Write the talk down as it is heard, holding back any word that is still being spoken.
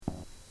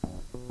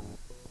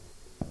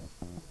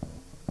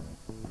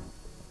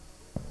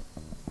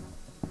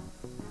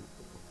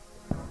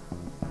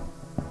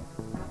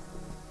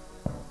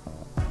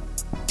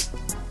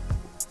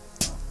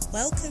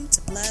Welcome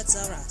to Blurs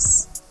Are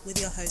Us with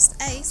your host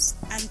Ace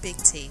and Big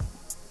T.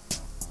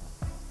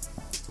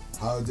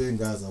 How are you doing,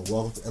 guys, and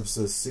welcome to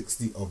episode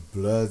 60 of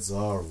Blurs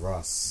Are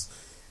Us.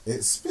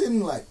 It's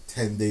been like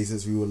 10 days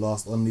since we were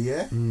last on the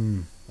air.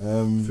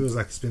 Feels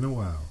like it's been a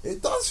while.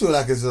 It does feel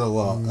like it's been a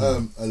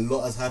while. A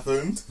lot has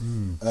happened.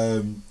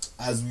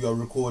 As we are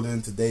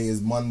recording, today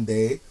is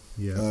Monday.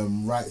 Yeah.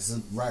 Right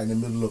in the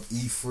middle of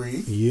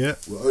E3. Yeah.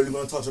 We're only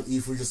going to touch on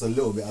E3 just a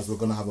little bit, as we're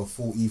going to have a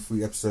full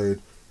E3 episode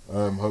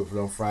hopefully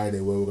on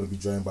Friday, where we're going to be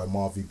joined by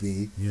Marvy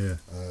B. Yeah.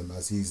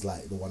 As he's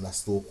like the one that's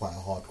still quite a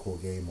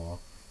hardcore gamer.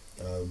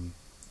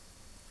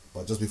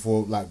 But just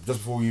before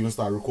we even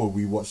started recording,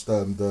 we watched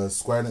the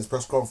Square Enix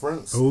press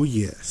conference. Oh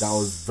yes. That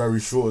was very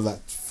short. It was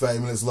like 30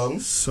 minutes long.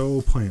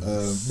 So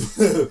pointless.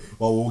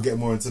 Well, we'll get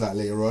more into that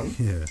later on.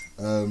 Yeah.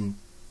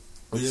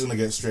 We're just gonna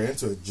get straight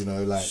into it. You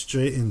know, like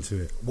straight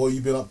into it. What have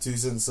you been up to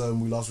since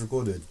we last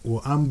recorded?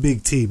 Well, I'm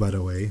Big T, by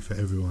the way, for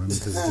everyone,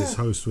 because this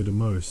host with the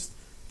most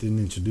didn't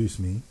introduce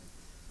me.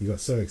 You got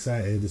so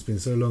excited. It's been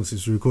so long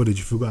since we recorded,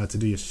 you forgot how to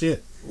do your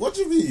shit. What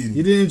do you mean?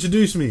 You didn't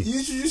introduce me. You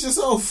introduced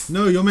yourself.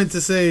 No, you're meant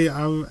to say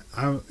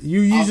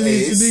you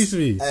usually introduce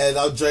me. And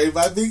I'm joined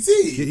by Big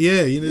T.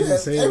 Yeah, you need to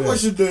say that. Everyone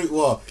should know.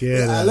 Well,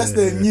 unless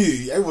they're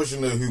new, everyone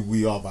should know who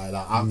we are by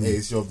now. I'm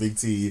Ace, you're Big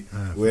T.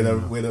 We're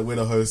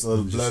the host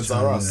of Blurs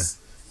Are Us.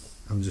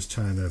 I'm just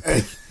trying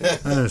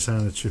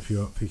to trip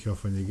you up, pick you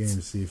off on your game,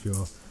 see if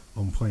you're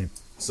on point.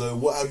 So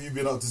what have you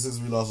been up to since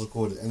we last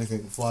recorded?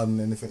 Anything fun?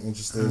 Anything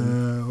interesting?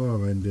 What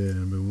have I been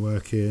doing? I've been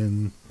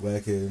working.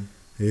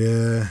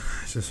 Yeah,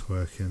 just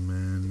working,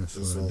 man. That's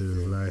just what I do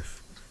with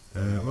life.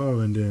 What have I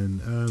been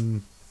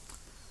doing?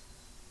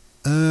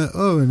 I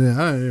don't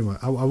know.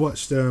 I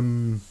watched.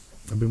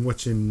 I've been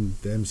watching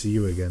the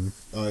MCU again.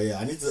 Oh yeah,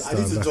 I need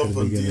to jump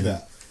and do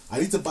that. I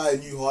need to buy a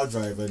new hard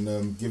drive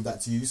and give that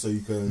to you so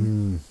you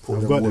can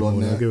put them all on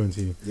there. I'll give them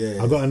to you.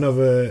 Yeah. I got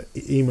another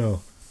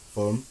email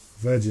from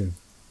Virgin.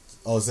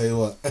 Oh, say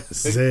what?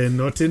 Say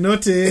naughty.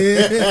 What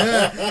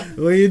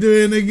are you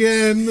doing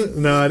again?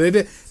 No, they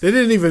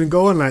didn't even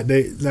go on like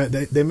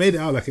they made it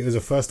out like it was a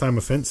first time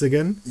offence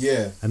again.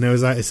 Yeah. And there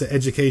was like, it's an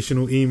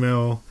educational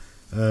email.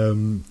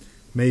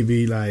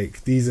 Maybe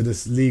like these are the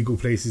legal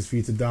places for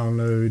you to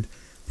download.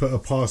 Put a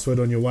password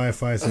on your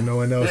Wi-Fi so no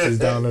one else is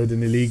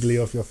downloading illegally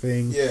off your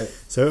thing. Yeah.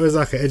 So it was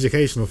like an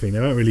educational thing. They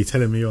weren't really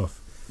telling me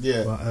off.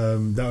 Yeah. But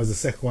that was the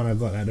second one I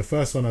got. Like the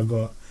first one I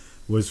got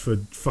was for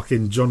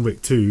fucking John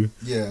Wick 2,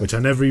 which I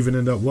never even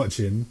ended up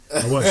watching.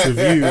 I watched with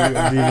you on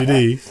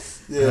DVD.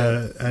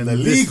 Yeah, and the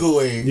legal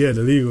way. Yeah,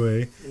 the legal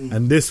way.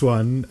 And this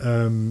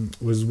one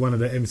was one of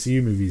the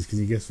MCU movies. Can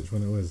you guess which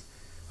one it was?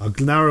 I'll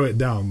narrow it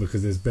down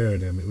because there's bare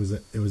of them. It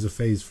was a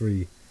phase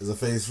 3. It was a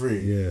phase 3?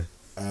 Yeah.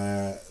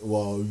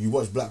 Well, you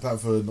watched Black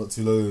Panther not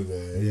too long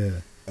ago.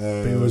 Yeah.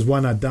 But it was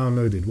one I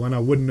downloaded. One I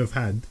wouldn't have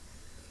had,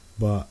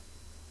 but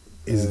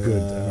is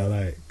good and I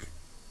like.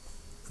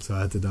 So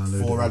I had to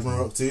download For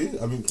Ragnarok 2?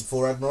 I mean,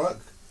 For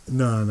Ragnarok?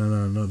 No,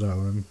 not that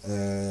one.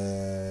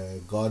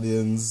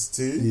 Guardians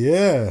 2?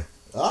 Yeah.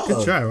 Oh.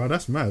 Good try, right?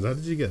 That's mad. How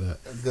did you get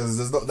that? Because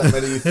there's not that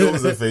many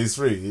films in Phase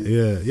 3.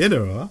 Yeah,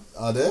 there are.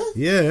 Are there?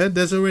 Yeah,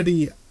 there's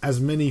already as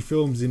many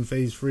films in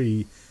Phase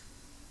 3.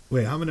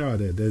 Wait, how many are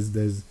there?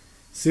 There's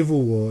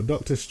Civil War,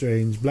 Doctor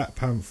Strange, Black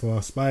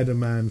Panther,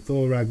 Spider-Man,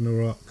 Thor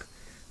Ragnarok,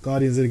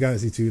 Guardians of the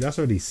Galaxy 2. That's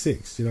already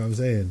 6, you know what I'm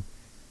saying?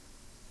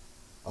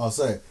 Oh,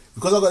 sorry.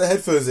 Because I've got the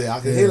headphones in,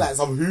 I can hear like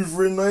some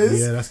hoovering noise.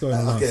 Yeah, that's going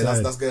on outside. Okay,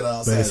 that's going on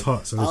outside. But it's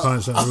hot, so we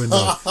can't shut the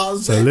window.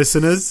 So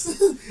listeners,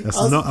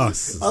 that's not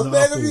us. I was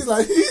begging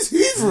like, who's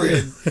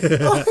hoovering?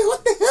 Like,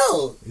 what the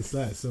hell? It's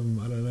like some,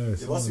 I don't know.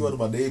 It must be one of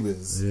my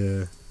neighbours.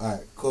 Yeah.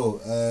 Alright,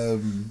 cool.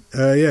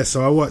 Yeah,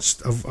 so I've watched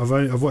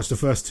the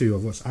first 2.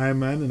 I've watched Iron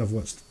Man and I've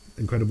watched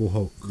Incredible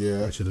Hulk.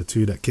 Yeah. Which are the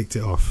 2 that kicked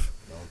it off.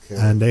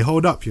 Okay. And they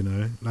hold up, you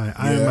know. Like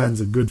Iron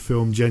Man's a good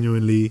film,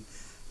 genuinely.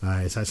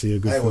 It's actually a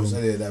good film.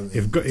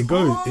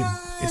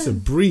 It's a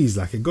breeze.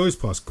 Like it goes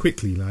past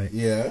quickly. Like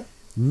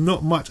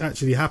not much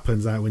actually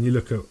happens. Like when you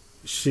look at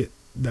shit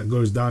that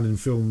goes down in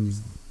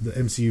films, the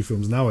MCU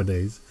films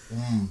nowadays.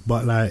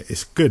 But like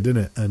it's good, isn't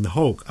it? And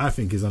Hulk, I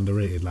think, is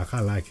underrated. Like I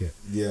like it.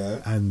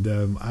 Yeah.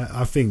 And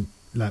I think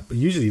like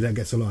usually that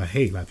gets a lot of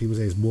hate. Like people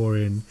say it's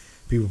boring.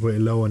 People put it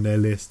low on their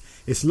list.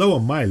 It's low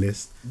on my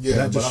list. Yeah,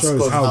 that just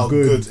shows how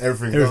good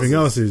everything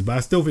else is. But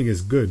I still think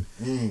it's good.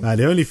 Like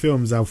the only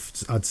films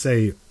I'd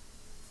say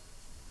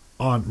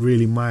aren't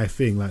really my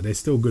thing. Like they're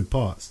still good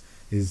parts.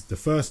 Is the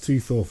first 2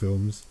 Thor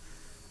films,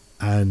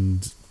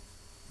 and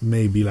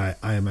maybe like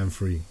Iron Man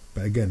 3.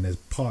 But again, there's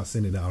parts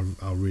in it that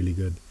are really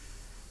good.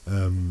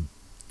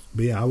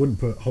 But yeah, I wouldn't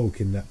put Hulk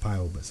in that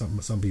pile. But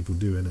some people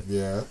do in it.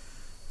 Yeah.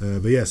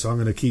 But yeah, so I'm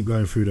gonna keep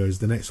going through those.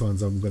 The next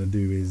ones I'm gonna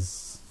do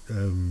is.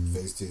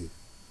 Phase 2.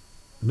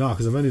 No,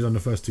 because I've only done the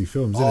first 2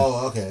 films.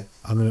 Oh, okay.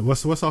 I'm gonna.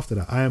 What's after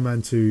that? Iron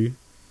Man 2.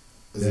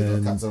 Is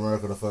it Captain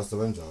America: The First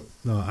Avenger?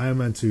 No, Iron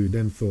Man 2,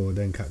 then Thor,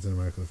 then Captain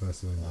America: The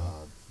First Avenger,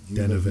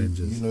 then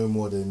Avengers. You know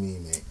more than me,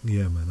 mate.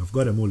 Yeah, man. I've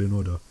got them all in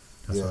order.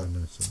 That's what I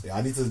know. So. Yeah,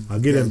 I need to. I'll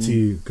give them to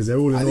you because they're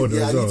all in order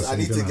as well. I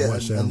need to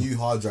get a new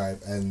hard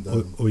drive and.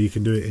 Or you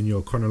can do it in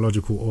your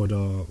chronological order,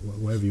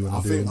 whatever you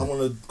want to do. I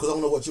think because I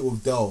want to watch it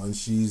with Del, and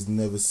she's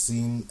never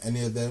seen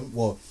any of them.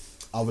 Well,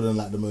 other than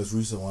like the most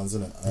recent ones,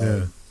 isn't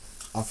it?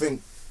 I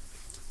think.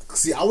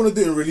 See, I want to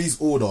do it in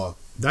release order.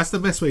 That's the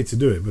best way to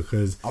do it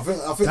because I think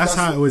that's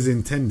how it was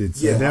intended.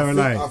 So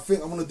I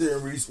think I'm gonna do it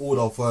in release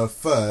order for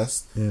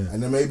first,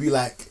 and then maybe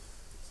like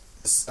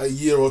a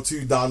year or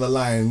two down the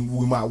line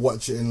we might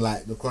watch it in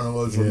like the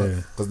chronological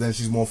because then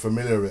she's more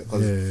familiar with it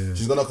because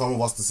she's gonna come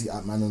with us to see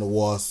Ant-Man and the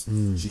Wasp.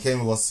 She came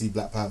with us to see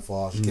Black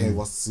Panther. She came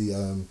with us to see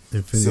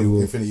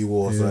Infinity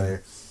War.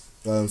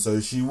 So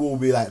she will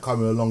be like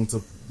coming along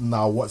to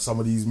now watch some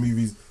of these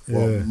movies.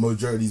 Well,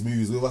 majority of these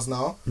movies with us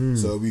now, so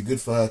it'll be good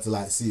for her to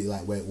like see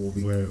like where it all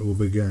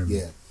began,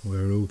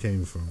 where it all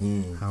came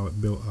from, how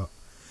it built up.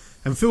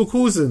 And Phil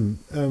Coulson,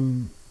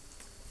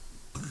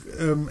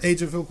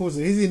 Agent Phil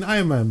Coulson, he's in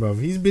Iron Man, bro.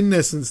 He's been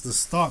there since the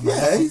start.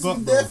 Man. He's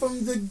been there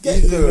from the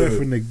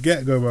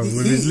get go. Bro,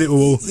 with his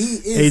little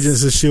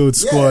Agents of S.H.I.E.L.D.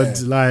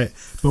 squad. Like,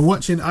 but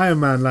watching Iron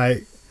Man,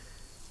 like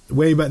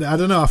way back there, I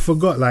don't know. I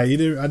forgot. Like, I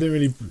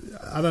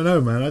don't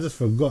know, man. I just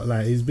forgot.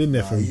 Like, he's been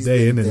there from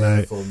day, innit?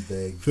 Like,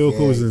 Phil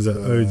Coulson's an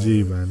OG,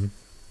 man.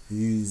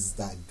 He's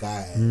that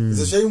guy. It's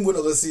a shame we're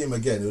not gonna see him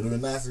again. It would have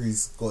been nice if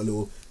he's got a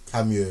little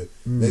cameo.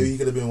 Maybe he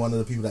could have been one of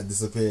the people that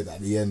disappeared at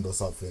the end or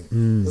something.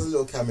 There's a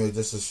little cameo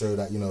just to show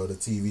that, you know, the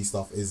TV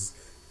stuff is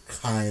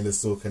kind of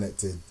still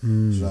connected. Do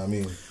you know what I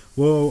mean?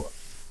 Well,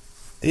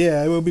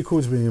 yeah, it would be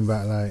cool to bring him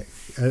back. Like,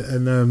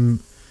 and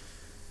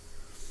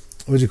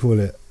what do you call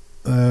it?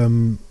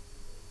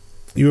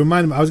 You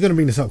remind me. I was going to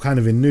bring this up kind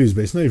of in news,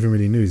 but it's not even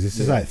really news. It's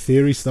just like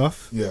theory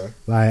stuff. Yeah.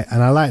 Like,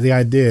 and I like the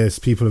ideas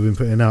people have been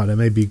putting out that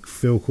maybe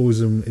Phil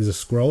Coulson is a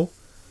Skrull.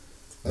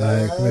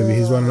 Like maybe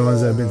he's one of the ones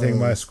that have been taken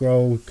by a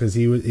Skrull because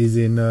he's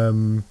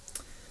in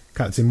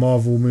Captain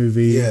Marvel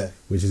movie,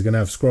 which is going to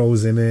have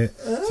Skrulls in it.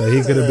 So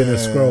he could have been a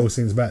Skrull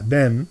since back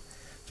then. Do you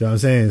know what I'm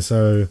saying?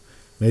 So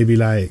maybe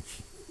like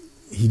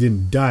he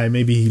didn't die.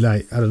 Maybe he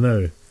like, I don't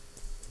know,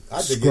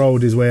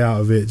 scrolled his way out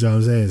of it. Do you know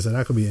what I'm saying? So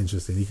that could be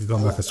interesting. He could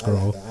come back a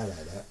Skrull. I like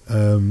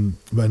that.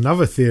 But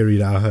another theory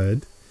that I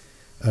heard,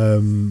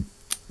 and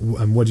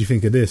what do you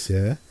think of this?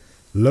 Yeah,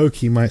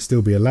 Loki might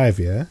still be alive.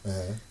 Yeah,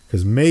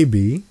 because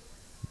maybe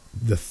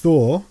the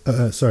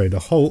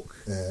the Hulk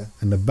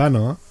and the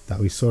Banner that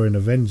we saw in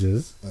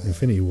Avengers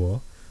Infinity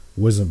War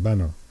wasn't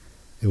Banner.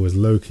 It was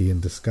Loki in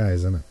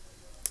disguise, isn't it?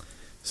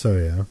 So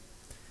yeah,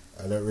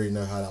 I don't really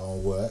know how that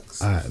one works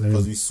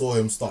because we saw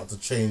him start to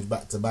change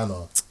back to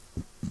Banner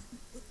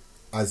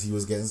as he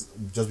was getting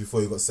just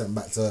before he got sent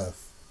back to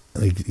Earth.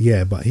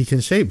 Yeah, but he can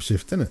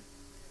shapeshift, innit?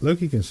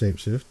 Loki can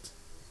shapeshift.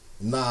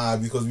 Nah,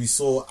 because we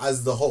saw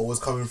as the Hulk was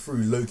coming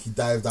through, Loki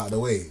dived out of the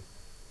way.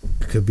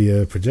 Could be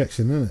a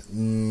projection,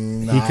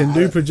 isn't it? He can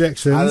do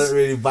projections. I don't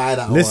really buy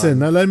that. Listen,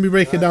 now let me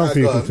break it down for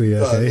you quickly.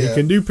 Okay, he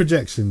can do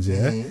projections,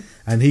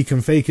 and he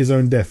can fake his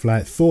own death.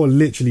 Like Thor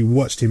literally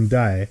watched him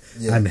die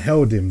and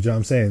held him. Do you know what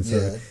I'm saying?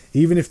 So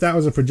even if that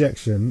was a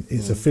projection,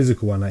 it's a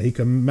physical one. Like he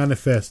can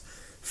manifest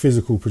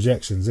physical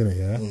projections, innit?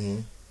 Yeah.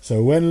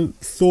 So when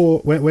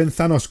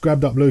Thanos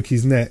grabbed up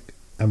Loki's neck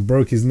and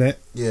broke his neck,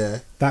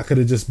 that could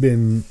have just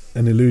been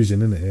an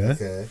illusion, innit? Yeah.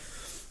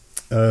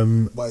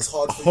 Okay. But it's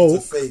hard for you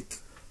to fake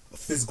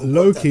physical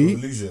contact with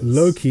illusions.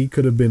 Loki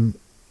could have been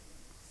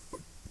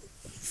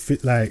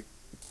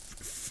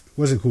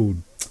what's it called?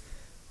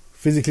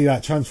 Physically,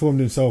 like transformed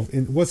himself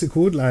in. What's it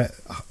called? Like,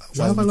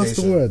 why have I lost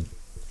the word?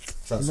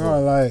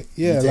 No, like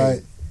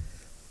like.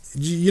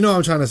 You know what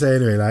I'm trying to say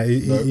anyway. Like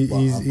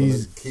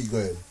he's keep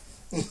going.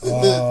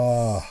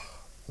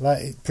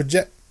 Like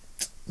project,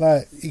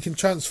 like he can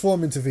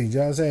transform into things.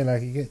 You know what I'm saying?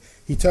 Like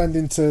he turned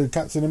into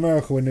Captain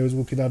America when they was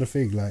walking down the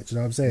thing. Like, do you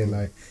know what I'm saying?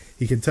 Like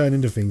he can turn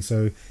into things.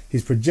 So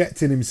he's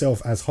projecting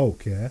himself as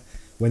Hulk. Yeah,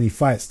 when he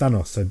fights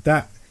Thanos. So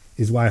that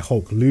is why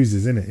Hulk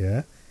loses, isn't it?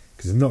 Yeah,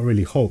 because it's not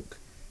really Hulk.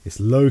 It's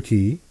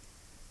Loki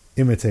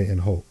imitating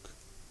Hulk.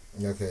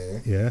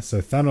 Okay. Yeah. So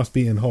Thanos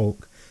beating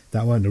Hulk.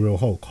 That weren't the real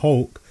Hulk.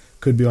 Hulk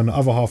could be on the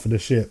other half of the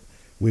ship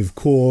with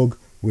Korg,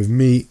 with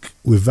Meek,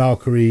 with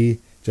Valkyrie.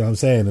 Do you know what I'm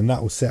saying? And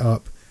that will set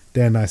up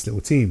their nice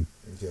little team.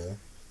 Yeah.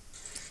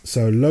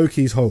 So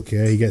Loki's Hulk,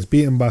 yeah, he gets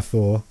beaten by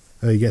Thor.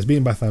 He gets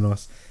beaten by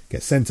Thanos.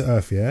 Gets sent to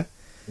Earth, yeah.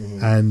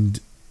 And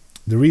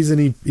the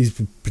reason he's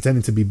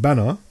pretending to be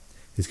Banner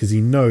is because he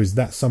knows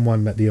that's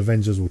someone that the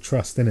Avengers will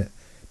trust, innit?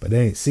 But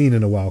they ain't seen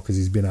in a while because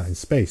he's been out in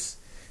space.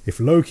 If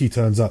Loki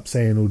turns up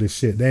saying all this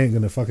shit, they ain't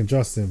gonna fucking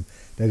trust him.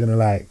 They're gonna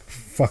like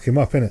fuck him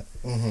up, innit?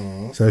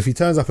 So if he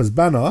turns up as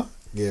Banner,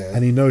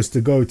 and he knows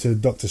to go to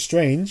Doctor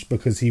Strange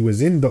because he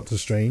was in Doctor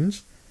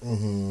Strange,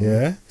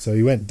 so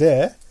he went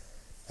there.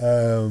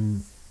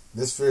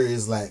 This theory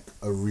is like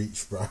a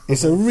reach, bro.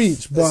 It's a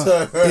reach, but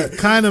it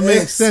kind of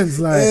makes sense.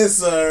 Like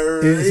it's a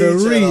reach.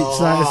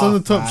 Like it's on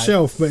the top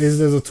shelf, but there's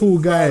a tall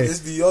guy. It's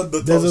beyond the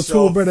top There's a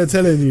tall brother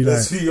telling you, like,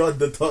 it's beyond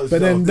the top shelf. But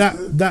then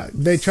that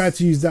they tried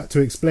to use that to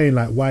explain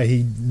like why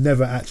he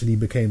never actually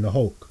became the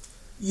Hulk.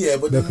 Yeah,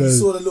 but then you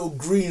saw the little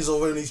greens of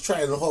when he's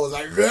trying the whole. It's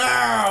like,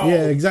 no!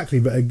 Yeah,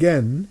 exactly. But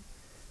again,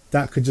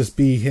 that could just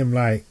be him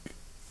like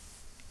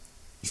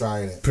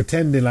trying it,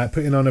 pretending, like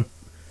putting on a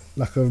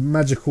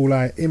magical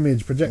like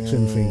image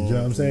projection thing. Do you know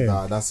what I'm saying?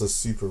 Nah, that's a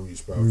super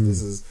reach, bro.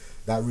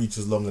 That reach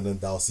is longer than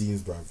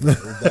Dalcine's, bro.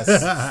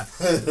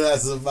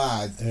 That's a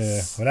bad.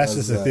 Yeah, well, that's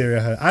just a theory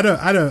I heard.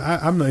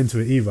 I'm not into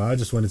it either. I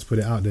just wanted to put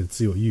it out there to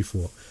see what you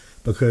thought,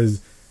 because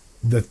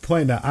the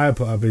point that I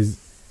put up is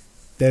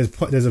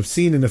there's a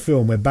scene in the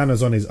film where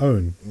Banner's on his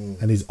own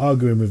and he's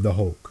arguing with the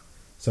Hulk.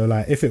 So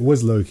like, if it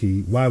was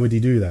Loki, why would he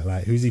do that?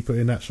 Like, who's he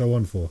putting that show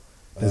on for?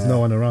 There's no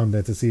one around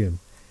there to see him.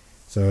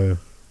 So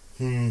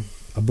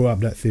I brought up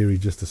that theory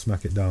just to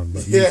smack it down,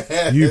 but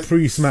you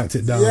pre-smacked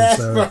it down,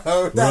 so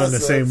bro, we're on the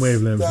same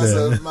wavelength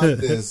there. That's a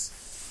madness.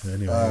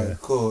 Anyway,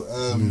 cool.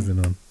 Moving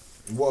on.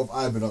 What have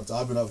I been up to?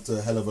 I've been up to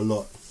a hell of a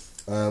lot.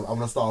 I'm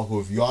gonna start off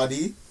with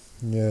Yardi.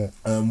 Yeah.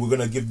 We're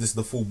gonna give this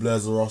the full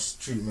Blurs of Ross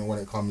treatment when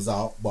it comes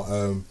out, but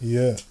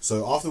yeah.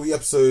 So after we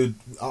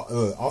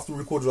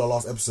recorded our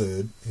last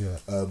episode,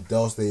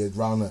 Del stayed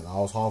around and I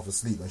was half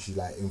asleep, and she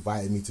like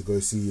invited me to go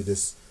see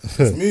this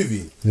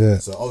movie. Yeah.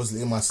 So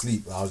obviously in my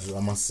sleep, I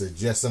must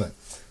suggest innit.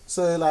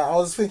 So like I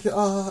was thinking,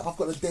 I've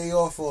got a day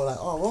off, or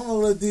like, what am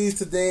I gonna do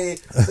today?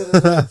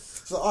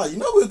 So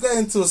we're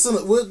going to a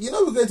cinema. We're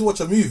going to watch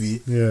a movie.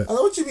 Yeah. And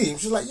what do you mean?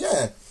 She's like,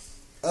 yeah.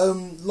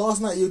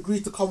 Last night you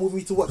agreed to come with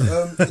me to watch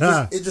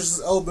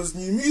Idris Elba's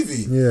new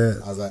movie.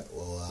 Yeah. I was like,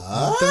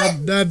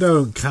 what? That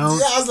don't count.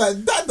 Yeah, I was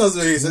like, that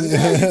doesn't make sense.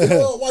 Yeah.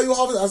 Why you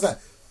half asleep? I was like,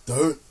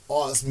 don't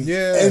ask me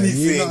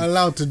anything. You're not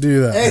allowed to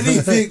do that.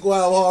 Anything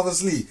while I'm half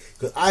asleep.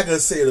 Because I can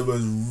say the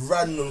most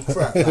random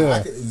crap. Like,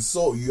 I can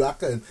insult you. I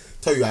can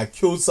tell you I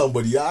killed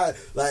somebody.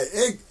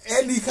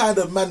 Any kind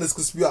of madness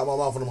could spew out my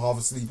mouth when I'm half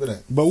asleep,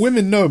 innit? But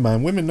women know,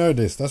 man. Women know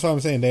this. That's what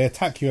I'm saying. They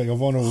attack you at your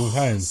vulnerable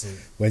times.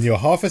 When you're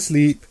half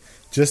asleep,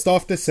 just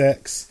after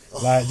sex,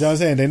 like, do you know what I'm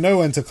saying? They know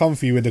when to come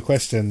for you with the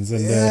questions.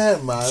 And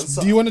man.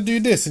 So do you want to do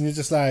this? And you're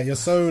just like, you're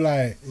so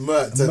like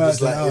murked and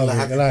just like in a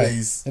happy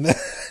place.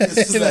 It's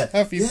just in like, a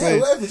happy place.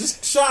 Whatever,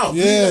 just shout.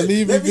 Yeah,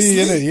 leave me be,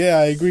 innit? Yeah,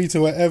 I agree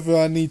to whatever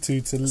I need to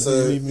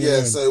leave me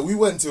alone. So we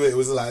went to it. It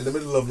was like in the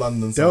middle of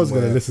London. Dale's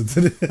going to listen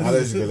to this. I know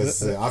she's going to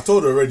listen to it. I've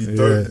told her already,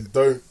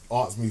 don't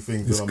ask me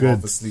things when I'm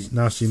half asleep.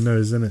 Now she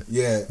knows, innit?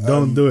 Yeah.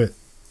 Don't do it.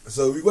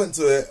 So we went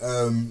to it,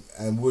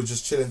 and we were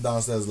just chilling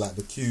downstairs, like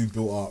the queue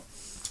built up.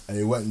 And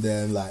he went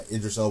there and like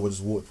Idris Elba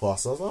just walked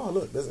past. I was like, oh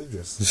look, there's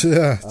Idris.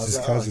 Yeah, I was just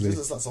like, casually.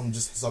 This looks like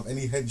some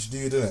any hench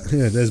dude, innit?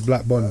 Yeah, there's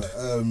Black Bond.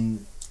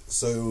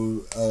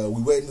 So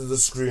we went into the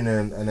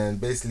screening, and then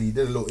basically he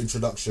did a little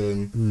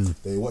introduction.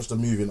 They watched the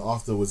movie, and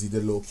afterwards he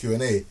did a little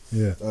Q&A.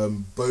 Yeah.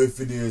 Both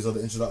videos of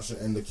the introduction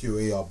and the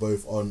Q&A are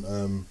both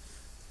on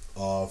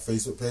our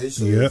Facebook page.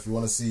 So if you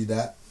want to see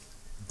that,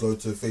 go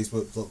to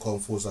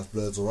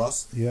facebook.com/Blurs of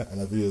Us. Yeah.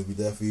 And the videos will be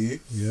there for you.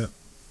 Yeah.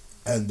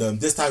 And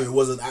this time it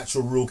wasn't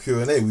actual real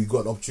Q&A. We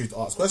got the opportunity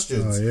to ask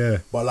questions. Oh, yeah.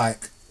 But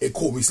like, it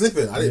caught me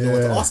slipping. I didn't know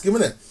what to ask him,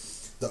 innit?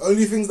 The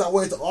only things that I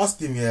wanted to ask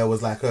him,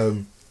 was like,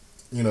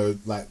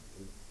 like,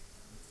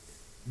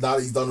 now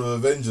that he's done with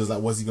Avengers,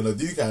 like, what's he gonna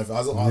do? Kind of thing. I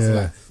was asking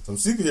like some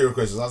superhero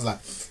questions. I was like,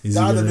 is he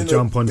gonna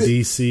jump on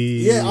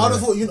DC? Yeah, I would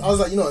have thought. I was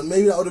like,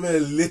 maybe that would have been a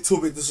little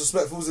bit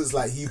disrespectful. It's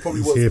like he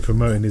probably was here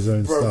promoting his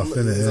own stuff,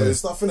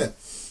 innit?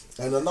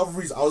 And another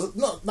reason I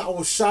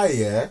was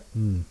shy,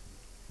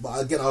 but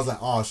again, I was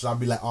like, should I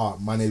be like,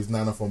 my name's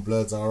Nana from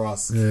Blurs Are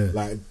Us? Yeah.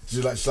 Like,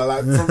 should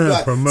I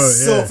promote,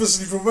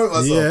 selfishly promote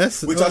myself?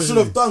 Yes, which I should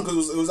have done,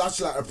 because it was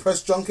actually like a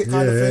press junket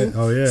kind of thing.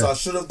 Oh, yeah. So I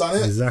should have done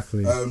it.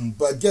 Exactly.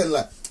 But again,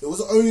 like, it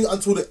was only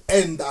until the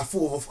end that I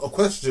thought of a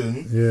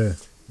question. Yeah.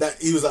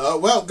 That he was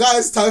like, well,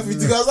 guys, time for you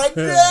to go. I was like,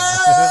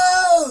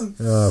 no!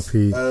 Oh,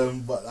 Pete.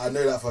 But I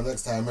know that for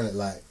next time, innit?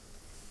 Like,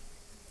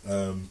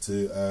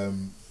 to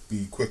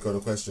be quick on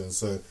the questions.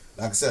 So,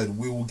 like I said,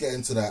 we will get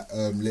into that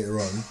later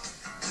on.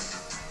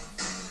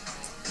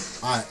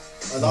 Alright,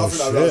 another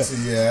thing I've done to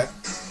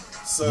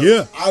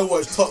So I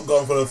watched Top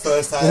Gun for the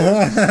first time,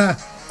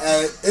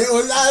 and it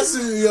was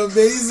absolutely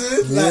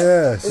amazing.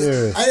 Like,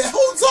 serious. And it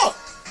holds up.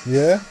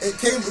 Yeah.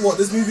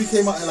 This movie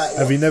came out in like.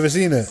 Have you never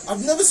seen it?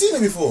 I've never seen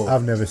it before.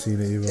 I've never seen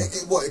it either.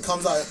 It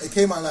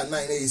came out in like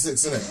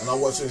 1986, innit? And I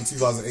watched it in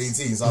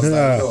 2018. So I was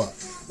like, you know what?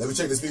 Let me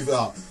check this movie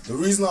out. The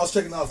reason I was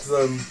checking out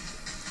because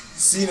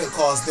Seen It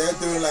Cast, they're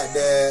doing like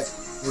their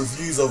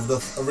reviews of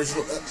the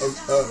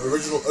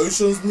original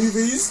Oceans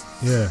movies.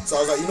 Yeah. So I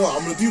was like, you know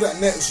what, I'm gonna do that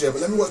next year, but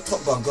let me watch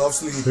Top Gun,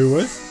 because obviously who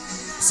was?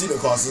 Seen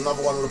It Cast is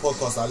another one of the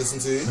podcasts that I listen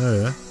to. Oh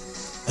yeah.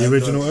 The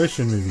original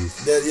Ocean movies.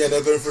 They're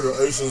going through the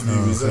Oceans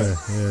movies, yeah.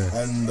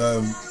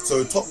 And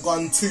so Top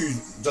Gun 2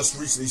 just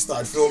recently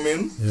started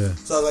filming. Yeah.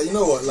 So I was like, you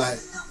know what,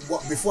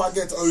 before I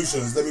get to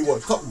Oceans, let me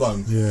watch Top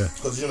Gun. Yeah.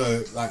 Because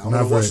like I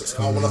want to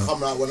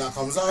come out when that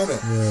comes out, innit?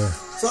 Yeah.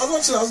 So I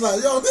was watching, I was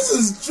like, yo, this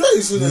is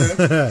trash, you know.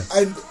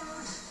 And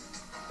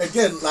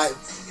again, like,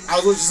 I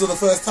was watching this for the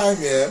first time,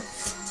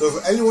 So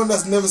for anyone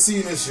that's never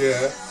seen this,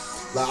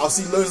 like, I've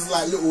seen loads of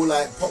like little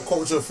like pop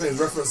culture things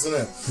referencing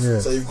it. Yeah.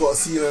 So you've got a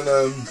scene in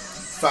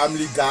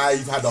Family Guy,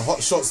 you've had the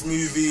Hot Shots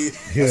movie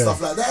and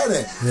stuff like that,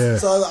 innit? Yeah.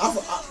 So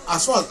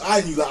as far as I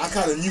knew, like, I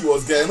kind of knew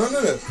what was going on,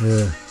 innit?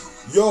 Yeah.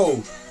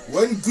 Yo,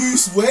 when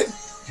Goose went,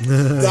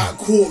 that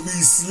caught me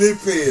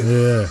slipping.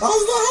 Yeah. I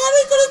was like, how are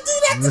they gonna do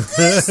that to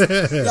Goose?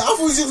 Like, I thought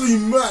he was gonna be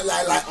murked,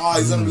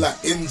 he's gonna be like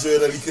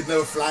injured and he could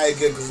never fly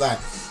again because like,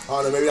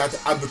 I don't know, maybe I had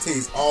to amputate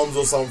his arms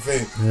or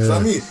something. Yeah. You know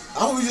what I mean?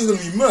 I thought he was just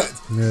gonna be murked.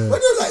 Yeah.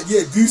 But they were like,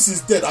 yeah, Goose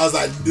is dead. I was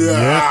like, no.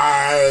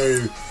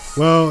 Yeah.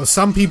 Well,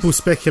 some people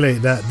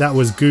speculate that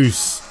was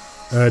Goose.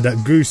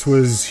 That Goose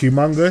was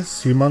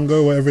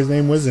Humongo, whatever his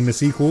name was in the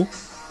sequel.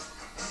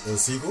 The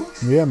sequel?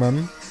 Yeah,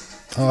 man.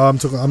 I'm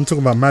talking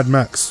about Mad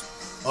Max.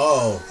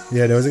 Oh.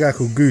 Yeah, there was a guy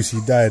called Goose.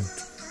 He died,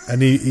 and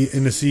he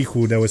in the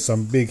sequel there was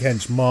some big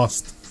hench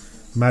masked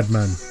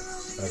madman.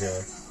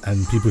 Okay.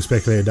 And people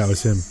speculated that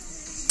was him.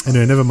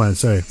 Anyway, never mind.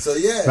 Sorry. So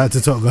yeah. Back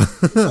to Top Gun.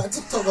 Back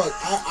to Top Gun.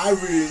 I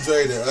really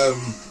enjoyed it.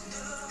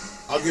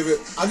 I'll give it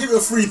a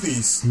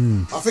 3-piece.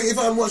 I think if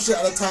I had watched it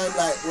at a time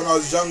like when I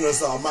was younger and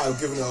stuff, I might have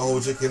given it a whole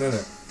chicken in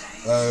it.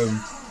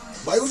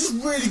 But it was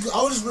just really good.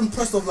 I was just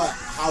impressed of like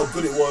how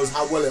good it was,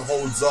 how well it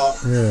holds up.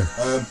 Yeah.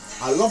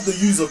 I love the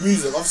use of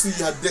music. Obviously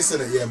you had this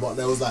in it, yeah, but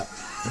there was like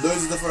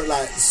loads of different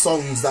like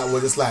songs that were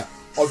just like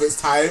of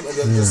its time and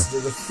then just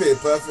fit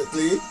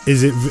perfectly.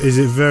 Is it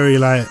very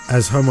like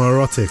as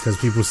homoerotic as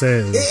people say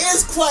it is? It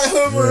is quite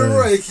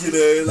homoerotic, you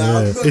know. Like,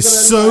 I'm not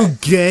it's gonna so lie.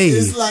 gay.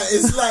 It's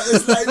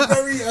like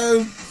very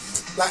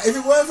like if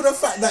it weren't for the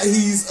fact that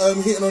he's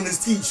hitting on his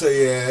teacher,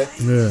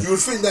 you would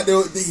think that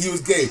he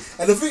was gay.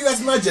 And the thing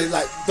that's magic,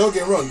 like don't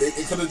get me wrong, it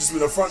could have just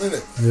been a front,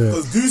 innit?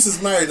 Because Goose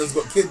is married and's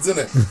got kids,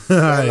 innit?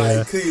 And like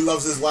he clearly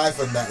loves his wife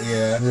and that,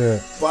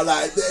 But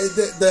like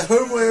the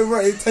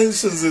homoerotic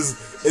tensions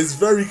is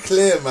very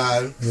clear,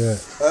 man.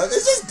 It's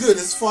just good.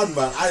 It's fun,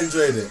 man. I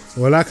enjoyed it.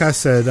 Well, like I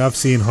said, I've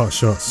seen Hot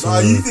Shots. So... Nah,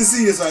 you need to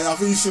see this. Right? I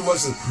think you should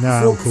watch it.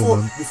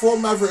 Before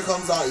Maverick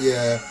comes out,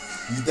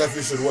 you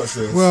definitely should watch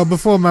this. Well,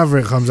 before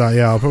Maverick comes out,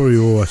 I'll probably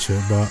will watch it.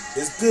 But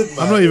it's good, man.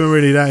 I'm not even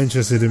really that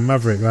interested in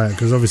Maverick, like,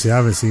 because obviously I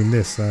haven't seen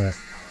this. Like,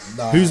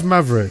 who's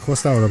Maverick?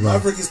 What's that all about?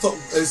 Maverick is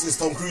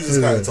Tom Cruise's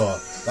character.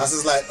 That's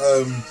his like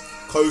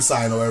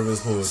cosign or whatever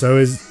it's called. So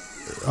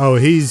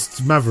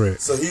he's Maverick.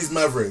 So he's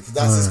Maverick.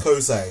 That's his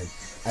cosign.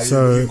 And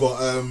so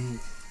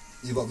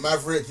you got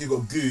Maverick. You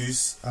got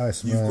Goose.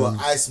 Iceman. You've got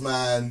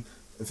Iceman.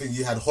 I think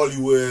you had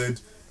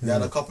Hollywood. You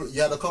had a couple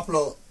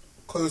of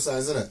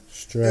cosigns, innit?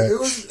 Stretch.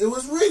 It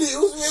was really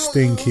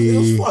Stinky. It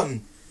was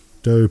fun.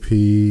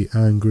 Dopey,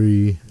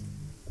 angry.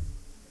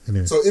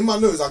 Anyway. So in my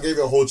notes, I gave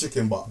it a whole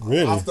chicken, but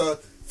really? after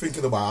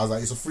thinking about it, I was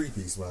like, it's a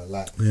 3-piece, man.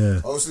 Like,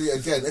 obviously,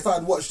 again, if I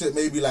had watched it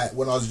maybe like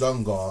when I was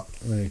younger,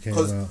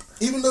 because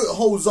even though it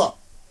holds up,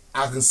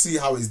 I can see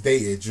how it's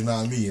dated. You know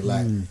what I mean?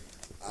 Like,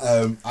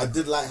 I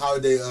did like how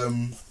they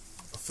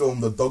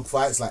filmed the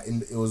dogfights. Like,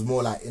 it was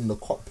more like in the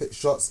cockpit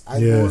shots,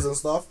 angles and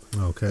stuff.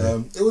 Okay.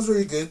 It was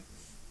really good.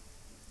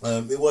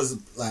 It was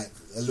like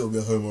a little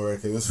bit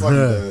homoerotic. It was funny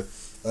though.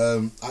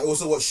 I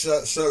also watched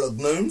Sherlock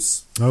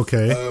Gnomes.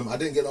 Okay. I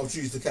didn't get an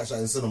opportunity to catch that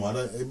in cinema.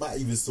 It might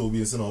even still be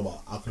in cinema,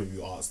 but I couldn't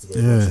be asked to go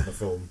watch the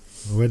film.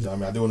 I mean,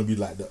 I didn't want to be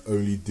like the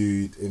only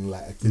dude in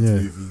like a kids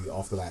movie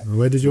after like.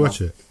 Where did you watch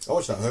it? I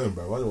watched it at home,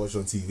 bro. I didn't watch it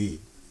on TV.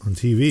 On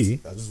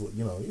TV? I just,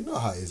 you know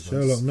how it is.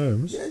 Sherlock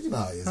Gnomes. Yeah, you know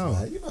how it is,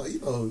 man.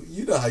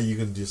 You know how you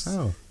can just,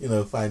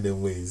 find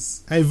them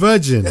ways. Hey,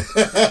 Virgin, look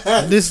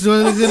at this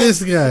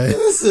guy. And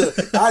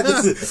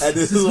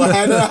this is why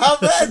I know how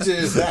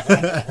Virgin.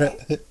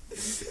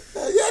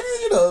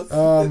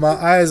 Oh, my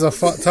eyes are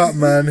fucked up,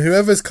 man.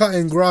 Whoever's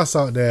cutting grass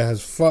out there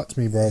has fucked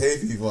me, bro. Hay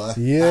fever.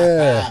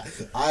 Yeah.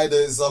 I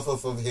don't suffer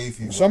from hay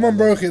fever. Someone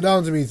broke it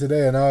down to me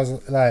today, and I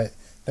was like,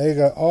 they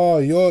go, oh,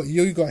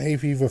 you got hay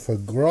fever for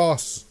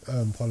grass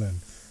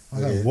pollen. I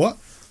was like, what?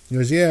 He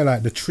goes, yeah,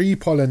 like the tree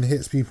pollen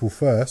hits people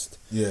first.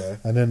 Yeah.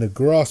 And then the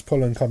grass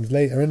pollen comes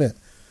later, innit?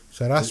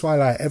 So that's why,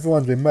 like,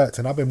 everyone's been murked,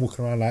 and I've been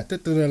walking around like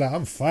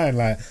I'm fine,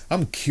 like,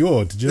 I'm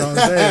cured. Do you know what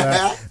I'm saying?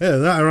 Like,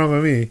 there's nothing wrong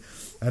with me.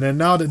 And then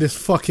now that this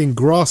fucking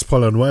grass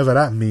pollen, whatever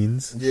that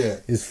means,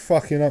 is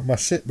fucking up my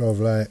shit, bro.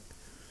 Like,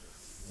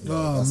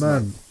 oh,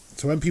 man.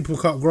 So when people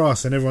cut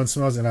grass and everyone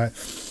smells it, like,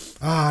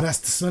 that's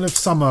the smell of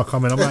summer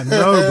coming. I'm like,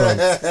 no, bro.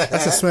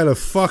 That's the smell of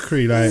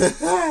fuckery. Like,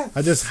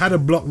 I just had a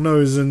blocked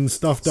nose and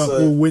stuffed up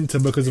all winter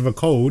because of a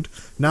cold.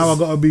 Now I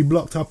got to be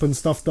blocked up and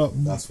stuffed up.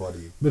 That's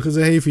funny. Because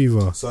of hay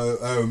fever. So,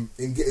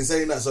 in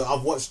saying that, so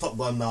I've watched Top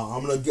Gun now.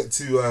 I'm going to get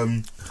to,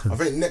 I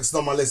think next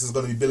on my list is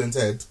going to be Bill and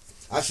Ted.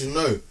 Actually,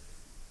 no.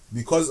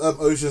 Because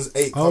Ocean's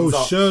 8 comes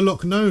out.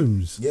 Sherlock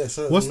Gnomes. Yeah,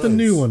 Sherlock What's Gnomes. the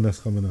new one that's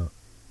coming out?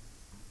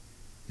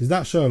 Is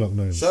that Sherlock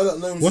Gnomes? Sherlock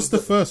Gnomes. What's the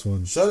first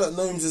one? Sherlock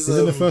Gnomes is...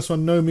 Isn't the first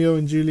one Romeo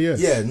and Juliet?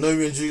 Yeah,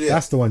 Romeo and Juliet.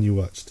 That's the one you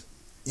watched.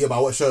 Yeah, but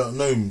I watched Sherlock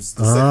Gnomes,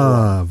 the second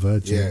one.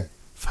 Virgin. Yeah.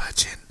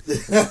 Virgin.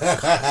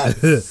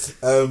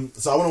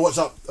 So I want to watch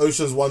up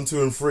Oceans 1,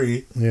 2 and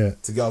 3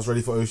 to get us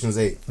ready for Oceans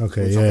 8.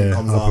 Okay, which I think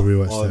comes out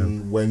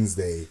on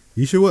Wednesday.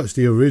 You should watch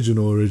the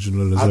original as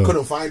well. I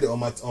couldn't find it on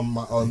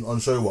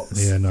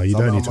Showbox. Yeah, no, you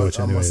don't need to watch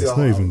it anyway. It's not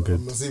even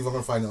good. See if I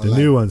can find it online. The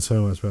new one's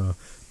so much better.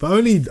 But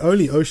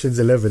only Ocean's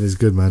 11 is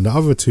good, man. The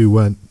other two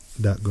weren't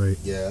that great.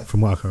 Yeah.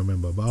 From what I can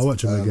remember, but I'll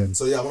watch them again.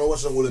 So yeah, I'm gonna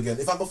watch them all again.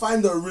 If I can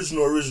find the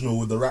original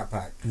with the Rat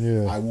Pack,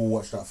 I will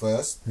watch that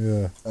first.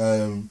 Yeah.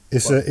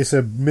 It's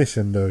a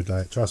mission though.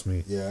 Like, trust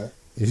me. Yeah.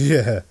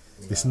 Yeah.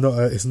 It's not.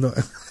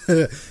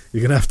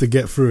 You're gonna have to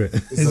get through it.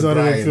 It's one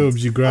of the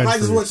films you grind. I might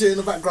just watch it in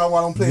the background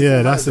while I'm playing.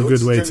 Yeah, that's a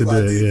good way to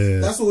do it. Yeah,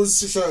 that's what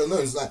was Sherlock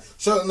Gnomes. Like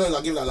Sherlock Gnomes,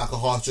 I give that like a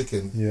half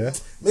chicken. Yeah,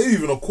 maybe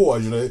even a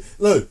quarter. You know,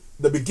 no,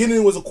 the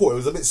beginning was a quarter. It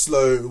was a bit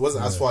slow. It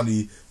wasn't as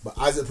funny, but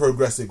as it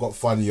progressed, it got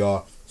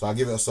funnier. So I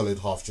give it a solid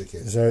half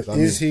chicken. So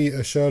is he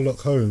a Sherlock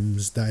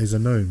Holmes that is a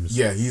gnomes?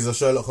 Yeah, he's a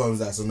Sherlock Holmes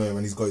that's a gnome,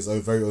 and he's got his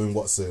own very own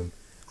Watson.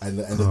 And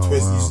the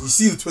twist, wow. you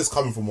see the twist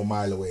coming from a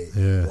mile away.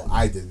 Yeah. Well,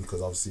 I did,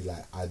 because obviously,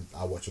 like,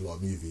 I watch a lot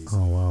of movies.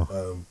 Oh, wow.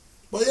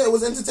 But yeah, it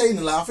was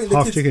entertaining. Like, I think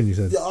half chicken, you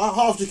said? Yeah,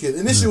 half chicken.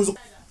 Initially, it was.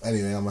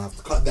 Anyway, I'm gonna have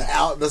to cut that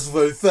out. That's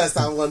the first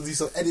time I'm gonna do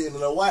some editing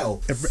in a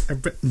while.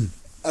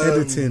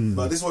 Editing.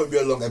 But this won't be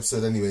a long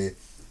episode anyway.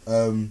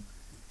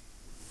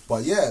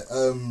 But yeah,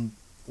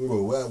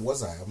 where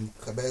was I? I'm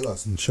barely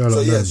lost.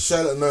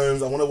 Sherlock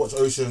Gnomes. I want to watch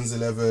Ocean's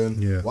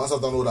 11. Yeah. Once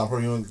I've done all that, I'm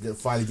probably going to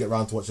finally get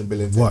around to watching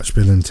Bill and Ted. Watch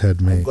Bill and Ted,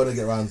 mate. I'm going to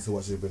get around to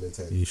watching Bill and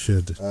Ted. You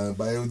should. But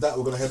with that,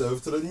 we're going to head over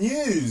to the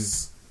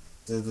news.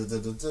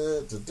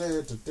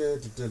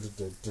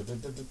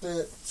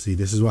 See,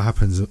 this is what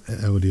happens,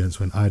 audience,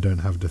 when I don't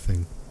have the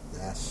thing.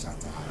 Yeah, shut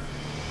up.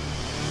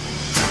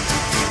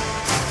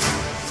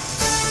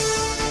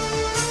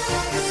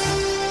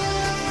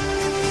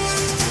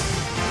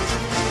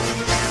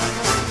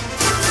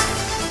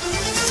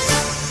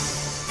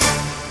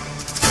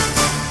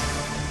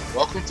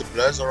 Welcome to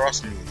Blurs or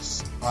Us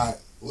News. Alright,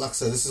 like I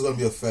said, this is going to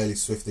be a fairly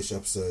swiftish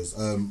episode.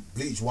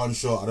 Bleach one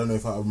shot. I don't know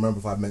if I remember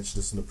if I mentioned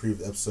this in the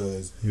previous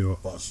episodes,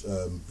 but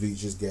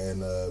Bleach is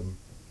getting a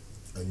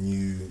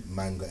new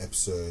manga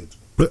episode.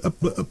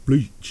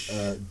 Bleach.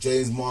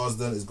 James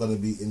Marsden is going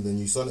to be in the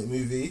new Sonic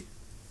movie.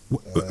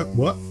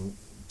 What?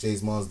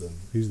 James Marsden.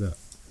 Who's that?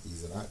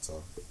 He's an actor.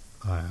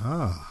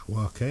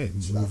 Well, okay.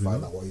 Should I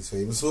find out what he's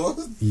famous for?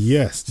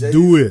 Yes,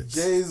 do it.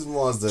 James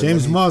Marsden.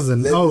 James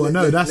Marsden. I know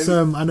who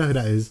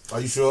that is.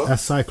 Are you sure?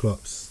 That's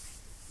Cyclops.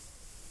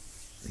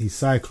 He's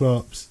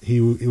Cyclops.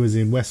 He was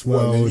in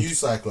Westworld. What, the new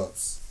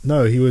Cyclops?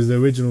 No, he was the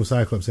original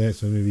Cyclops in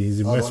X-Men movie. He's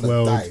in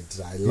Westworld.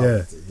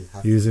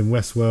 He was in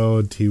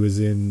Westworld. He was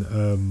in.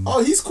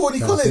 He's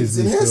Corny Collins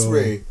in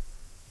Hairspray.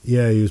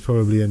 Yeah, he was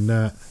probably in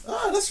that.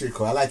 Oh, that's really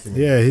cool. I like him.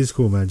 Yeah, he's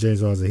cool, man.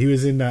 James Marsden. He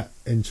was in that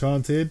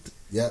Enchanted.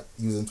 Yeah,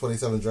 he was in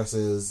 27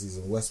 Dresses. He's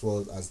in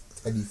Westworld as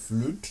Teddy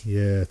Flood.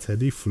 Yeah,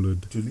 Teddy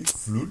Flood.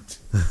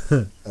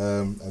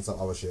 And some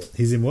other shit.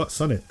 He's in what?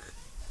 Sonic?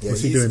 Yeah,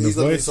 what's he doing? The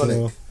voice?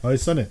 Sonic.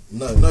 He's Sonic?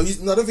 No, I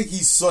don't think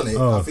he's Sonic.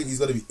 I think he's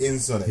going to be in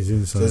Sonic. He's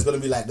in Sonic. So it's going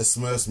to be like the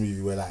Smurfs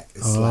movie where like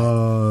it's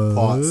like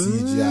part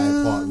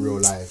CGI, part real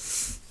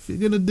life. If you're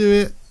going to do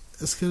it,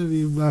 it's going to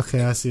be...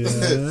 Okay, I see. For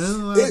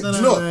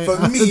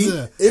me,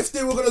 if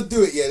they were going to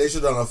do it, they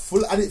should have done a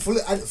full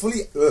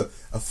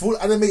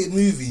animated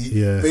movie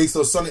based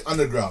on Sonic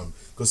Underground.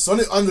 Because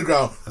Sonic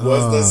Underground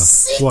was the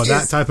sickest. What,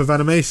 that type of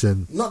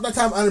animation? Not that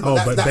type of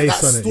animation, but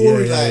based on it.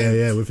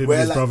 Yeah, with him and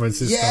his brother and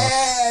sister.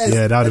 Yes!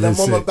 Yeah, that would have been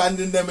sick. And the mom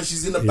abandoned them and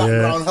she's in the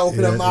background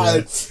helping them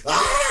out.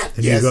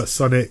 And you got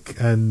Sonic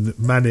and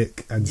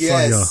Manic and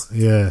Sonya.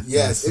 Yeah.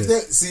 Yes.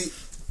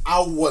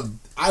 I would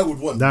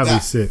want that. That'd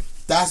be sick.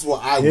 That's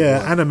what I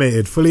would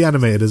want. Fully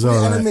animated as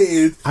well.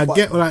 Animated. I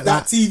get like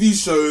that TV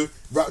show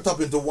wrapped up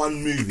into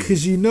one movie.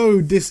 Because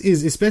this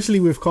is,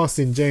 especially with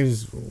casting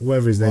James,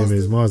 whatever his name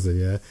is,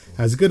 Marsden,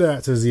 as good an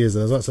actor as he is,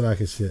 and as much as I like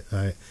his shit,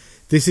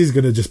 this is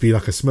going to just be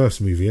like a Smurfs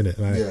movie, isn't it?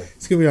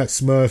 It's going to be like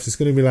Smurfs, it's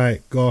going to be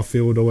like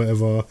Garfield or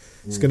whatever,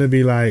 it's going to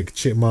be like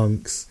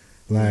Chipmunks,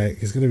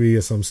 it's going to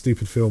be some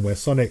stupid film where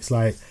Sonic's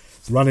like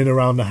running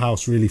around the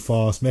house really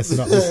fast, messing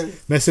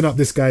up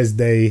this guy's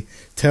day.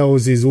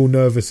 Tails is all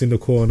nervous in the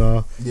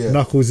corner.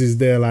 Knuckles is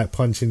there like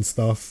punching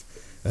stuff,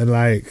 and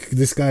like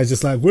this guy's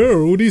just like, where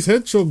are all these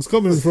hedgehogs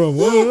coming from?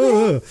 Do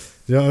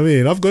you know what I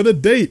mean? I've got a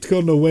date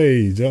on the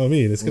way. Do you know what I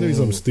mean? It's gonna be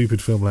some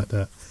stupid film like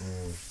that.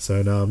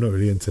 So no, I'm not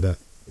really into that.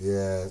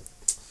 Yeah.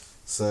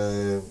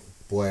 So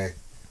boy,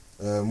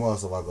 what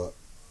else have I got?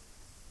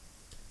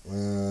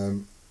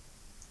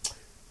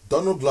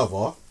 Donald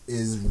Glover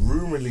is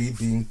rumorly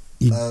being.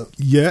 I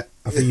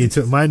think you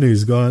took my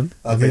news. Go on.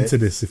 Okay. I'm into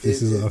this. If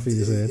this is what I think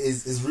you're saying,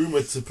 is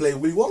rumored to play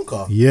Willy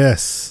Wonka.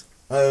 Yes.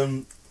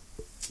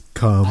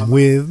 Come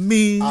with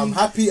me. I'm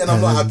happy and I'm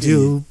not happy.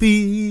 You'll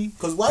be.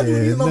 Because why do we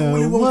need another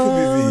Willy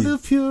Wonka movie?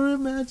 Of pure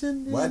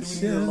imagination. Why do we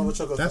need another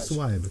chocolate? That's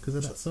why, because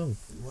of that song.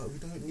 Well, we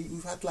don't need.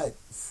 We've had like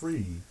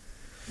 3.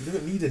 We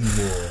don't need any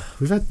more.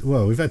 We've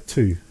had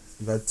 2.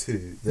 We've had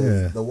 2.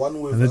 The one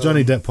with and the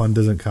Johnny Depp one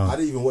doesn't count. I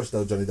didn't even watch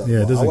the Johnny Depp.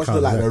 Yeah, it doesn't I watched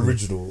count. The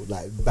original,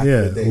 like back in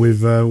the day.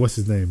 With what's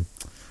his name?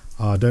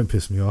 Don't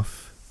piss me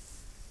off.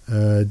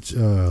 It's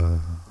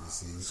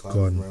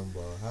gone.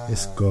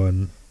 It's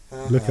gone.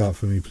 Look out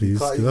for me, please,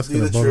 because that's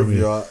gonna bother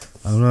me. I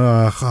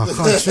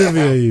can't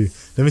trivia you.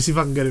 Let me see if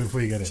I can get it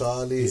before you get it.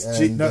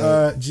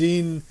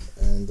 Gene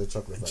and the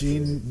Chocolate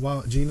Factory.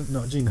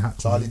 Gene Hackman.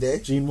 Charlie Day.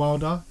 Gene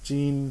Wilder.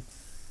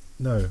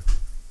 No.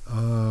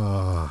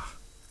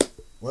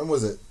 When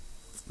was it?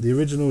 The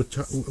original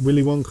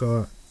Willy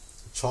Wonka.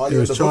 Charlie it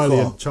was and the Charlie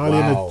Booker. and Charlie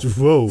Wow. and the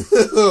whoa.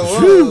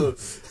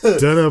 Whoa.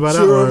 Don't know about that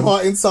Sure, one.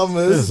 Martin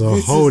Summers. That's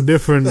a whole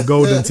different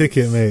golden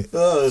ticket, mate.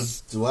 Oh,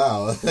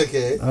 wow.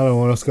 Okay. I don't know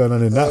what's going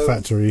on in that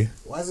factory.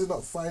 Why is it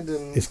not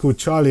finding? It's called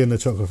Charlie and the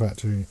Chocolate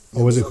Factory,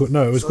 or was it called?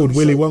 No, it was called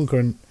Willy Wonka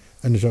and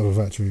the Chocolate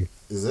Factory.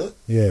 Is it?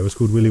 Yeah, it was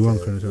called Willy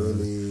Wonka and the Chocolate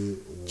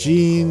Factory.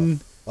 Gene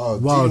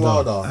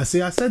Wilder. I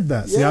said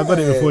that. See, I got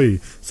it before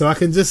you, so I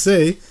can just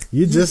say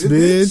you just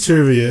did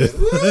trivia.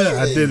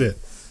 I did it.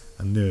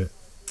 I knew it.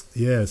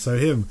 Yeah, so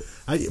him.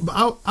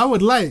 I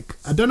would like.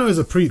 I don't know as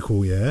a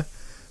prequel, yeah,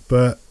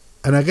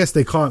 and I guess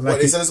they can't. Like,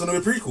 they said it's going to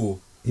be a prequel.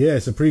 Yeah,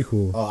 it's a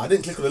prequel. Oh, I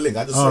didn't click on the link.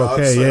 I just saw it.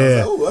 Okay, I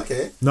yeah. was like, oh,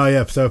 okay. No,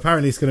 yeah. So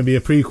apparently it's going to be a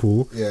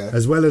prequel. Yeah.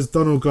 As well as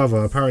Donald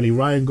Glover, apparently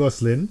Ryan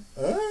Gosling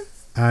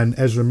and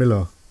Ezra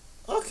Miller.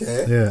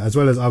 Okay. Yeah, as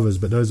well as others,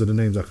 but those are the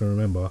names I can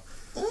remember.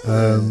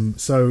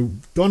 So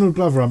Donald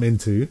Glover, I'm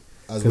into.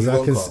 As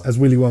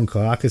Willy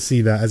Wonka, I could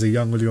see that as a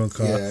young Willy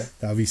Wonka. Yeah.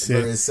 That'd be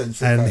sick. And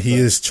character. He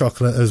is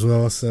chocolate as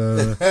well,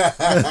 so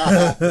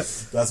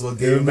that's what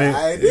gave him the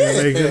idea.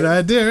 It makes an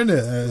idea, isn't it?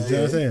 You know what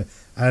I'm saying?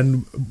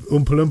 And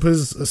Oompa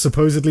Loompas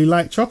supposedly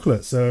like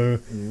chocolate, so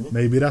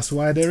maybe that's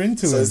why they're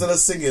into it. So instead of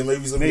singing,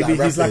 maybe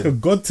he's like a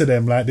god to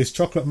them. Like this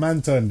chocolate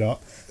man turned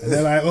up, and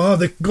they're like, "Oh,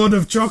 the god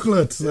of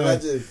chocolate."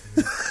 Imagine.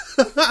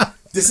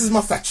 This is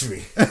my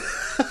factory.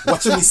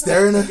 Watching me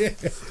staring at her.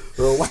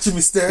 Watching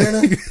me staring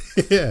at her.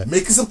 Yeah.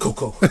 Making some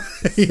cocoa.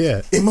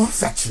 Yeah. In my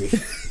factory.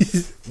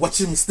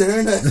 Watching me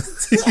staring at her.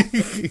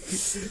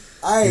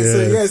 Alright, so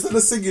instead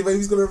of singing, maybe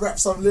he's going to rap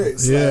some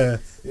lyrics. Yeah.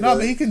 Like,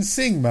 but he can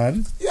sing,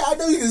 man. Yeah, I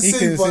know he can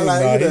sing, but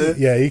like,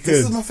 he could.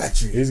 This is my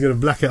factory. He's going to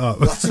black it up.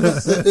 Watching me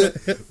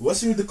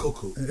with the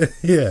cocoa.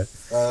 Yeah.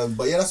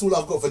 But yeah, that's all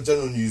I've got for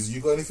general news.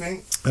 You got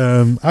anything?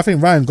 I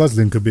think Ryan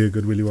Gosling could be a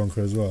good Willy Wonka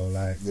as well.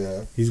 Like,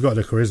 yeah, he's got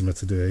the charisma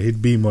to do it.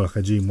 He'd be more like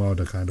a Gene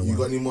Wilder kind of one. You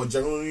got any more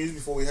general news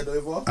before we head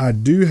over? I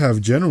do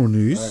have general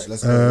news. Alright,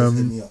 let's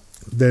go.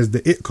 There's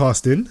the It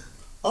casting.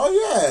 Oh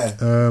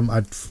yeah.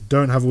 I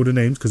don't have all the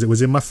names because it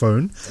was in my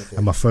phone,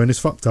 and my phone is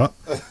fucked up.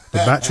 The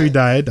battery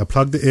died. I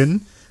plugged it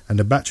in, and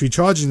the battery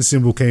charging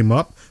symbol came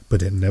up,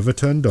 but it never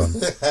turned on.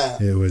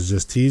 It was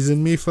just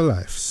teasing me for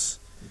lives.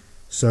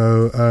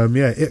 So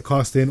It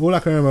casting. All I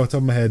can remember off the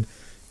top of my head,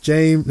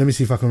 James. Let me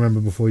see if I can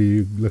remember before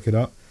you look it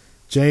up.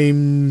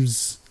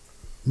 James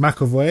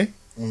McAvoy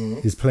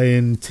is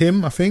playing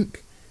Tim. I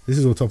think this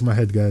is all top of my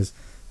head, guys.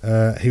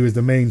 He was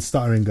the main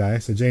stuttering guy,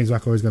 so James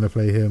McAvoy is going to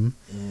play him.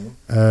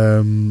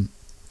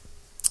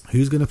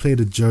 Who's going to play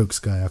the jokes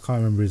guy? I can't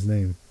remember his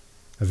name.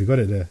 Have you got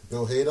it there?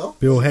 Bill Hader.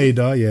 Bill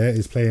Hader, yeah,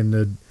 is playing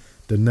the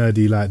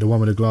nerdy, like the one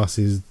with the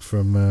glasses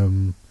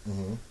from.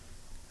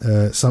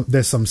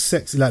 There's some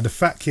sexy, like the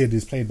fat kid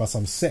is played by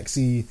some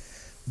sexy,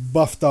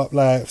 buffed up,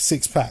 like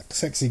 6-pack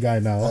sexy guy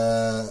now.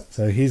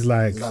 So he's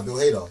like. Is that Bill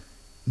Hader?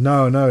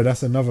 No,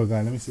 that's another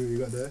guy. Let me see what you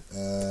got there.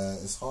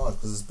 It's hard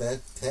because it's bad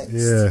text.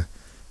 Yeah.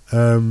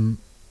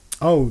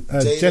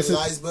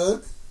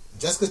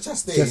 Jessica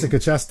Chastain. Jessica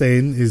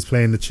Chastain is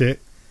playing the chick.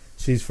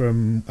 She's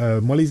from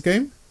Molly's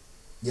Game.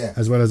 Yeah.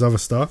 As well as other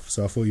stuff.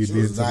 So I thought you'd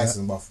be into nice that.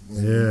 And buff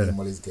in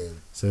Molly's Game.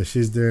 So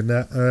she's doing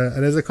that.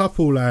 And there's a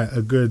couple, like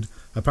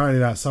apparently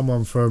like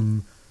someone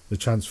from the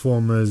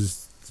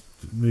Transformers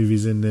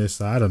movies in this.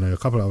 I don't know, a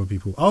couple of other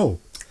people. Oh,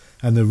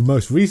 and the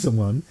most recent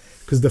one,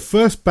 because the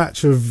first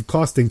batch of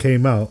casting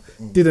came out,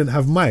 didn't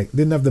have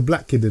the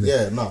black kid in it.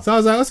 Yeah, no. So I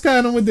was like, what's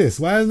going on with this?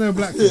 Why isn't there a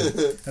black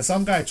kid? And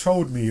some guy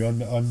trolled me on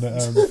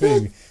the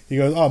thing. He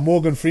goes, oh,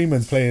 Morgan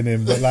Freeman's playing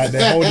him, but like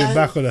they're holding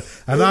back on it.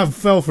 And I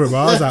fell for it, but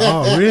I was like,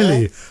 oh,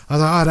 really? I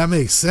was like, oh, that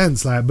makes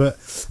sense. Like, but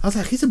I was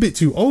like, he's a bit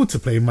too old to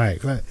play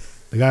Mike. Like,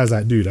 the guy was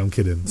like, dude, I'm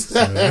kidding.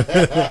 So,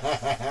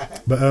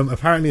 but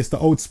apparently it's the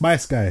Old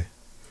Spice guy.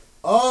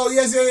 Oh,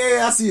 yes,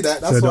 yeah, I see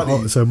that. That's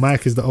funny. So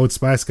Mike is the Old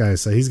Spice guy,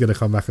 so he's going to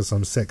come back as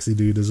some sexy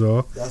dude as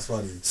well. That's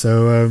funny.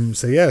 So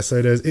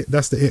there's it.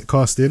 That's the It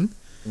casting.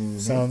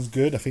 Sounds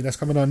good. I think that's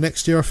coming out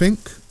next year, I think.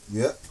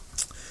 Yeah.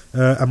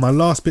 And my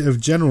last bit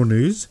of general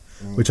news,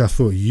 which I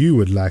thought you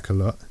would like a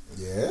lot.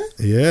 Yeah?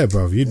 Yeah,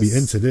 bruv, you'd be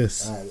into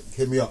this. All right,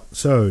 hit me up.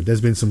 So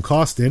there's been some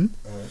casting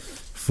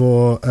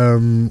for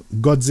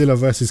Godzilla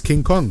versus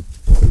King Kong.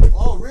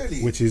 Oh,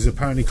 really? Which is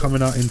apparently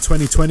coming out in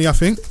 2020, I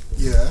think.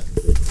 Yeah.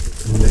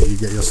 I'll let you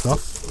get your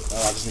stuff.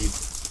 I just need...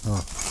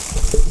 Oh,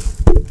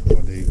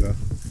 there you go.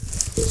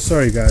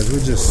 Sorry, guys.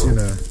 We're just,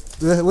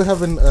 we're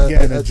having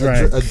a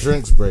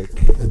drinks break.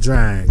 A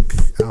drink.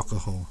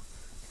 Alcohol.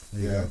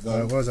 There you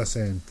go. What was I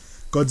saying?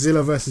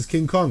 Godzilla versus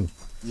King Kong.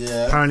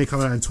 Yeah. Apparently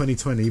coming out in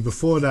 2020.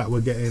 Before that,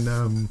 we're getting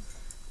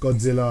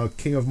Godzilla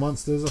King of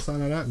Monsters or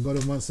something like that. God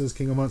of Monsters,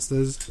 King of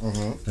Monsters.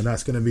 And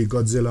that's going to be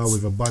Godzilla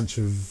with a bunch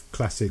of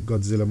classic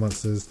Godzilla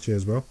monsters.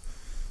 Cheers, bro.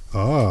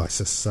 Oh, it's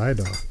a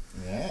cider.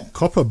 Yeah.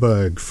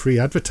 Copperberg, free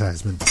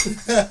advertisement.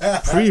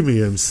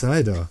 Premium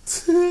cider.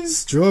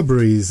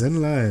 Strawberries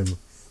and lime.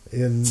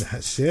 And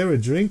share a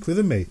drink with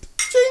a mate.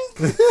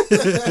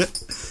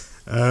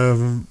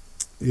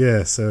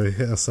 Yeah, so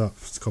hit us up.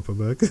 It's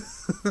Copperberg.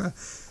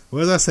 What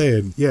was I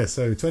saying? Yeah,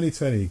 so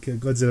 2020,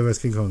 Godzilla vs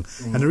King Kong.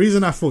 And the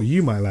reason I thought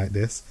you might like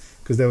this,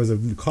 because there was a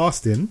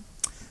casting,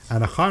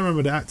 and I can't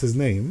remember the actor's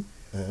name,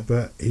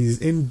 but he's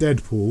in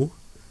Deadpool.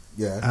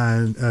 Yeah.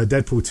 And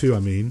Deadpool 2, I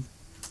mean.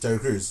 Terry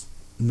Crews.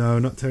 No,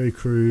 not Terry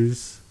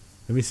Crews.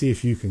 Let me see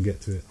if you can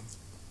get to it.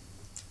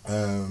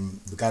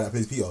 The guy that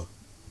plays Peter.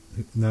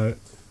 No.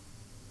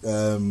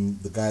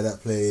 The guy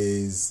that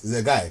plays... Is it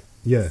a guy?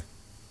 Yeah.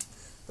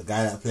 The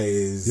guy that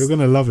plays... You're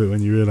going to love it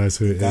when you realise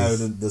who it is. The guy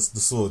with the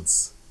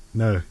swords.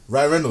 No.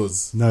 Ryan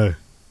Reynolds. No.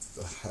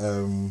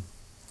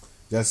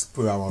 Just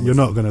put that one. You're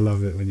not going to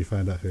love it when you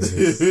find out who it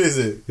is. Who is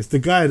it? It's the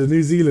guy, the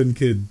New Zealand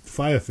kid,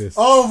 Fire Fist.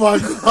 Oh my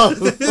god.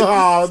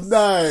 Oh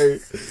no.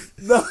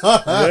 No.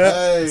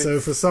 Yeah. So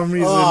for some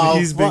reason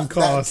he's been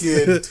cast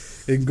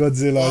in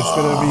Godzilla. It's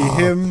going to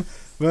be him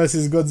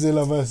versus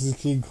Godzilla versus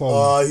King Kong.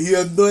 Oh, he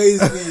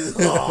annoys me.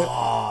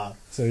 Oh.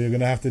 So you're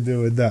going to have to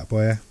deal with that,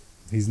 boy.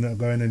 He's not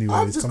going anywhere.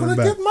 I'm he's just coming going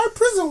to back. get my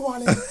prison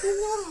wallet.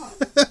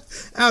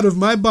 Out of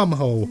my bum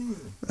hole.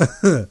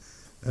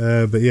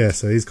 But yeah,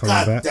 so he's coming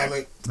back. Damn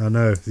it. I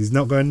know. He's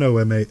not going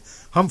nowhere, mate.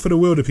 Hunt for the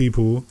Wilder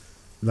People.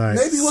 Like,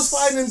 maybe he was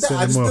fine in that.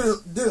 I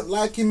just didn't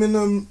like him in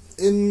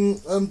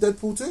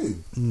Deadpool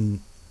 2.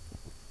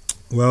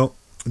 Well,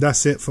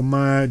 that's it for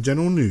my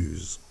general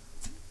news.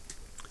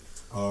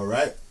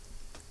 Alright.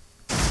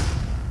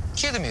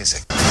 Cue the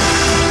music.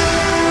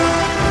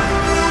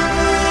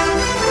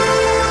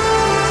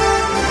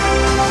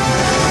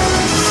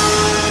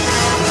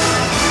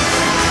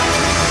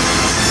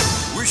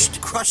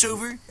 Worst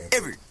crossover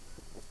ever.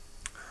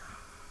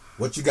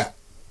 What you got?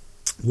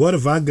 What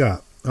have I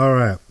got?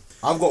 Alright.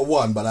 I've got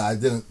one, but I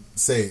didn't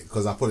say it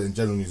because I put it in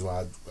general news where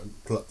I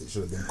plucked it.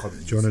 Should have been comic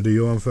news. Do you want to do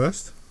your one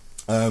first?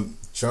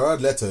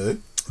 Jared Leto.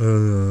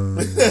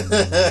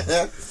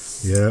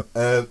 Yeah.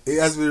 It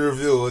has been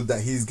revealed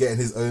that he's getting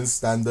his own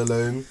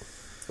standalone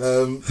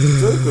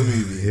Joker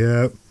movie.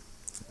 Yeah.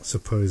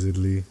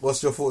 Supposedly.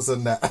 What's your thoughts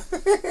on that?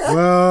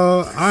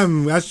 Well,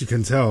 as you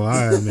can tell,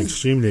 I am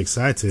extremely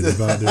excited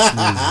about this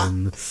news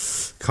and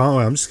can't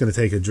wait. I'm just going to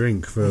take a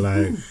drink for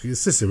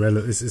it's just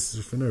irrelevant.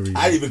 It's for no reason.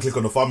 I didn't even click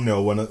on the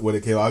thumbnail when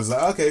it came out. I was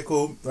like, okay,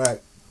 cool,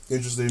 right,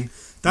 interesting.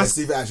 Let's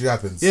see if it actually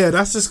happens. Yeah,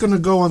 that's just going to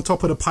go on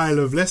top of the pile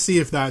of let's see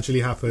if that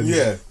actually happens.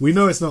 Yeah. We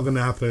know it's not going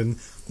to happen.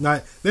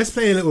 Like, let's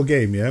play a little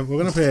game, yeah? We're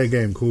going to play a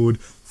game called...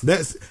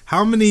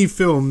 How many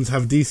films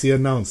have DC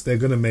announced they're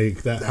going to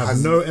make that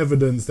have no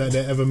evidence that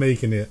they're ever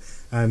making it?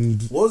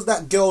 And what was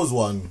that girls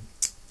one?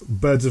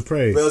 Birds of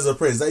Prey. Birds of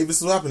Prey. Is that even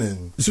still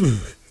happening?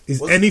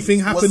 Is anything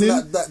happening?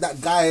 That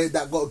guy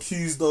that got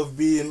accused of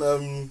being...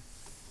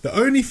 The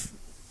only...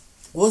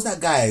 What was that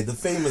guy? The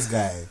famous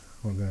guy?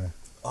 What guy?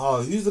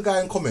 Oh, who's the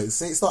guy in comics?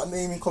 Start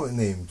naming comic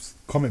names.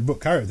 Comic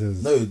book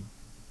characters? No,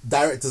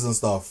 directors and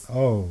stuff.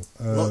 Oh,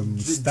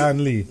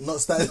 Stan Lee.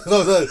 Not Stan.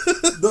 No,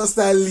 not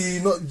Stan Lee.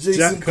 Not Jason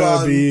Jack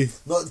Kirby.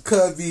 Not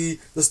Kirby.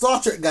 The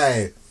Star Trek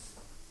guy.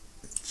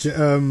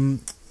 And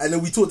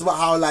then we talked about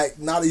how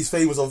now that he's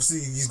famous,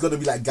 obviously he's gonna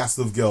be gassed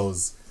with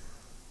girls.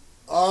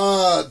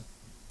 The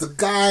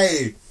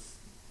guy.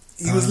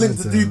 He was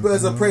linked to do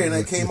Birds of Prey, and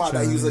it came out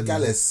that he was a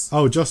gallus.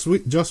 Oh, Joss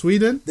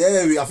Whedon?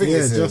 There we. I think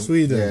it's him. Joss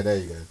Whedon. Yeah, there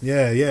you go.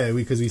 Yeah,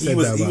 because we said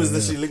that. He was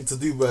literally linked to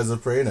do Birds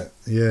of Prey, innit?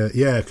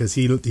 Yeah, because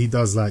he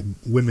does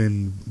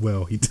women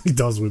well. He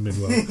does women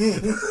well.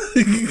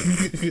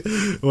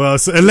 Well,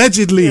 so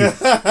allegedly,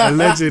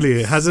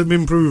 it hasn't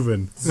been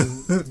proven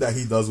that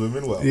he does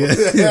women well.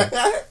 Yeah.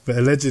 But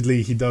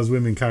allegedly he does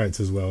women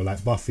characters well,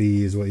 like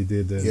Buffy is what he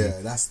did.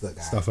 And that's the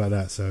guy. Stuff like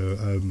that.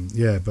 So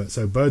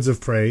so Birds of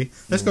Prey.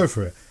 Let's go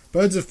for it.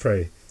 Birds of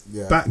Prey,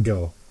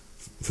 Batgirl,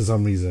 for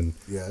some reason,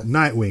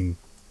 Nightwing.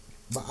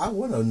 But I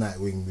want a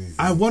Nightwing movie.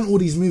 I want all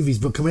these movies,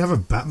 but can we have a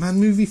Batman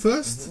movie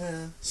first?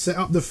 Yeah. Set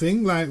up the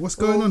thing. What's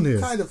going on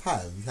here? Kind of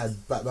have. You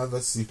had Batman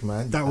vs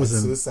Superman. That was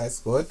Suicide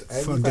Squad.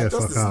 And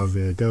fuck out of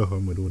here. Go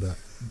home with all that.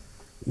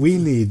 We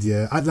need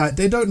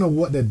they don't know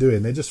what they're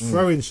doing. They're just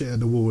throwing shit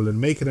at the wall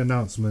and making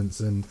announcements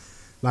and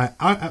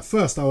at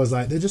first I was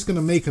like, they're just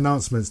gonna make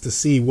announcements to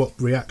see what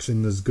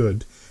reaction is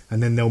good,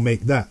 and then they'll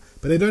make that.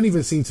 But they don't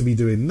even seem to be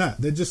doing that.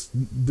 They're just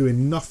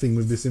doing nothing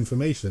with this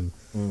information.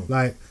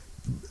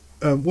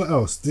 What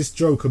else? This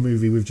Joker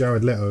movie with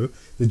Jared Leto,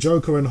 the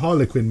Joker and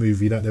Harlequin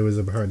movie that there was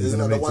apparently going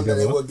to make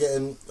together. Isn't that the one that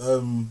they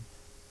were getting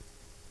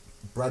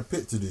Brad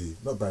Pitt to do?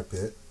 Not Brad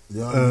Pitt.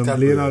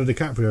 Leonardo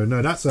DiCaprio.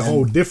 No, that's a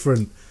whole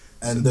different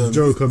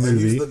Joker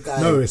movie.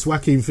 No, it's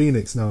Joaquin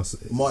Phoenix now.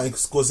 Martin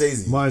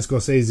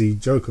Scorsese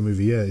Joker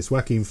movie. Yeah, it's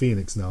Joaquin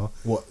Phoenix now.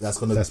 What? That's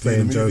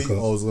playing Joker.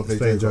 Oh, it's going to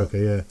play Joker.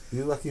 Yeah.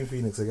 Who's Joaquin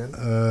Phoenix again?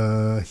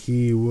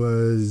 He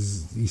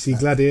was. You see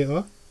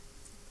Gladiator?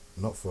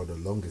 Not for the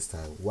longest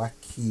time.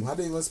 Joaquin. How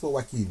do you even spell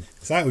Joaquin?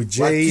 It's like with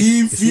J.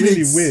 Joaquin it's Phoenix.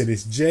 Really weird.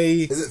 It's J.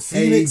 Is it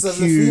Phoenix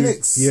as in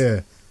Phoenix?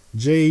 Yeah.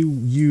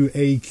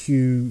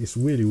 JUAQ. It's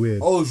really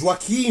weird. Oh,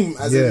 Joaquin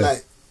as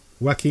in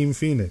Joaquin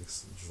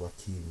Phoenix.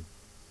 Joaquin.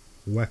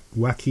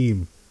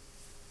 Joaquin.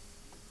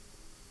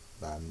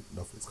 Man,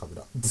 nothing's coming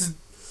up.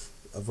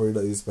 I'm probably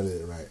not even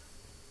spelling it right.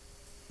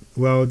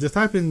 Well, just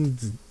type in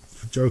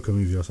Joker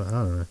movie or something.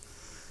 I don't know.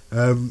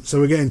 So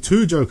we're getting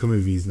 2 Joker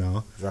movies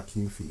now.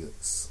 Joaquin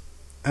Phoenix.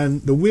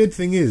 And the weird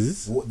thing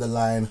is... Walk the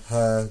Line,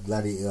 Her,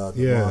 Gladiator,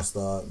 The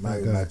Master,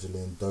 Mary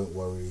Magdalene, Don't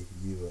Worry,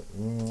 You.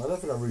 I don't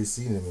think I've really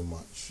seen him in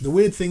much. The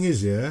weird thing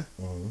is,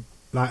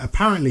 like,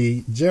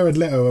 apparently, Jared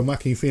Leto and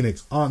Joaquin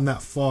Phoenix aren't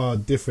that far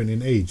different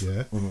in age,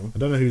 I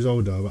don't know who's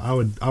older, but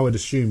I would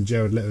assume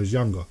Jared Leto's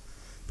younger.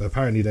 But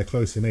apparently they're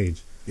close in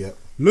age. Yep.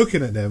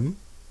 Looking at them,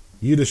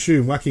 you'd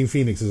assume Joaquin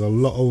Phoenix is a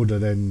lot older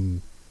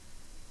than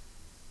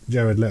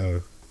Jared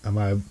Leto. Am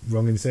I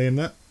wrong in saying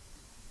that?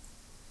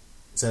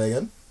 Say that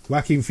again?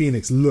 Joaquin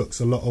Phoenix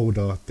looks a lot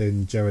older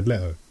than Jared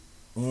Leto.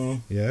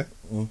 Yeah?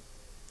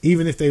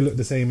 Even if they look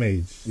the same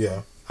age.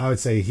 Yeah. I would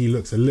say he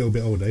looks a little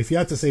bit older. If you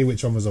had to say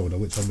which one was older,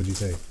 which one would you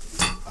say?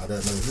 I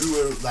don't know.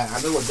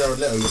 I know what Jared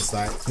Leto looks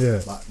like.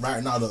 Yeah. But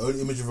right now, the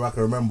only image of him I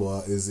can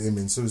remember is him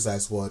in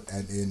Suicide Squad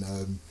and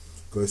in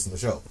Ghost in the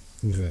Shell.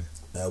 Okay.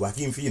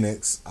 Joaquin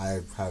Phoenix,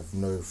 I have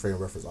no frame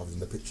of reference other than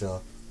the picture.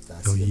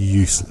 You're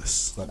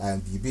useless. On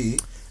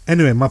IMDb.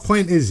 Anyway, my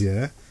point is,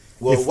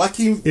 well, if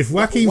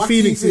Joaquin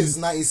Phoenix is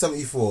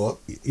 1974,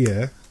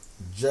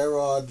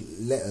 Jared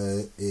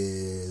Leto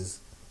is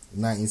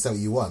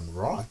 1971.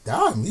 Right,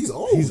 damn, he's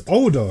old. He's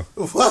older.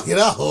 Fucking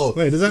hell.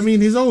 Wait, does that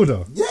mean he's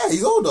older? Yeah,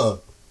 he's older.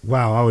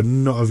 Wow, I would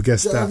not have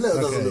guessed Jared that.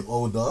 Leto doesn't look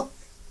older.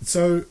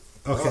 So,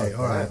 okay,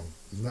 all right.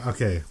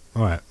 Okay,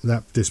 all right.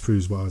 That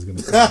disproves what I was going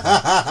to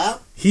say.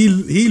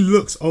 He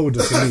looks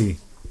older to me.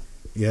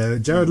 Yeah,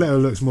 Jared Leto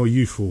looks more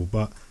youthful,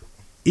 but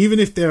even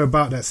if they're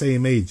about that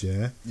same age,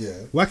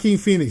 Joaquin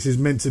Phoenix is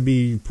meant to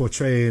be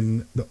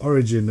portraying the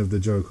origin of the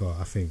Joker,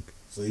 I think.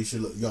 So he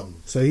should look young.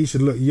 So he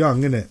should look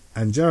young, innit?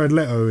 And Jared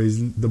Leto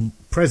is the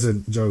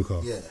present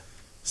Joker. Yeah.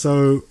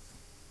 So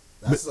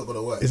that's not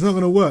gonna work. It's not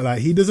gonna work. Like,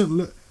 he doesn't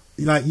look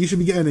like, you should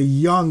be getting a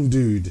young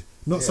dude,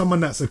 not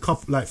someone that's a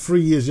couple, like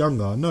 3 years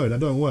younger. No, that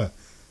don't work.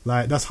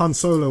 Like, that's Han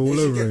Solo all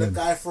over get again. The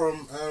guy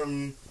from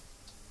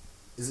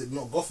is it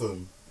not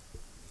Gotham?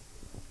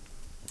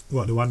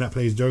 What, the one that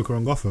plays Joker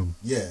on Gotham?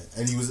 Yeah,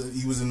 and he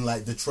was in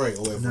like Detroit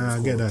or whatever. Nah,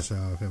 get that shit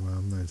out. Okay, man,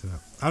 I'm not into that.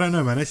 I don't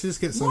know, man. They should just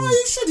get some. No,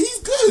 you should. He's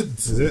good.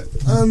 Is it?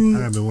 I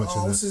haven't been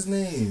watching that. What's his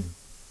name?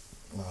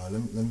 Let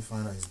me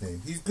find out his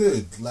name. He's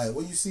good. Like,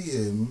 when you see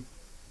him,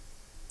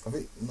 I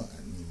think not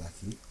Anthony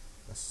Mackie.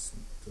 That's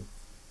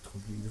a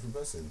completely different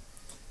person.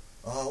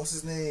 What's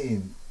his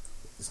name?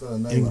 It's got a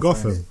name in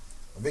Gotham.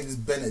 I think it's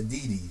Bennett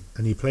Didi.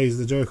 And he plays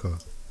the Joker.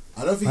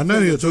 I don't think he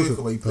plays the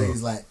Joker, but he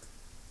plays like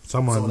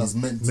someone that's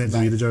meant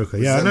to be the Joker.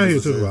 Yeah, I know who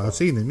you're talking about. I've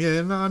seen him.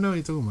 Yeah, no, I know who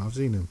you're talking about. I've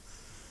seen him.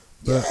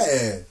 But,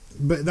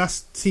 but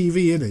that's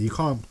TV, innit? You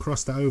can't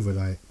cross that over.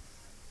 Like,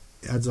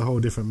 it adds a whole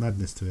different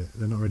madness to it.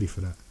 They're not ready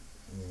for that.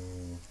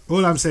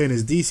 All I'm saying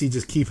is DC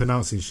just keep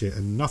announcing shit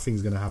and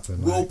nothing's gonna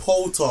happen. Will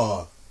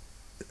Poulter.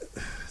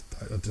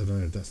 I don't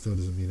know. That still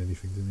doesn't mean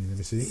anything to me. Let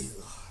me see.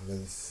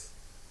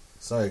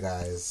 Sorry,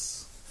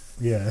 guys.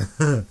 Yeah.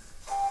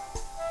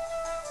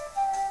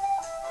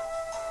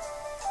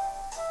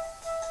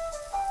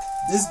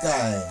 This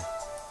guy.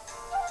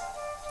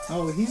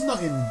 Oh, he's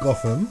not in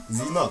Gotham.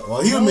 Is he not?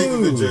 Well, he would make a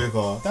good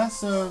Joker.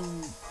 That's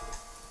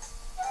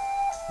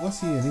what's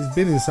he in? He's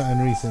been in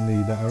something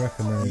recently that I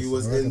recognise. He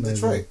was in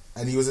Detroit,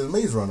 and he was in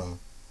Maze Runner.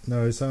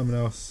 No, it's something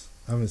else.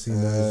 I haven't seen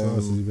that. What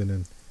else has he been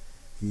in?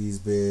 He's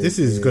been. This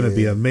is going to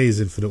be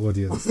amazing for the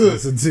audience.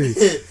 Listen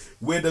to.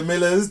 We're the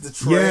Millers,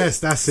 Detroit. Yes,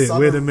 that's it.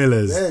 We're the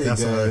Millers.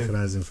 That's go. what I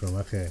recognise him from.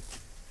 Okay.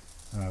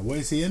 What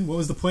is he in? What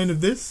was the point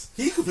of this?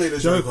 He could play the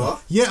Joker.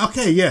 Yeah,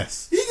 okay,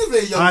 yes. He could play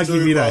a young Joker. I'll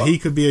give you that. He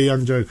could be a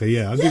young Joker,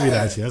 yeah. I'll give you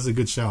that, actually. That's a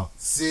good shout.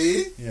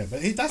 See? Yeah,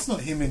 but that's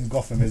not him in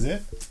Gotham, is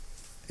it?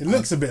 It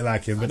looks a bit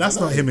like him, but that's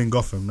not him in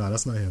Gotham. No,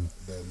 that's not him.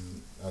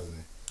 Then, I don't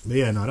know. But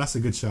yeah, no, that's a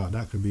good shout.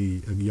 That could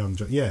be a young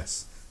Joker.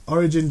 Yes.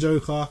 Origin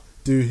Joker,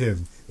 do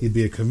him. He'd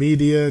be a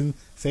comedian,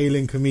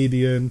 failing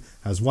comedian,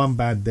 has one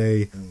bad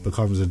day,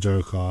 becomes a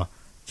Joker,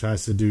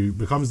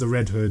 becomes the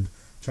Red Hood,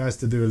 tries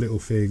to do a little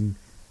thing,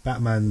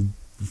 Batman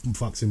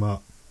fucks him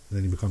up, and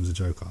then he becomes a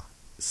Joker.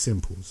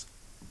 Simples.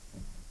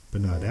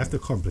 But no, they have to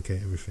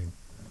complicate everything.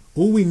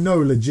 All we know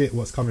legit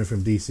what's coming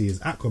from DC is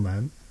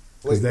Aquaman,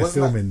 because they're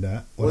filming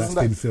that, or that's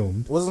been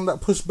filmed. Wasn't that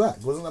pushed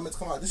back? Wasn't that meant to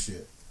come out this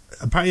year?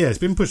 Apparently, yeah, it's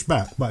been pushed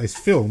back, but it's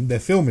filmed. They're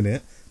filming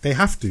it. They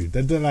have to.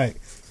 They're like,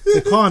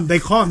 they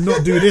can't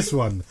not do this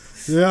one.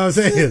 You know what I'm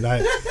saying?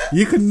 Like,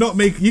 you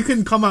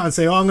can come out and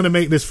say, oh, I'm going to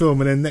make this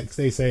film, and then next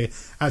day say,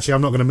 actually,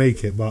 I'm not going to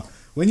make it. But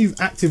when you've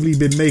actively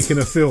been making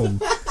a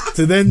film,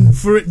 do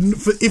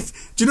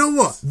you know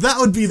what? That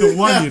would be the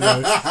one, you know.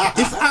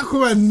 If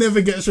Aquaman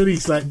never gets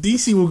released, like,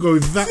 DC will go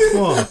that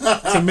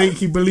far to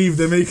make you believe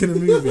they're making a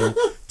movie,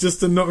 just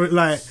to not,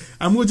 like,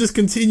 and we'll just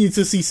continue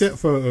to see set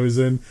photos,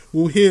 and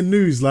we'll hear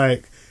news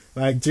like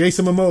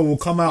Jason Momoa will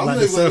come out like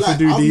the surfer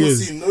dude he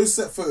is. I've not seen no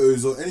set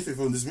photos or anything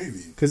from this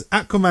movie. Because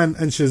Aquaman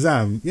and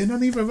Shazam, yeah, no,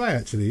 neither have I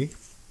actually.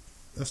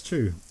 That's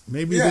true.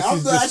 Maybe this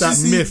is just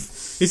that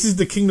myth. This is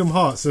the Kingdom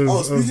Hearts of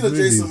speaking of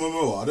Jason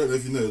Momoa, I don't know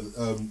if you know,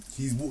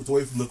 he's walked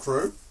away from The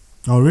Crow.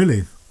 Oh,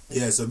 really?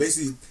 Yeah, so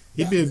basically...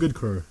 He'd be a good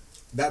Crow.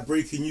 That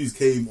breaking news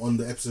came on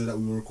the episode that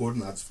we were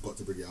recording. I just forgot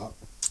to bring it up.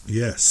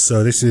 Yes,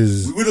 so this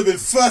is... We would have been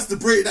first to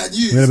break that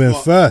news. We would have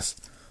been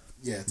first.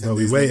 Yeah, but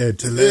we waited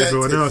to let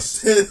everyone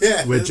else...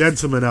 We're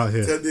gentlemen out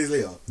here. 10 days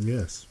later.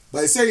 Yes.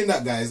 But saying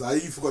that, guys, I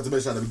even forgot to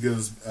mention at the beginning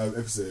of this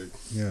episode.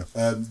 Yeah.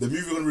 The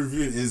movie we're going to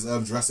review is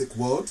Jurassic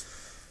World.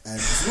 And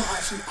it's not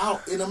actually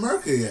out in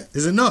America yet.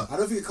 Is it not? I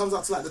don't think it comes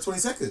out till like the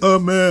 22nd.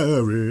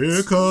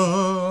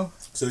 America.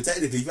 So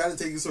technically, if it hadn't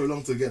taken so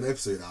long to get an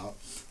episode out,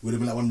 would have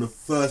been like one of the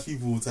first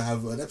people to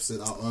have an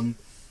episode out on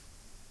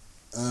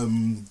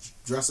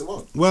Jurassic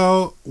World.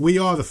 Well, we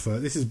are the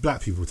first. This is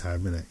black people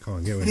time, innit? Come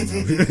on, get with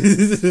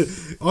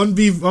it. on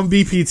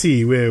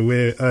BPT,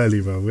 we're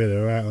early, bro.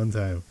 We're right on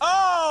time.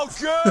 Oh,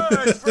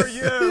 good for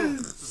you.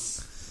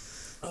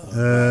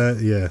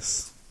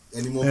 Yes.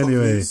 Any more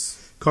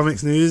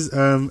comics news?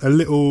 A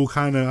little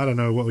kind of, I don't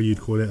know, what would you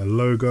call it? A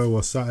logo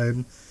or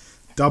something.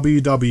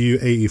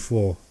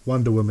 WW84,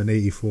 Wonder Woman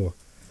 84.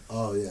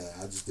 Oh yeah,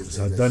 I just did.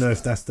 So I don't know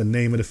if that's the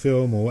name of the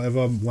film or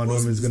whatever. Wonder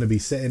Woman's going to be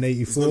set in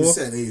 84. It's going to be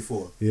set in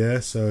 84. Yeah,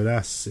 so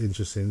that's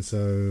interesting.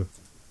 So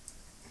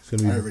it's going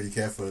to be. I don't really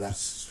care for that.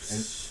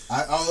 And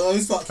I'll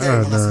only start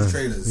caring when I see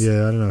trailers.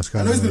 Yeah, I don't know.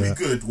 I know it's going to be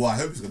good. Well, I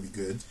hope it's going to be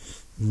good.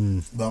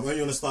 But I'm only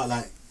going to start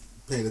like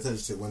paying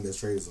attention to it when there's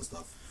trailers and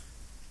stuff.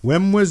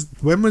 When was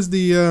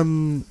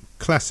the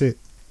classic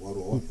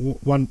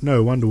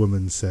Wonder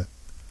Woman set?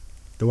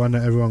 The one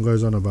that everyone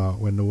goes on about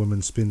when the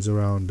woman spins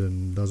around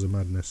and does a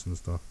madness and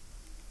stuff.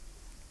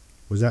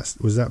 Was that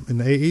in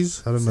the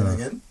 80s? I don't know.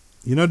 Again?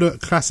 You know the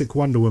classic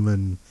Wonder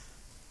Woman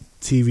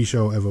TV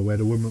show ever where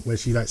the woman where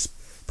she like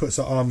puts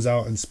her arms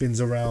out and spins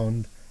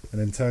around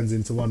and then turns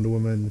into Wonder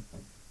Woman.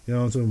 You know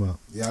what I'm talking about?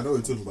 Yeah, I know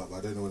what you're talking about, but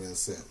I don't know when it was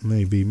set.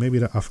 Maybe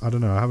that I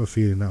don't know. I have a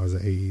feeling that was the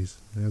 80s.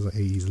 There's an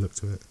 80s look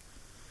to it.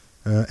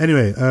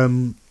 Anyway,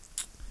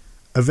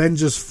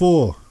 Avengers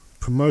 4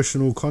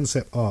 promotional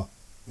concept art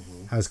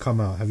has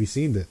come out. Have you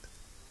seen it?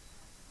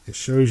 It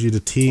shows you the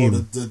team. Oh,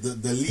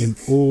 the leak.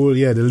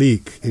 The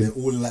leak. And they're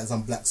all in like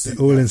some black suit.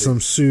 They're all in some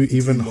suit.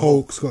 Even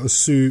Hulk's got a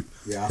suit.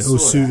 Yeah, they're all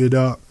suited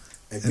up.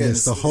 Again, and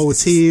it's the whole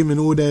team in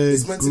all their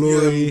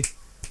glory.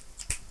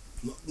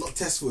 Not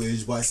test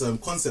footage, but it's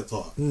concept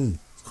art. You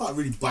can't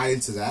really buy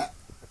into that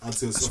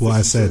until it's That's what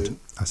I said. shown.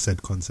 I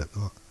said concept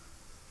art.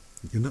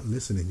 You're not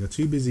listening. You're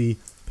too busy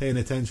paying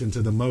attention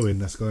to the mowing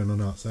that's going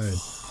on outside.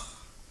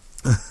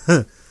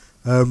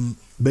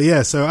 But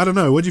yeah, so I don't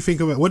know. What do you think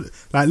about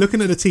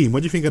looking at the team? What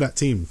do you think of that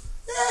team?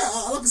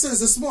 Yeah, like I said,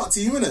 it's a smart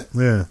team, isn't it?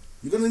 Yeah.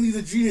 You're gonna need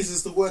the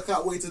geniuses to work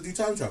out a way to do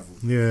time travel.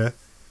 Yeah.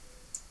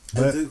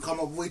 And to come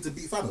up with a way to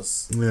beat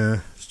Thanos.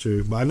 Yeah, it's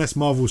true. But unless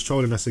Marvel's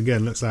trolling us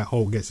again, looks like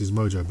Hulk gets his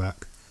mojo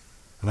back.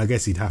 And I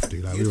guess he'd have to.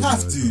 He'd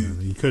have to.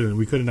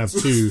 We couldn't have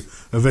two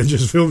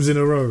Avengers films in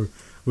a row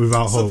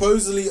without Hulk.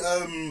 Supposedly,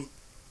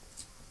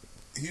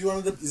 who's one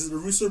of is it the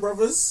Russo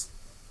brothers?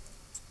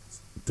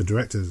 The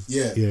directors.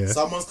 Yeah.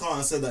 Someone's come out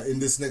and said that in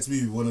this next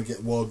movie we want to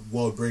get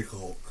World Breaker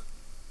Hulk.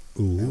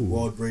 Ooh. And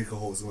World Breaker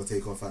Hulk's going to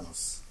take on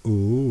Thanos.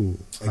 Ooh.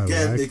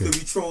 Again, they could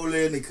be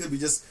trolling. They could be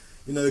just,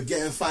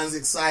 getting fans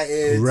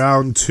excited.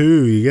 Round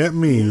 2, you get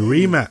me?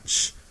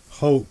 Rematch.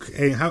 Hulk's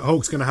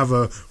going to have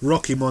a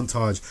Rocky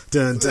montage.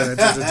 Dun, dun,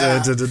 dun,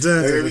 dun, dun, dun, dun,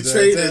 They're going to be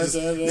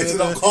training,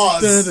 lifting up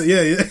cars.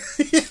 Yeah.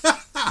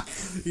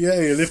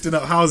 Yeah, you're lifting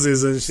up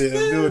houses and shit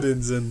and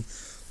buildings and...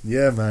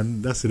 Yeah,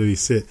 man, that's gonna be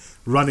sick.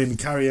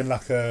 Carrying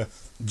like a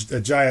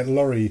giant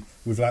lorry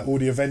with like all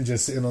the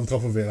Avengers sitting on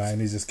top of it,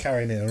 and he's just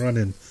carrying it and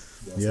running.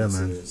 Yeah, man.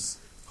 Serious.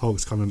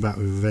 Hulk's coming back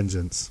with a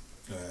vengeance.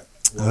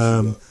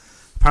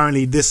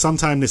 Apparently,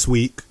 sometime this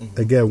week.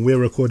 Again, we're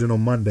recording on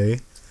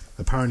Monday.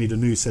 Apparently, the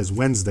news says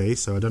Wednesday,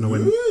 so I don't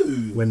know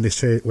when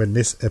this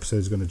episode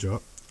is gonna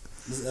drop.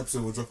 This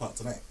episode will drop out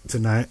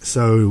tonight.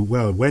 So,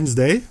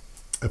 Wednesday.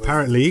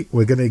 Apparently,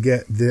 we're gonna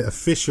get the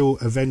official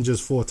Avengers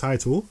 4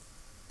 title.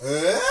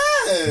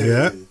 Hey.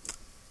 Yeah,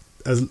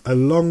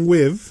 along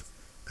with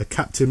a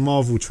Captain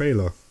Marvel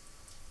trailer.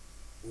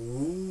 I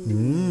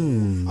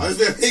was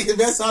going to make the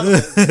best out of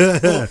it.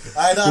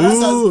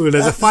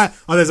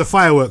 There's a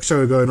fireworks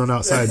show going on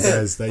outside,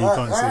 guys, that you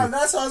can't see.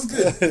 That sounds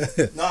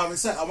good. No, I'm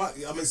excited.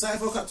 I'm excited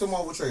for a Captain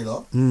Marvel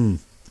trailer, and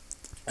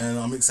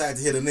I'm excited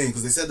to hear the name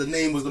because they said the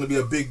name was going to be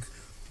a big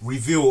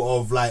reveal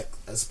of like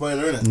a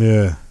spoiler, innit?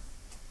 Yeah.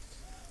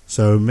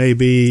 So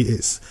maybe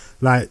it's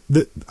like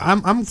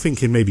I'm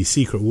thinking maybe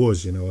Secret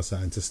Wars, or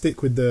something to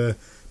stick with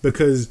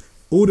because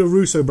all the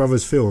Russo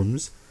brothers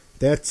films,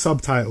 their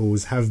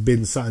subtitles have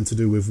been something to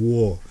do with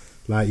war.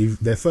 Like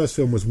their first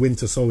film was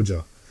Winter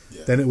Soldier,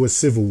 then it was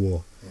Civil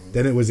War,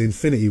 then it was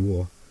Infinity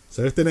War.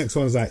 So if the next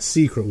one's like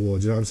Secret War,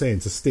 do you know what I'm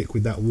saying? To stick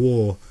with that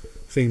war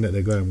thing that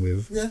they're going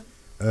with. Yeah.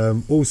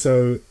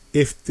 Also,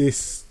 if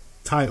this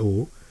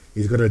title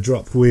is gonna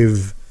drop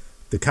with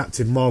the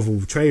Captain Marvel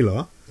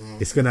trailer.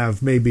 It's going to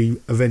have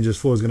maybe Avengers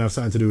 4 is going to have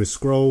something to do with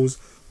Skrulls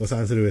or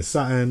something to do with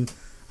Saturn.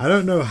 I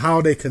don't know how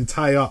they can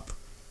tie up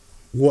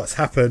what's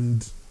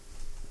happened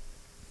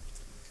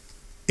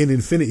in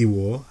Infinity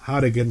War, how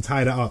they can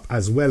tie that up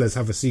as well as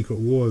have a Secret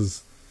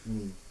Wars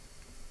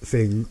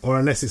thing, or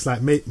unless it's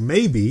like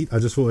maybe, I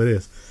just thought of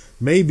this,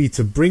 maybe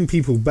to bring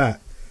people back,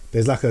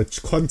 there's like a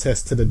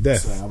contest to the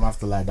death. Sorry, I'm gonna have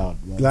to lie down.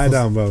 Man. Lie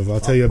down, bro. I'll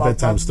tell you a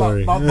bedtime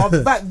story. My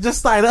back just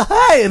started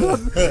hurting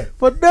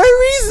for no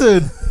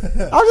reason.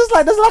 I was just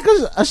like, there's like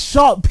a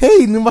sharp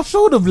pain in my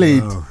shoulder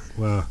blade.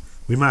 Well,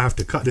 we might have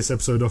to cut this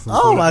episode off. And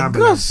Oh call my an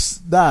ambulance.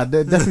 gosh. Nah,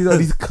 they definitely don't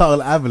need to call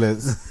an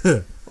ambulance.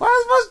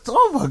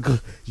 Oh my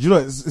god. You know,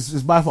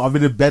 it's my fault. I've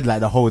been in bed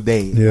like the whole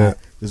day. Yeah. Like,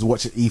 just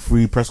watching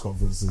E3 press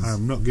conferences.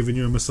 I'm not giving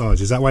you a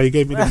massage. Is that why you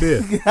gave me the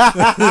beer?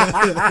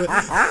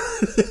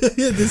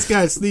 This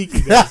guy's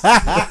sneaky.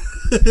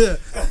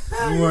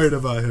 I'm worried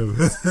about him.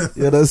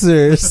 Yeah, that's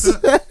serious.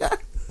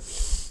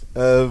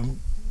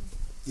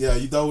 Yeah,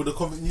 you done with the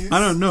comic news? I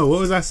don't know.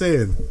 What was I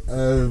saying?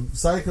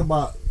 Something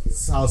about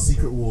how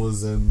Secret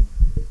Wars and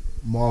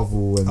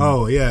Marvel and...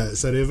 Oh, yeah.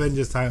 So the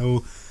Avengers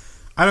title...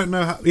 I don't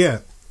know how... Yeah.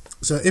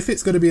 So if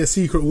it's going to be a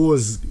Secret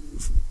Wars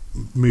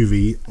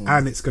movie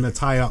and it's going to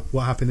tie up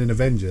what happened in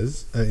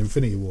Avengers,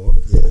 Infinity War,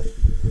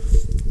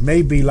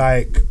 maybe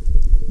like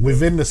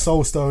within the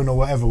Soul Stone or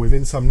whatever,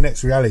 within some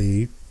next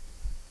reality,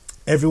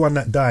 everyone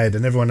that died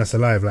and everyone that's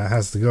alive like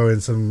has to go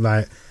in some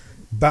like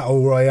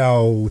battle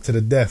royale to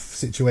the death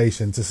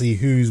situation to see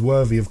who's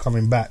worthy of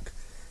coming back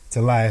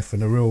to life in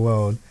the real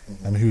world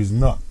and who's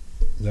not.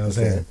 You know what I'm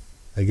saying?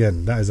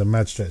 Again, that is a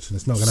mad stretch and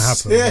it's not going to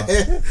happen.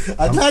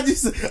 I'm glad you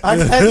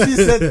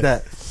said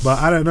that. But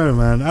I don't know,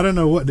 man. I don't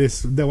know why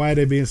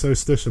they're being so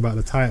stush about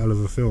the title of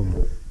a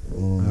film.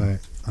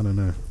 I don't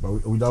know. But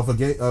are we done for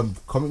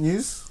comic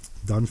news?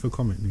 Done for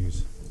comic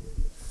news.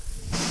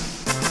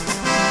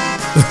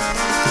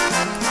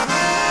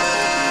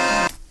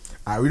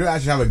 We don't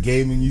actually have a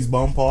gaming news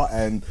bumper,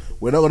 and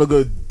we're not going to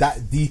go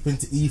that deep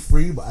into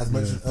E3, but as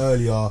mentioned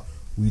earlier,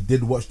 we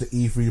did watch the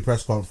E3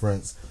 press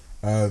conference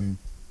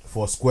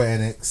for Square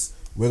Enix.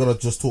 We're going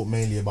to just talk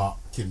mainly about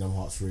Kingdom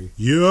Hearts 3.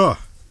 Yeah.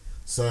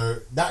 So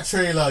that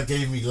trailer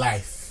gave me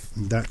life.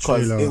 That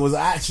trailer. It was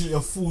actually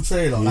a full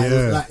trailer. Like,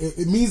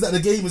 it means that the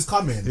game is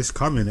coming. It's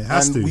coming. It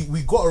has and to.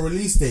 We got a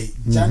release date,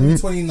 January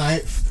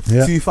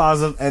 29th,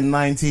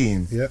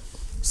 2019. Yeah.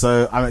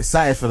 So I'm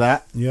excited for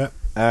that. Yeah.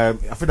 I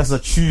think that's a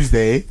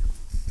Tuesday.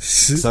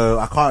 So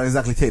I can't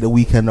exactly take the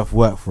weekend off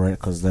work for it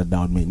because then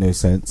that would make no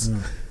sense.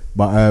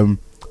 But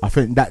I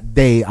think that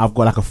day I've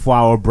got like a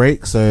 4-hour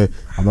break, so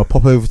I'm gonna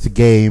pop over to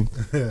game,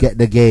 get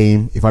the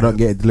game. If I don't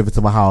get it delivered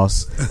to my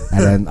house,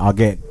 and then I'll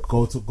go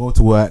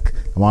to work.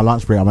 And my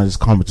lunch break, I'm gonna just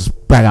come and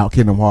just bang out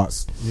Kingdom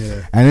Hearts.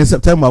 Yeah. And in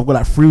September I've got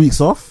like 3 weeks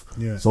off.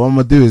 Yeah. So what I'm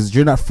gonna do is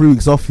during that 3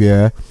 weeks off,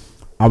 I'm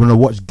gonna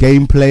watch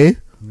gameplay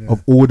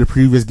of all the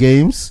previous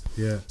games.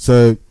 Yeah.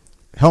 So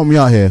help me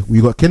out here.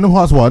 We got Kingdom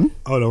Hearts 1.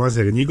 Hold on 1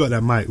 second. You got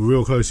that mic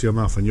real close to your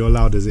mouth and you're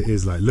loud as it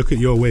is. Like, look at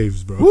your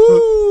waves, bro.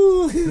 Woo!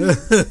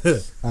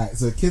 Alright,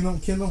 so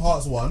Kingdom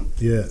Hearts 1.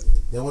 Yeah.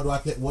 Then what do I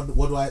play?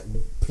 What do I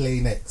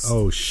play next?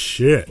 Oh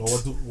shit! Or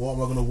what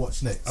am I gonna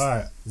watch next? All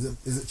right.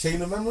 Is it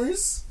Chain of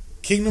Memories?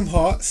 Kingdom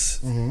Hearts.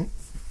 Mm-hmm.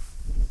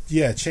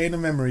 Yeah, Chain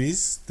of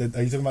Memories. Are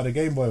you talking about the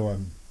Game Boy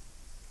one?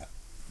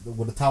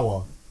 With the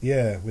tower.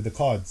 Yeah, with the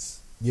cards.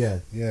 Yeah.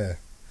 Yeah.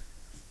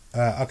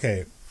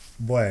 Okay,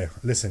 boy,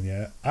 listen.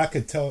 Yeah, I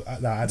could tell.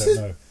 I don't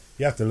know.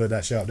 You have to look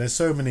that shit up. There's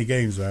so many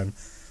games, man.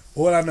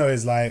 All I know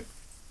is like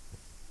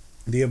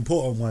the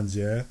important ones.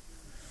 Yeah.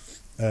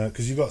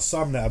 Because you got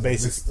some that are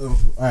basically.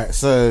 Alright,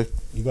 so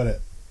you got it.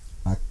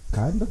 I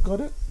kind of got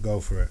it. Go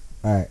for it.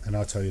 Alright, and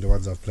I'll tell you the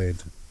ones I've played,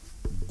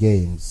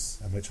 games,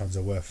 and which ones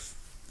are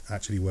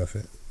actually worth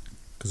it.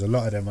 Because a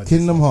lot of them are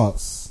Kingdom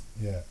Hearts.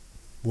 Yeah,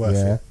 worth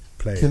it.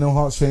 Play Kingdom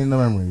Hearts Chain of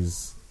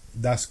Memories.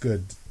 That's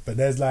good, but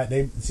there's like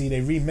they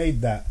remade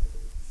that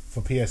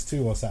for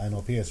PS2 or something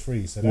or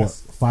PS3. So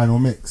that's Final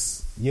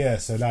Mix. Yeah,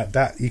 so like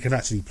that you can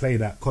actually play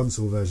that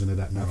console version of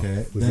that now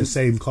with the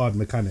same card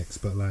mechanics,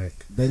 but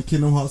like then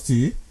Kingdom Hearts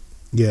 2.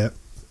 Yeah.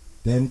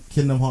 Then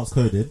Kingdom Hearts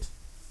Coded.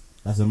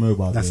 That's a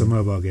mobile game. That's a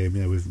mobile game,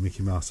 yeah, with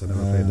Mickey Mouse. I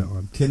never played that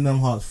one. Kingdom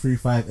Hearts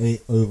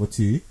 358 over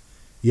 2.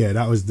 Yeah,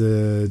 that was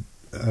the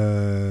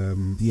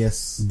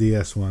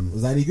DS one.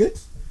 Was that any good?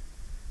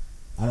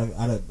 I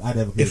never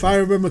played If I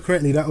remember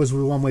correctly, that was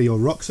the one where you're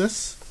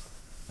Roxas.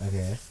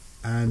 Okay.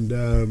 And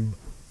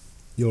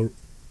you're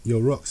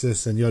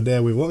Roxas and you're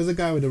there with, what was the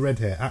guy with the red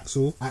hair?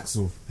 Axel.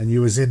 And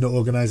you was in the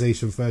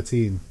Organisation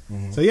 13.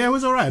 Mm-hmm. So yeah, it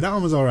was alright. That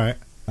one was alright.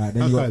 Alright,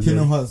 then you got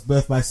Kingdom Hearts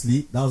Birth by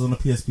Sleep. That was on the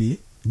PSP.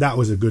 That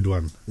was a good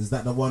one. Is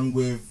that the one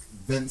with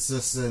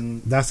Ventus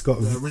and that's got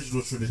the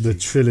original trilogy? The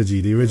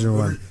trilogy, the original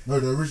one. No,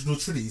 the original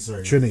Trinity,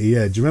 sorry. Trinity,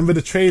 yeah. Do you remember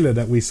the trailer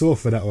that we saw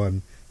for that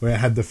one? Where it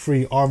had the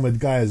 3 armoured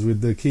guys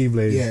with the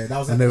keyblades. Yeah, that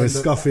was and they were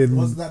scuffing.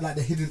 Wasn't that like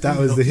the hidden that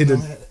was the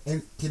hidden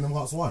Kingdom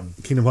Hearts 1?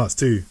 Kingdom Hearts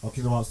 2. Oh,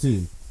 Kingdom Hearts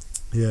 2.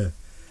 Yeah.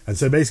 And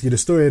so basically the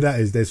story of that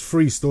is there's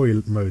 3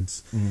 story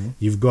modes. Mm-hmm.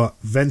 You've got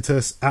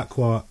Ventus,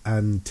 Aqua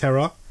and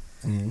Terra.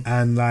 Mm-hmm.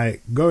 And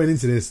like going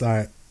into this,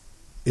 like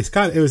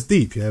it was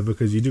deep, yeah,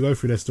 because you do go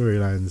through their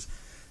storylines.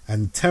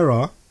 And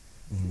Terra,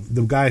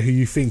 the guy who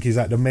you think is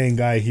like the main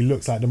guy, he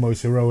looks like the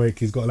most heroic.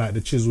 He's got like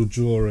the chiseled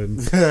jaw and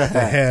the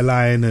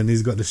hairline, and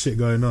he's got the shit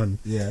going on.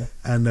 Yeah.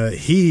 And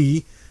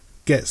he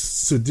gets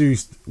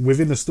seduced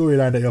within the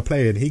storyline that you're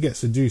playing. He gets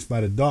seduced by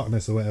the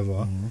darkness or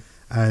whatever,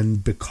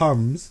 and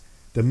becomes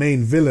the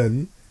main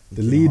villain,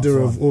 the leader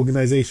of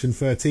Organization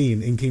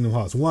 13 in Kingdom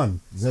Hearts 1.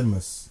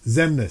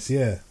 Xemnas,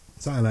 yeah.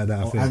 Something like that,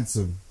 I think.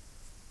 Ansem.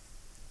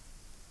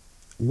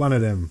 One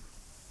of them.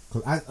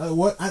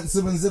 What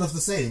Ansem and Xenos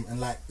the same, and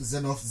like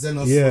Xenos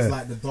was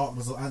like the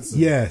darkness of Ansem.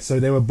 Yeah,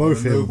 so they were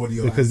both him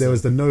because there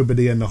was the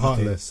nobody and the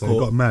heartless, so it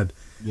got mad.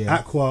 Yeah.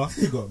 Aqua,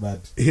 he got mad.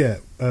 Yeah,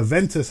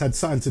 Ventus had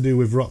something to do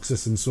with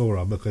Roxas and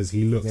Sora because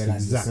he looks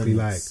exactly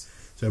like.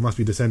 So it must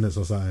be descendants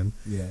or something.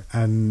 Yeah,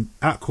 and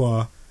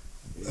Aqua.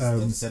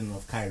 The descendant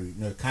of Kyrie.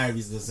 No,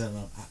 Kyrie's the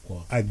descendant of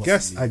Aqua. I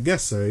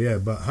guess so. Yeah,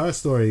 but her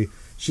story,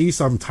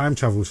 some time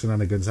travel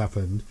shenanigans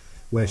happened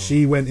where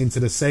she went into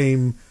the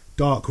same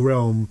dark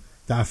realm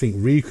that I think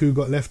Riku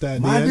got left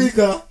at the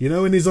end. You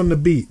know when he's on the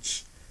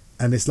beach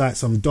and it's like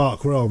some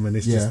dark realm and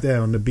it's just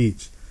there on the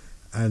beach,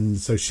 and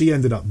so she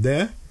ended up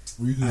there.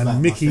 Riku's and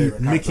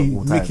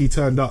like Mickey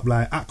turned up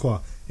like,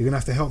 Aqua, you're gonna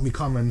have to help me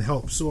come and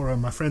help Sora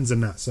and my friends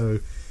and that. So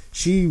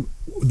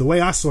the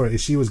way I saw it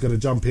is she was gonna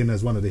jump in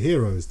as one of the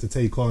heroes to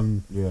take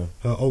on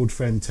her old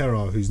friend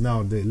Terra, who's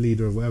now the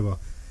leader of whatever.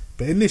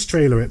 But in this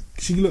trailer,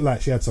 she looked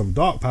like she had some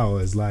dark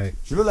powers. Like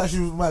she looked like she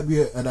might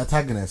be an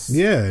antagonist.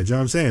 Yeah, do you know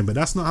what I'm saying? But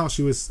that's not how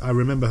she was. I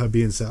remember her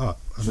being set up.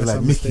 Unless like,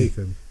 I'm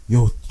mistaken.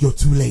 You're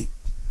too late.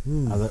 I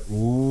was like,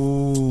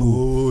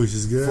 ooh,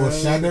 she's good.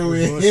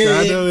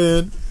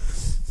 Foreshadowing.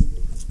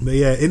 But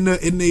yeah, in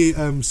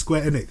the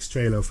Square Enix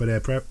trailer for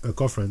their press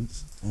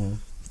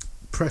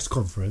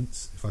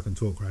conference, if I can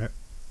talk right.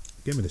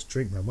 Give me this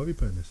drink, man. What are we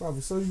putting this? Bro,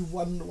 it's only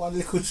one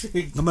little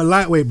drink. I'm a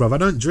lightweight, bro. I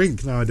don't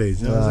drink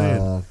nowadays. You know what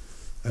I'm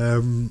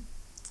saying?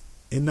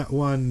 In that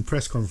one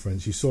press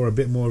conference, you saw a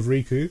bit more of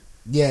Riku.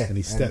 Yeah, and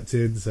he stepped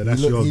in. So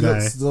that's your guy.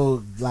 Looks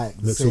still like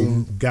the looks same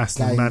all gassed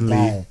and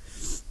manly.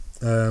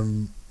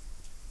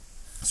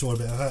 Saw a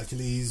bit of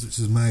Hercules, which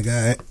is my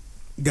guy.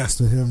 Gassed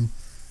with him.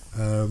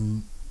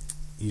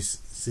 You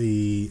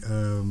see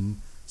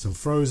some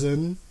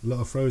Frozen, a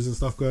lot of Frozen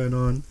stuff going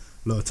on,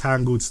 a lot of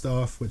Tangled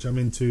stuff, which I'm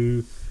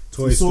into.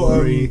 Toy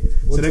Story.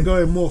 So they're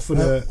going more for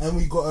the. And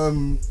we got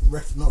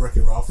not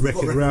Wreck-It Ralph.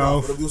 Wreck-It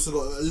Ralph. But we also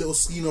got a little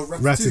scene of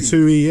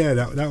Ratatouille. Yeah,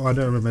 that one, I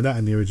don't remember that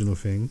in the original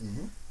thing.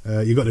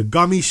 Mm-hmm. You got the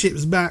gummy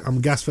ships back.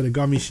 I'm gassed for the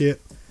gummy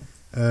ship.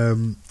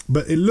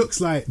 But it looks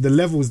like the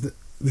levels that.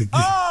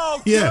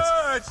 Yes,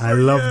 I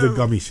love the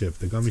gummy ship.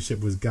 The gummy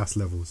ship was gas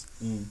levels.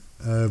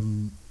 I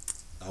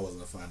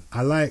wasn't a fan.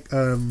 I like.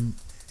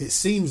 It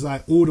seems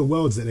like all the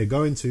worlds that they're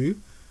going to,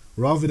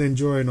 rather than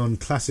drawing on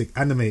classic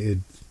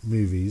animated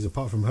movies,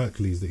 apart from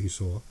Hercules that you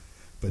saw,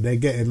 but they're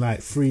getting like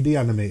 3D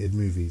animated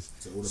movies.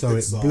 So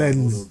it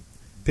blends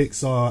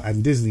Pixar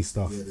and Disney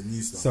stuff. Yeah, the new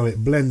stuff. So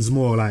it blends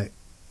more like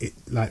it,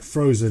 like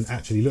Frozen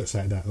actually looks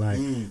like that. Like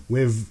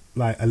with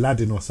like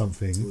Aladdin or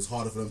something. It was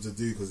harder for them to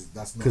do because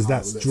that's not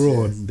that's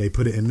drawn. Yeah. They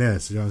put it in there.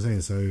 So you know what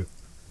I'm saying. So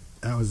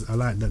I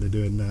like that they're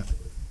doing that.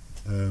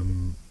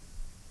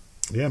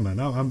 Yeah, man,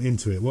 I'm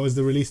into it. What was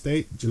the release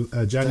date?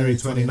 January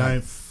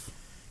 29th,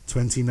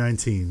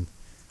 2019.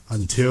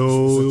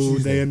 Until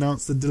they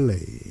announced the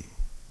delay.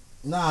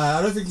 Nah,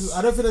 I don't think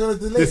they're gonna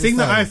delay. The thing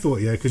that I thought,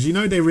 because you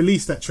know they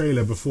released that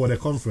trailer before their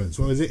conference.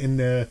 What was it in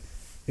the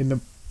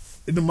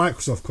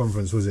Microsoft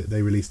conference? Was it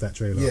they released that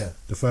trailer? Yeah,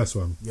 the first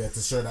one. Yeah, to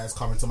show that it's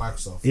coming to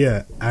Microsoft.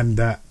 Yeah, and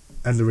the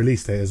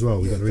release date as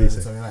well. We got the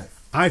release date.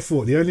 I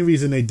thought the only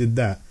reason they did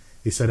that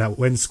is so that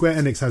when Square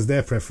Enix has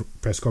their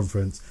press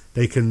conference,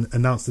 they can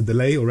announce the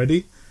delay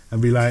already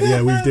and be like,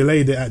 yeah, we've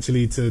delayed it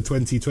actually to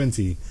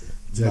 2020.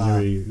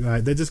 January,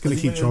 like they're just gonna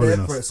keep trolling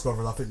us.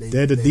 I think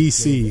they're the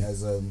DC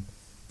as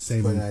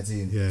same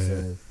 2019. Yeah,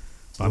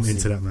 so I'm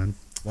into that, man.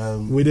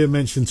 We didn't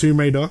mention Tomb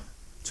Raider.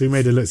 Tomb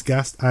Raider looks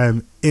gassed. I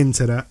am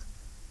into that.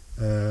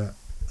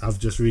 I've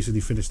just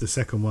recently finished the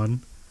second one,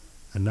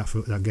 and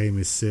that game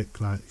is sick.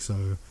 Like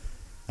so,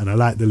 and I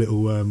like the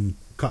little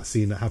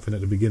cutscene that happened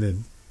at the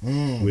beginning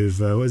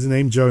with what's his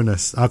name,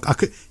 Jonas.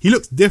 He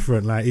looks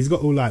different. Like he's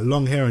got all like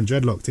long hair and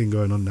dreadlock thing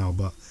going on now,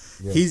 but.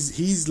 Yeah.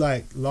 He's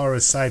like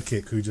Laura's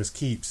sidekick who just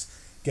keeps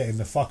getting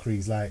the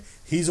fuckeries. Like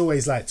he's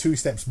always like 2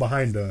 steps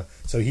behind her,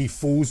 so he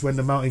falls when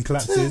the mountain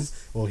collapses,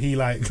 or he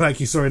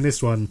like you saw in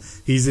this one,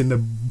 he's in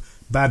the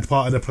bad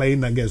part of the plane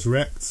that gets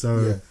wrecked.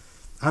 So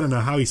I don't know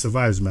how he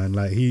survives, man.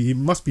 Like he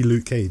must be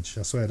Luke Cage.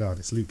 I swear down,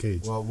 it's Luke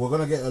Cage. Well, we're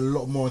gonna get a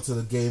lot more into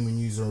the gaming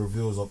news and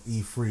reveals of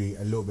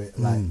E3 a little bit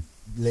like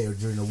later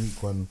during the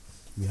week when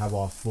we have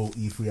our full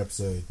E3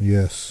 episode.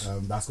 Yes,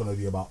 that's gonna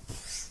be about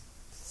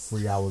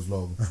 3 hours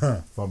long,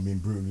 if I'm being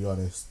brutally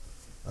honest.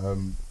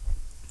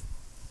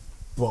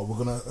 But we're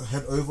gonna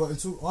head over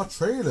into our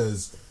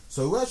trailers.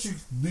 So we're actually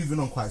moving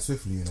on quite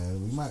swiftly. You know,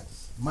 we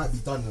might be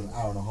done in an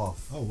hour and a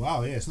half. Oh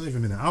wow, yeah, it's not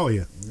even been an hour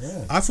yet.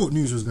 Yeah, I thought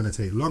news was gonna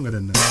take longer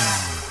than that.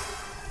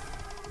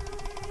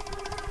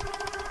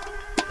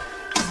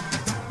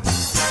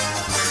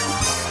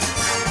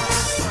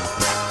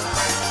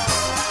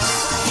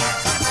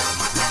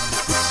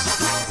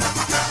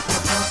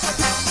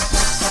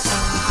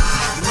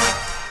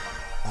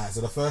 So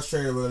the first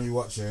trailer we're going to be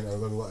watching,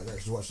 and we're going to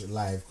actually watch it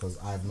live because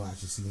I have not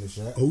actually seen this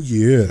yet. Oh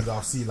yeah.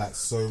 I've seen like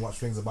so much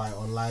things about it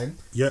online.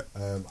 Yep.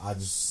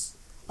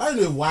 I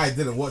don't know why I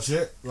didn't watch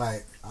it.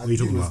 Like, I knew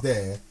it was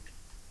there.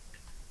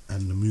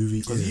 And the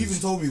movie because you even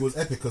told me it was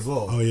epic as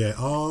well. Oh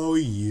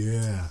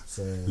yeah.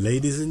 So,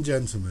 ladies and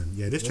gentlemen,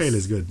 this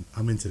trailer's good.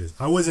 I'm into this.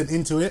 I wasn't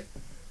into it.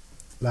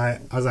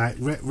 Like, I was like,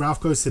 Ralph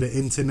goes to the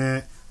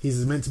internet.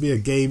 He's meant to be a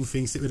game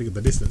thing. Sit with it,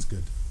 but this looks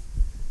good.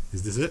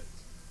 Is this it?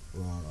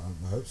 Well,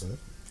 I hope so.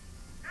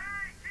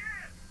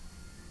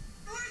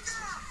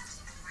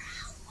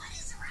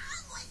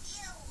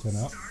 Turn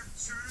up. Start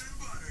churning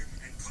butter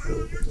and put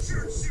on your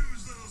church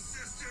shoes, little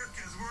sister,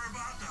 because we're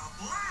about to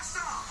blast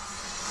off.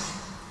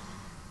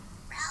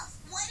 Ralph,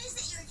 what is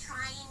it you're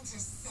trying to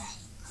say?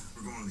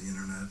 We're going to the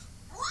internet.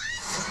 What?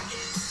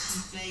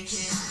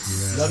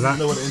 Yeah, I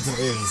don't know what the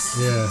internet is.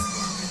 Yeah.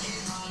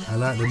 I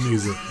like the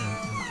music.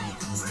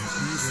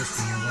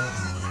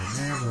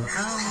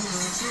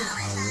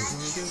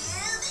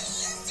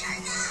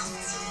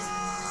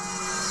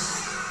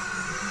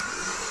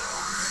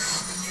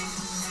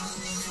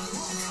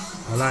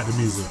 I like the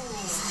music.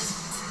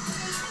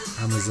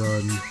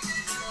 Amazon,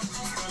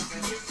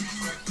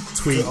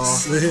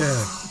 tweets,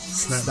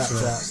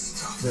 Snapchat,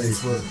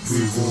 Facebook,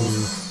 Google,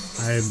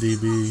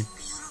 IMDb,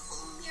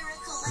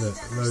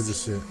 loads of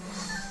shit.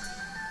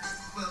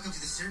 Welcome to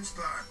the search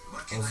bar.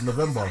 What It was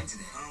November.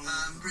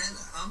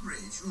 Umbrella,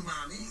 umbrage,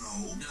 umami,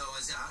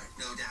 Noah's Ark,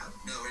 no doubt,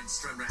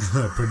 Nordstrom,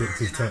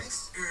 Predictive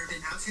text.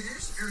 Urban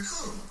Outfitters,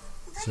 cool.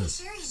 I'm pretty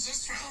sure he's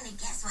just trying to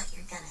guess what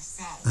you're gonna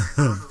say.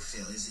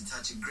 Phil is a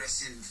touch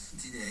aggressive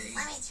today.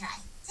 Let me try.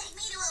 Take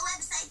me to a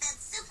website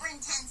that's super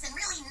intense and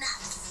really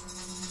nuts.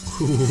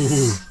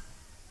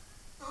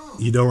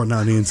 You don't want that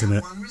on the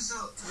internet. One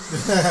result.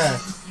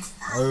 Princesses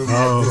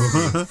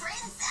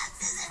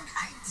and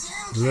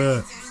cartoon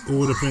Look,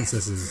 all the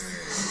princesses.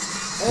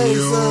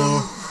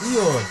 Eeyore.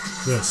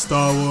 Look,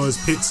 Star Wars,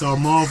 Pixar,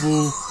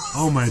 Marvel.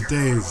 Oh my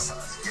days.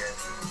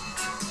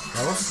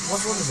 Now, what's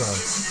wrong with her?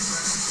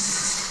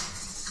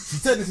 She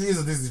technically is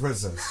a Disney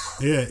princess.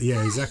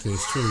 Yeah, exactly.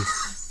 It's true.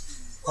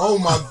 Oh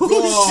my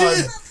god!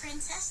 Shit.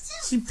 princess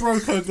too. She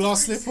broke her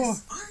glass slipper. Are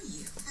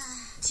you?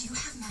 Do you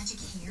have magic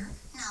hair?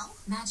 No.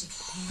 Magic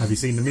hair? Have you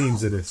seen the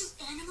memes of this?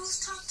 Do animals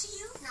talk to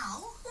you?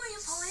 No. Were you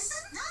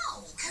poisoned?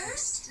 No.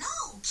 Cursed?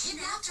 No.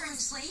 Kidnapped or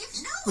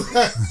enslaved? No.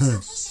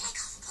 Okay, should I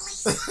call the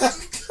police? Do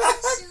you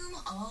assume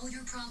all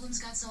your problems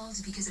got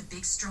solved because a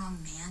big strong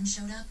man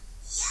showed up?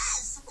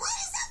 Yes. What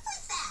is up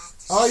with that?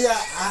 Oh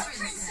yeah,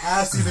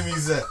 I seen the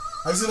music.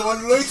 Have you seen the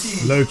one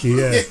Loki? Loki,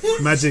 yeah.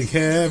 Magic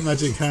hair,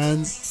 magic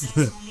hands.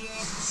 Shouldn't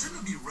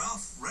it be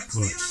Ralph Rex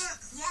the internet?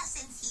 Yeah,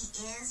 since he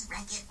is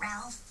Wreck-It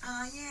Ralph.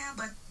 Yeah,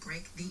 but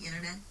break the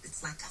internet,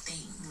 it's like a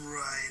thing.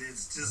 Right,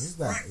 it's Who's just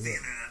that? wreck the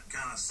internet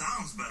kind of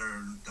sounds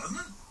better, doesn't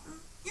it?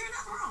 You're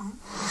not wrong.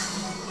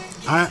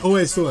 I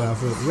always thought that. I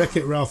thought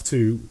Wreck-It Ralph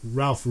 2,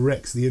 Ralph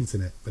wrecks the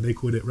internet, but they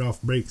called it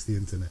Ralph breaks the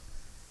internet.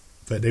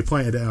 But they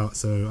pointed it out,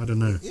 so I don't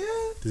know. Yeah.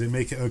 Does it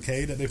make it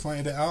okay that they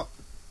pointed it out?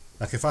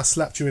 Like, if I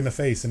slapped you in the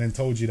face and then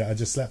told you that I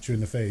just slapped you in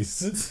the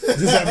face, does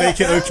that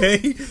make it okay?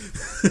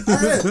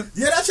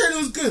 Yeah, that trailer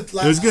was good.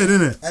 Like, It was good,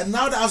 isn't it? And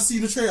now that I've seen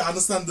the trailer, I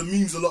understand the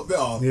memes a lot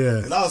better.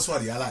 Yeah. And that was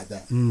funny. I like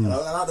that. And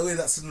I like the way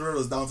that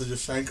Cinderella's down to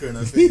just shank her in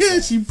her face. Yeah,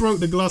 she broke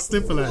the glass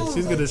slipper. Like,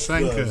 she's gonna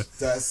shank her.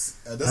 That's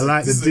I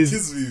like the Disney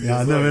Disney. movie. Yeah,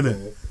 I as know, well,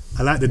 innit?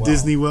 I like the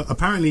Disney world.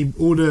 Apparently,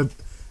 all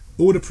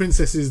the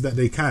princesses that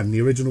they can,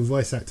 the original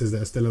voice actors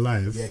that are still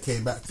alive, Yeah,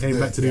 came back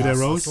to do their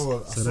roles. So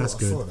that's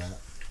good. I saw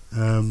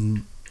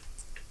that.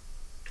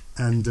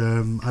 And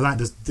I like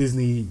this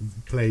Disney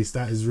place.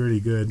 That is really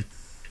good.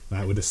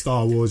 Like with the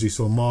Star Wars, you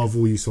saw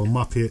Marvel, you saw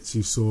Muppets,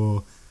 you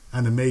saw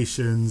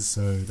animations.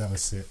 So that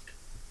was sick.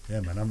 Yeah,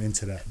 man, I'm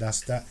into that.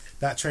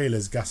 That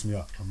trailer's gassed me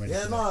up. I'm ready.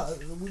 Yeah, for no.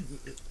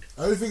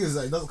 The only thing is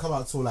that it doesn't come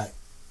out till like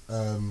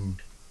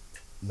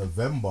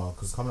November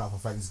because it's coming out for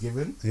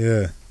Thanksgiving.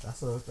 Yeah,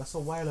 that's a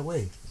while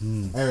away.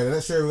 Anyway, the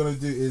next trailer we're gonna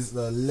do is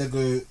the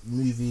Lego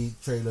Movie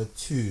trailer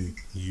 2.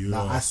 Yeah.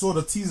 Now, I saw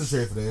the teaser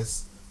trailer for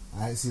this.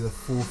 I didn't see the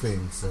full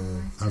thing, so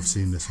I've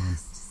seen this one.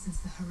 Since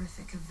the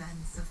horrific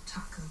events of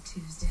Taco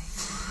Tuesday,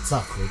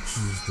 Taco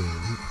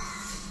Tuesday.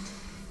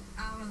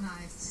 our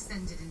lives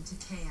descended into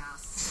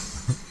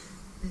chaos.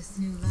 This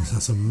new life.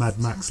 That's some Mad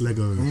Max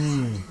Lego. 2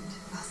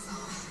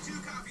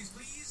 copies,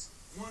 please.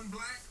 1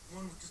 black,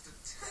 1 with just a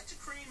touch of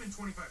cream and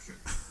 25 sugar.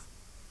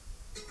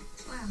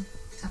 Well,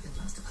 tough than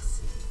most of us.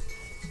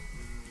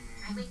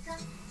 I wake up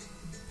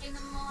in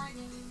the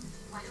morning.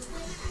 Wide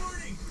awake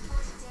Morning.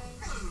 for the day.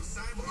 Hello,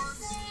 cyborgs.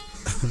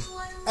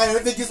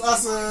 Everything is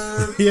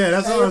awesome. Yeah,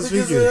 that's what I was Everything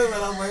is thinking. good,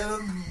 and I'm like,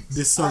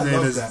 This song I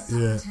love is that.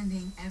 yeah.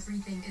 Pretending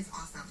everything is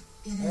awesome.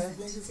 It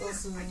Everything isn't. is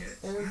awesome. I get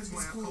it. That's Everything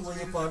why is I cool when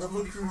you're cultivated part a of a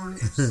 24 crew.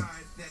 inch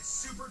side that's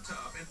super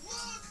tough. And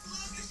look,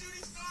 the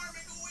shooting star,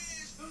 make a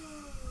wish.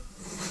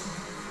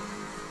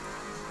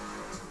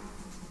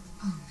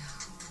 Oh no.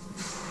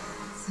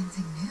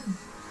 Something new.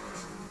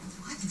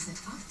 What is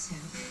it up to?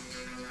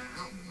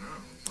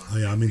 Oh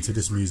yeah, I'm into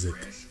this music.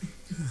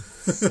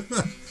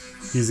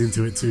 He's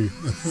into it too.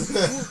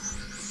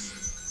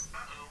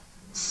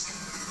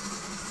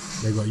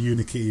 They got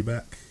Unikitty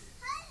back.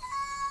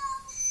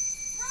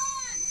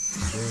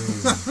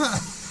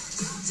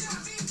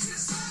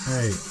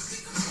 Hey. Nah,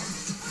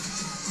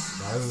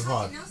 this is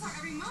hard. He knows our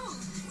every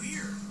move.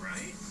 Weird,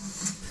 right?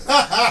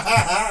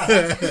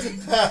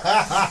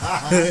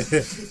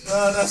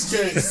 Oh, that's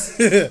jokes.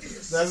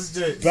 That's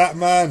jokes.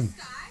 Batman. This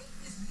guy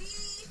is the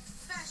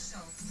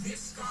special.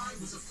 This guy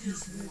was a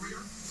fierce warrior.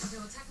 No,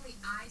 technically,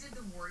 I did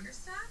the warrior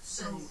stuff.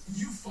 So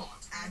you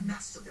fought and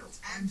master built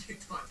and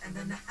kicked butt, and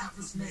then the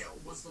hapless male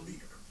was the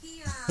leader.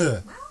 He,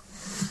 well,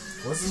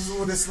 What's this,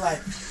 all this like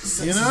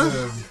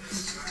sexism?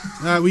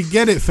 You know? We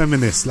get it,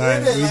 feminists.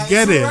 Like, Get it, we like,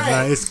 get it's it. alright.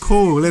 Like, it's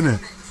cool, isn't it?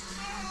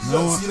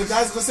 Look, see, the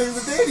guy's gonna save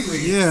the day anyway.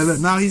 Yeah, look,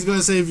 now he's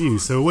gonna save you.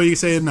 So what are you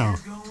saying now?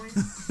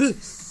 Going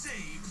to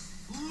save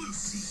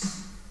Lucy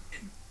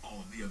and all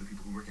of the other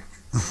people who were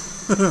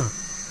captured.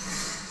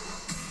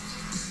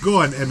 Go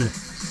on, Emmett.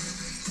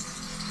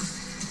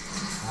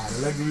 The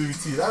Lego movie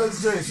too. That looks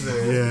strange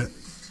today. Yeah.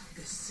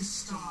 The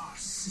sister.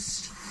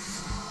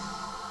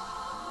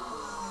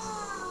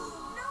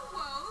 no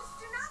woes.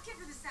 Do not give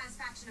her the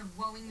satisfaction of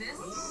woeing this.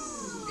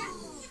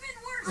 That's even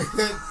worse.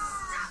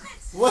 Stop it.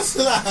 What's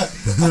that?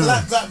 I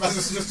like Batman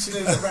just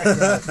chilling in the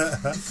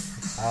background.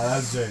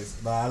 That's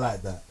jokes. No, I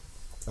like that.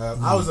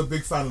 I was a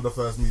big fan of the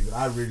first movie.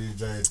 I really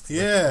enjoyed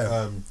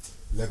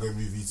Lego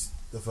movies,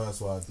 the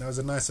first one. That was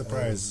a nice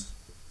surprise.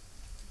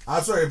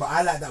 I'm sorry, but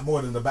I like that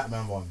more than the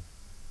Batman one.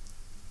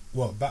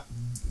 What?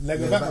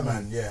 Lego Yeah,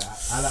 Batman? Yeah,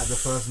 I like the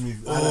first movie.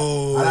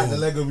 Oh. I like the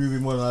Lego movie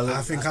more than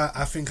I think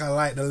I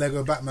like the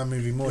Lego Batman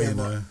movie more, Yeah, you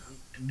know.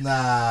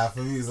 Nah,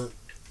 for me,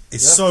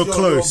 It's so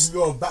close.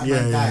 You're a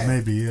Batman guy. Yeah,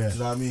 maybe, yeah. Do you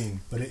know what I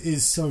mean? But it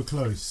is so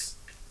close.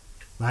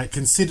 Like,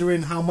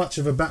 considering how much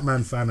of a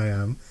Batman fan I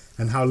am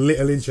and how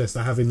little interest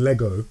I have in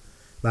Lego,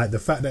 like, the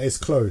fact that it's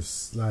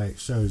close, like,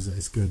 shows that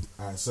it's good.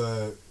 Alright,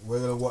 so we're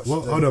gonna watch.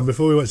 Hold on,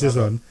 before we watch this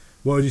one,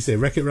 what would you say,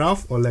 Wreck-It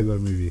Ralph or Lego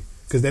movie?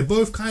 Because they're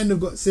both kind of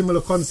got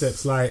similar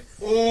concepts. Like,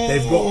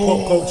 they've got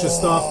pop culture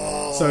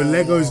stuff. So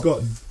Lego's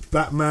got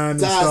Batman and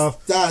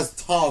stuff.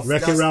 That's tough.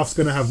 Wreck-It Ralph's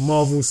gonna have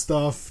Marvel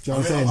stuff. Do you know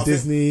what I'm saying? I think-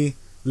 Disney,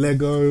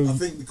 Lego, I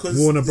think because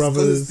Warner it's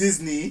Brothers.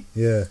 Disney,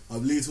 Yeah,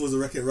 I'm leaning towards the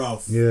Wreck-It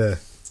Ralph. yeah,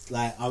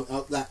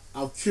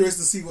 I'm curious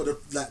to see what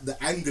the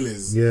angle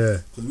is. yeah.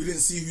 Because we didn't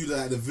see who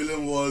the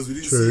villain was. We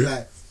didn't True. see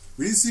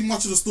we didn't see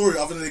much of the story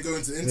other than they go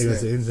into the They go internet.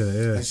 to the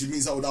internet, And she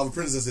meets up with the other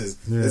princesses.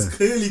 Yeah. There's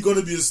clearly going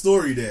to be a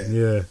story there.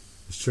 yeah.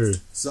 It's true.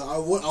 So I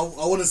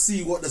want to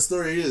see what the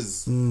story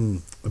is.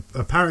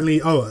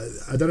 Apparently,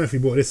 I don't know if you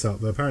brought this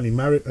up, but apparently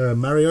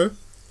Mario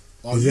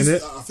Oh, is in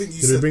it. I think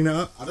you Did said. we bring that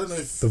up? I don't know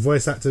if. The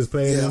voice actors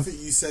playing Yeah, I him.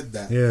 think you said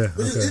that. Yeah,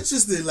 Which okay. is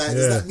interesting. Like, Yeah.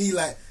 does that mean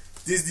like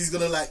Disney's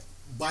gonna like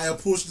buy a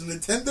portion of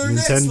Nintendo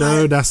next?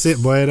 Nintendo, Like, that's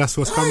it, boy. That's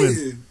what's coming.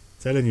 hey,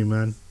 Telling you,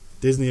 man.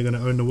 Disney are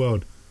gonna own the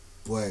world.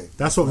 boy.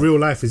 That's what real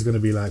life is gonna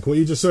be like. What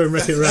you just saw in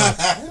Wreck-It Ralph,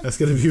 that's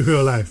gonna be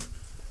real life.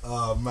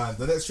 Oh man,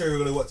 the next trailer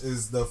we're gonna watch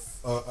is a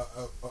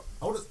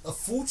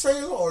full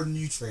trailer or a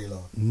new trailer?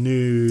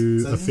 New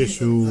It's a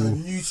official.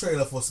 new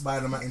trailer for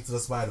Spider-Man Into the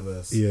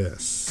Spider-Verse.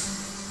 Yes.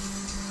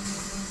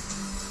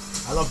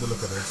 I love the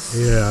look of this.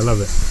 Yeah, I love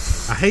it.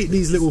 I hate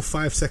these little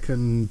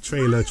 5-second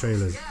trailers. If you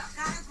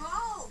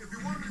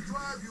want me to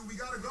drive you, we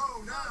gotta go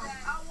now.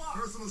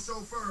 Personal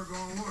chauffeur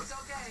going horse.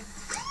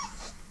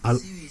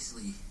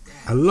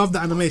 I love the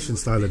animation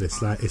style of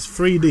this. Like, it's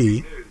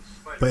 3D,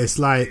 but it's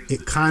like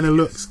it kind of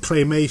looks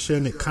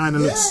claymation. It kind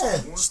of looks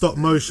stop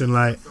motion.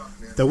 Like,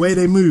 the way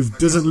they move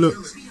doesn't look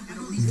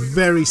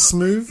very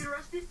smooth.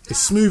 It's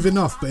smooth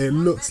enough, but it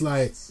looks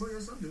like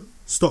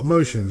stop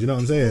motion. Do you know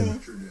what I'm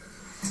saying?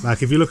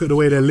 Like, if you look at the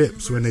way their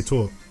lips when they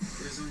talk,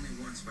 There's only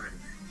one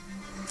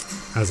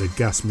Spider-Man. as a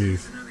gas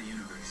move. Another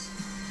universe.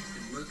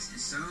 It looks, it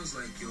sounds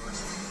like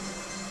yours,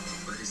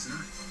 but it's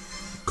not.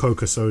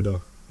 Coca soda.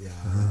 Yeah.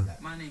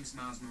 My name's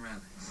Miles Morales.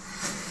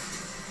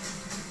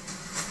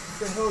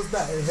 What the hell's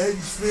that? A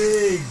hench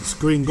thing. It's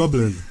Green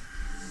Goblin.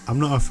 I'm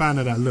not a fan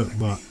of that look,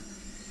 but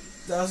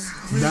That's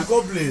Green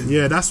Goblin.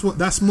 yeah,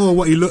 that's more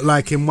what he looked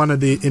like in one of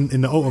the in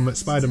the Ultimate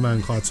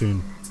Spider-Man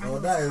cartoon. Oh,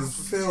 that is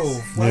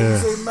filth. Why Yeah.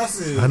 is it so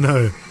massive? I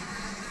know.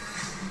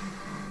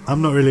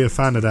 I'm not really a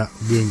fan of that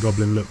Green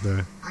Goblin look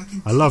though.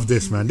 I love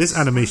this, man. This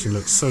animation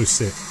looks so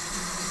sick,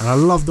 and I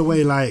love the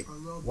way like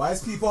Why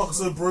is Peter Parker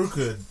so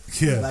broken?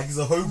 Yeah. Like he's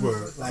a hobo.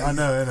 Like, I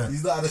know, innit?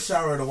 He's not had a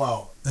shower in a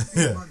while.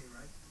 yeah. Money,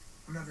 right?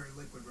 I'm not very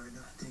liquid right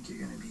now. I think you're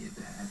gonna be a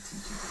bad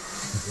teacher.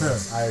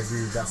 Yes, I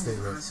agree with that We're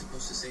statement. not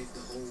supposed to save the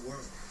whole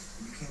world.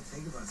 You can't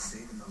think about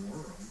saving the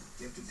world.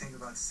 You have to think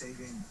about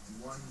saving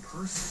one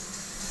person.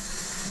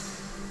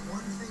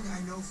 One thing I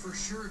know for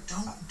sure,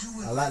 don't do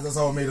it. I like that's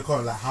how I made a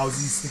comment. Like, how's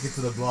he sticking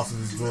to the glass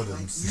with his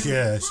Jordans?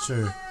 Yeah, it's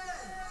true.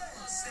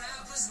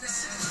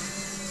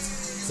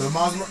 So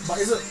Miles, but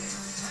is it?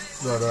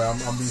 No, I'm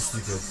being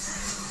stupid.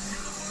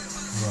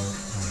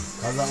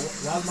 I was like,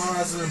 why is my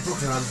ass in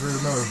Brooklyn? I just really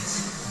remember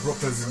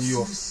Brooklyn's in New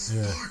York. Yeah.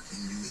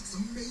 It's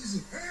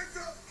amazing. Hands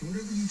up.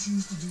 Whatever you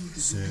choose to do with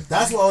this. Sick.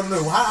 That's what I want to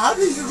know. How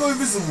did he go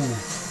invisible?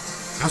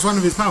 That's one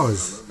of his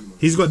powers.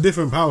 He's got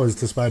different powers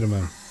to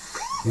Spider-Man.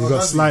 He's got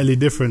does he? slightly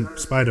different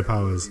spider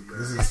powers.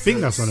 I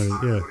think that's one of his.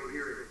 Yeah. Yeah.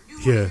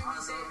 You're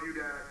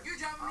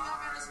dropping me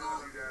off out of school?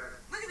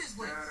 Look at this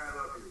place.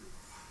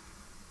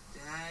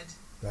 Dad,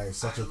 That is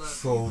such a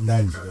troll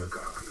dad. You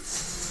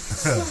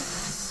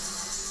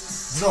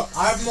know,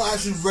 I have not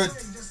actually read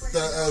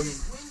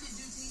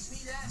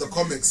the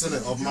comics in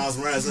it of Miles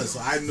Morales, innit? So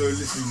I know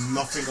literally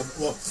nothing.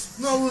 Well,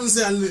 no, I wouldn't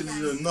say I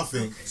literally know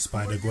nothing.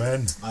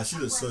 Spider-Gwen. She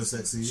looks so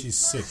sexy. She's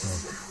sick, man.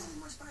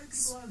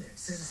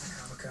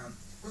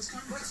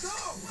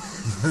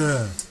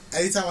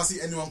 Anytime I see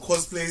anyone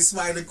cosplay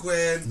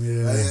Spider-Gwen,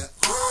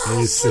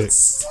 He's sick.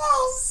 So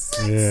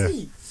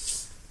sexy.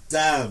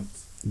 Damn.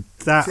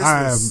 That Christmas.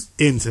 I am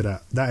into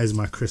that. That is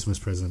my Christmas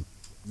present.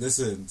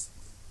 Listen,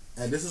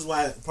 and this is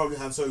why probably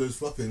Han Solo's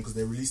flopping, because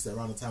they released it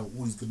around the time with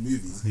all these good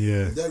movies.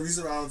 Yeah. If they released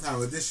it around the time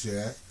with this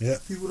year, Yeah.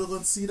 people would have gone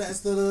to see that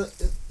instead of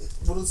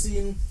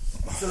seeing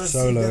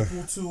Solo.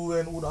 Deadpool 2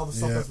 and all the other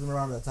stuff that's been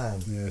around that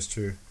time. Yeah, it's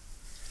true.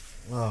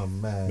 Oh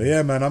man. But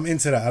yeah, man, I'm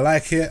into that. I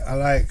like it.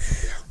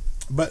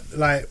 But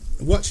like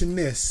watching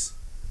this,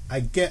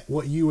 I get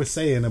what you were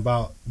saying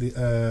about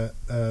the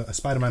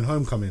Spider-Man: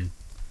 Homecoming,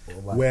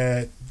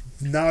 where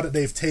now that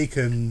they've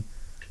taken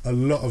a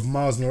lot of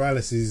Miles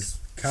Morales'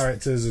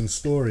 characters and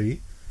story,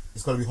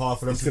 it's going to be hard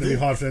for them to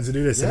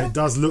do this, Yeah. and it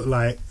does look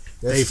like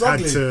They're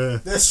struggling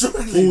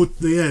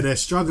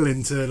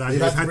to like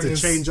they've had to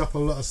change up a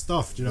lot of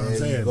stuff. Do you know what I'm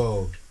saying?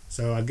 Go.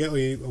 So I get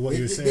what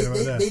you were saying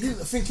about that. They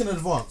didn't think in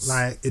advance.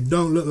 Like it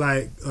don't look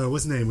like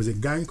what's his name? Was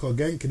it Gank or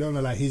Genk? It don't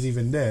look like he's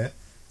even there,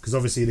 because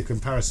obviously the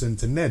comparison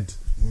to Ned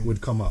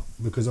would come up,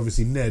 because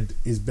obviously Ned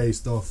is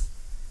based off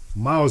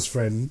Miles'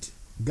 friend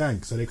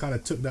Gank, so they kind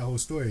of took that whole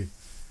story.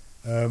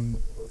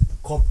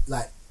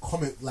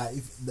 Comic, like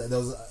if there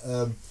was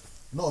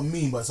not a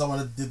meme, but someone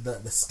that did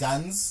the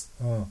scans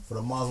for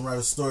the Miles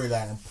Morales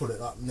storyline and put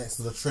it up next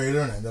to the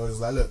trailer, and they were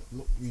just like, look,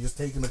 you're just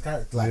taking the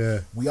character.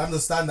 Like we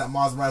understand that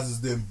Miles Morales is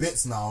doing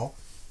bits now,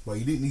 but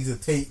you didn't need to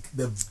take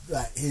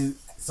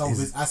some of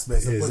his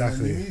aspects and put it in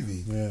the new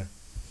movie. Yeah.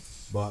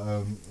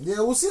 But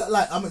we'll see.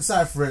 Like I'm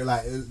excited for it.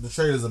 Like the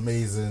trailer's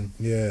amazing.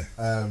 Yeah.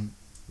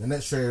 The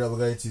next trailer that we're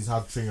going to is How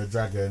to Train Your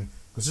Dragon.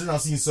 Considering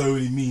I've seen so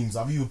many memes,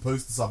 I've even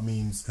posted some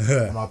memes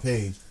on our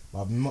page,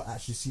 but I've not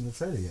actually seen the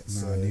trailer yet.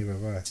 No, neither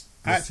have I.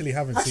 I actually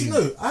haven't seen.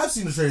 No, I have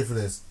seen the trailer for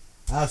this.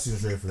 I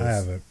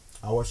haven't.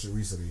 I watched it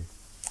recently.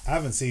 I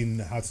haven't seen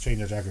How to Train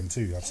Your Dragon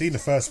 2. I've seen the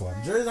first one.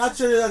 How to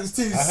Train Your Dragon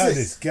 2 is I heard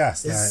it's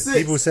gas. It's like,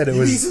 sick. People said it he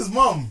was. meets his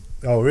mum.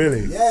 Oh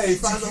really? Yeah, he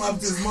finds out what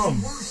happened to his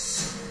mum.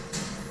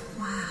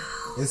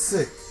 Wow. It's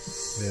sick.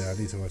 Yeah, I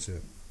need to watch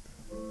it.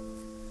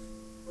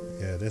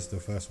 Yeah, this is the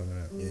first one,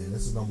 isn't it? Yeah,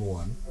 this is number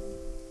 1.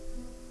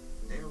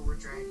 There were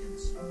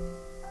dragons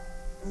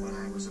when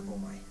I was a boy.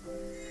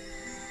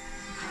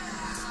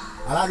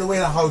 I like the way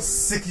how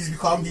sick he's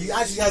become. He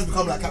actually has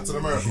become like Captain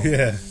America.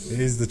 Yeah, it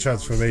is the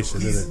transformation,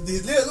 isn't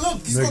it?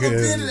 Look, he's got the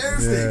beard and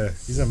everything. Yeah,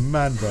 he's a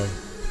man, bro.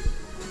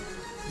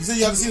 You said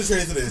you haven't seen the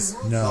trailer for this?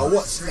 No.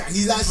 Watch.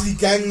 He's actually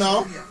gang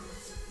now.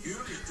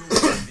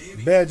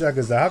 Bear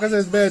Draggers though. How come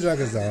there's Bear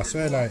Draggers though? I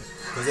swear, like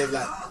because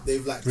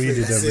they've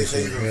breeded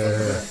everything.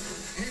 Yeah.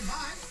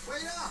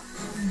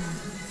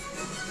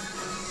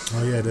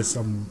 Oh yeah, there's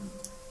a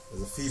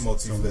female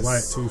Toothless.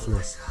 white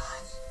Toothless.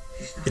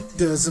 It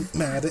doesn't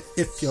matter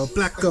if you're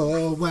black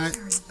or white.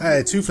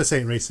 Hey, Toothless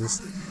ain't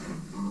racist.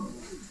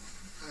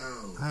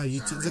 Ah,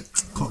 you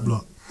cop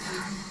block.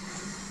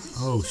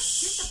 Oh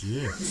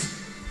shit!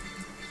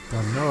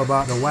 Don't know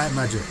about the white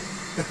magic.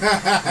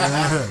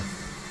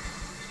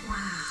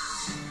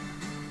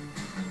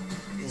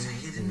 It's a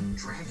hidden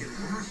dragon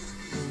world.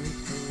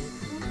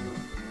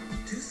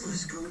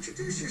 Toothless, go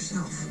introduce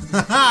yourself.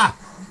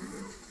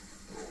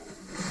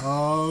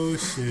 Oh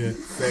shit!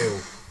 Fail.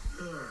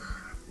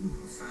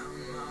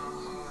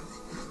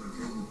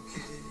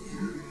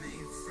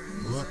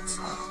 What?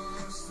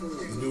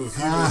 He's been with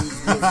humans.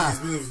 He's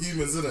been with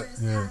humans, isn't it?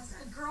 Yeah. A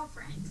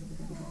girlfriend.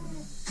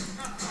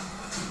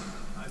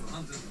 I've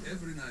hunted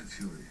every night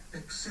fury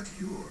except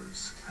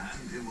yours.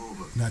 Hand him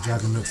over. That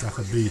dragon looks like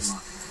a beast.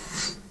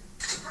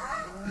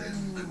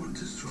 Then I will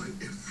destroy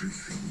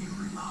everything you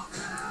love.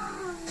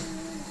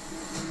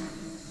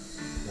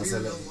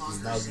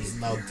 That's he's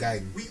now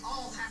gang. We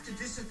all have to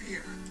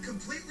disappear,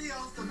 completely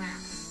off the map.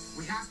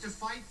 We have to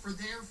fight for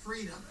their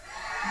freedom.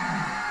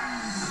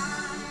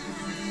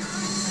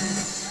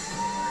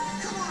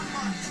 Come on,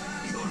 Mike.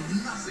 You're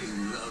nothing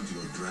without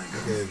your dragon.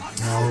 Okay.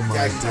 Oh my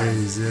Gang man.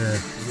 days, yeah.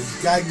 He's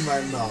a gang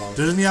man now.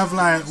 Doesn't he have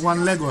like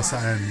one leg or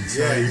something? So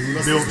Yeah, he he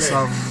lost built his leg.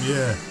 some,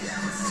 yeah.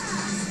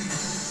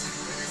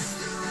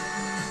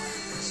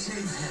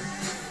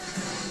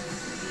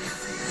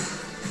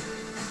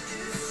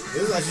 It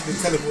was actually the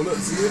teleport. Look,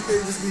 see if they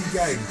just be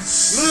gang.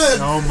 Look!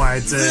 Oh my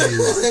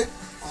days.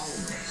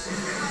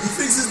 He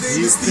thinks his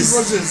name is Steve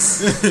Rogers.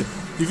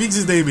 He thinks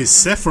his name is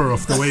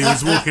Sephiroth the way he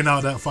was walking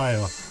out that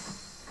fire.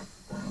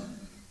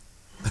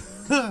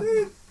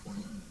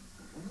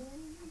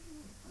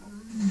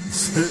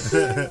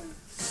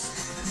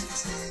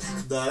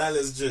 Nah, that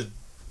looks good.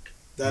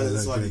 That looks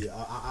looks funny. good.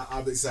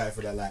 I'm excited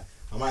for that. Like,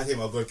 I might take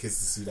my god kids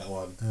to see that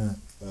one.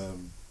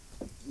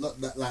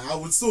 Not that, like, I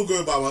would still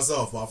go by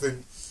myself, but I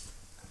think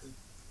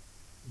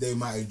they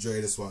might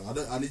enjoy this one.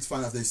 I need to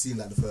find out if they've seen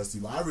like the first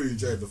two, but I really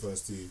enjoyed the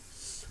first two.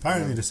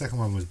 Apparently the second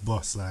one was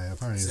boss. Like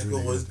apparently the second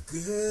really one was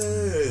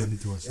good. I need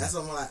to watch it. Has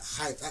some like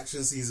hyped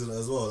action scenes in it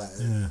as well. Like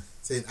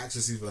saying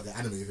action scenes for like an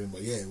anime thing,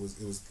 but yeah, it was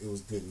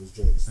good. It was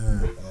jokes.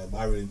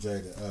 I really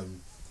enjoyed it.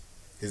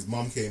 His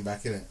mum came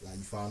back in it. Like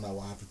you found out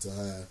what happened to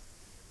her,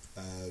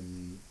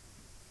 and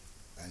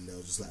there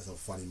was just like some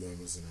funny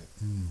moments in it.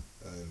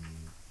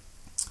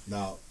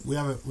 Now we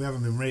haven't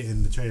been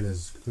rating the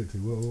trailers quickly.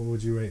 What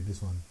would you rate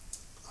this one?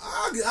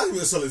 I'll give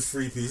it a solid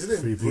 3 piece. It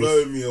didn't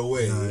blow me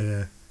away,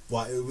 yeah.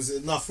 But it was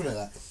enough, innit?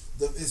 Like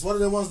it's one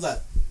of the ones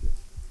that.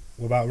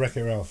 What about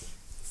Wreck-It Ralph?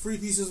 3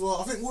 pieces.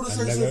 Well, I think all the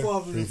trailers so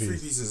far have been 3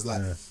 pieces.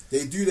 Like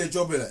they do their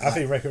job in it. I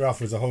think Wreck-It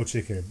Ralph was a whole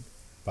chicken,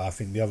 but I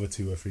think the other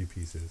 2 were 3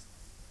 pieces.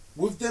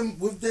 With them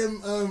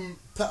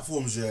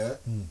platforms,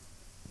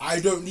 I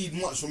don't need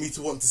much for me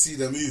to want to see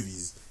their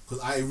movies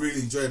because I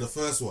really enjoy the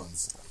first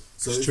ones.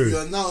 So if you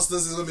announce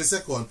this is gonna be the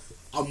second one,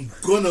 I'm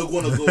gonna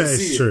wanna go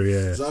see it. True, yeah. Do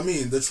you know what I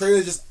mean? The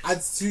trailer just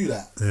adds to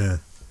that. Yeah.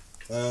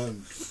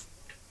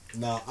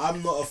 Now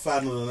I'm not a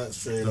fan of the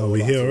next trailer. Oh,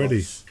 we here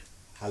already.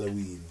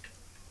 Halloween.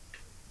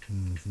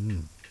 Mm-hmm.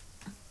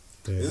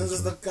 Yeah, Isn't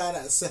this the guy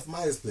that Seth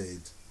Meyers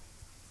played?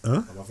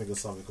 Huh? I think it's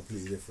something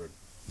completely different.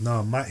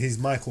 No, he's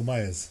Michael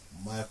Myers.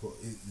 Michael,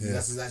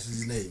 that's actually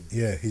his name.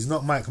 Yeah, he's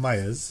not Mike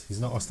Myers. He's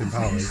not Austin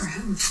Powers.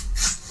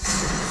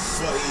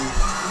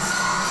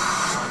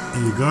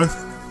 Here you go.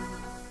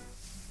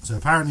 So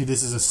apparently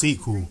this is a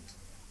sequel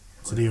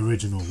to the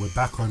original. We're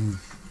back on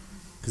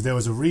because there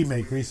was a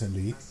remake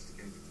recently,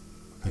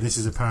 but this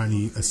is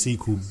apparently a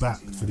sequel back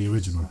for the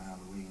original.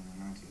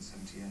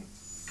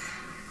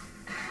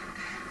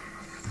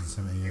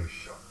 1978.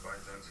 Shot by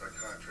his own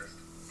psychiatrist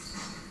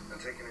and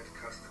taken into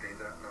custody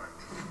that night.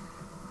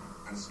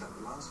 And spent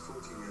the last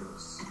 40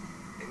 years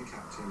in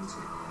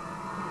captivity.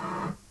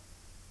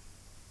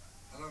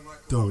 Hello,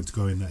 Michael. Don't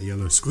go in that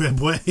yellow square,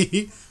 boy.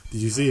 Did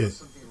you see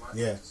it?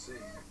 Yeah.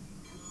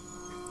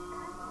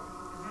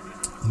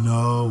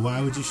 No,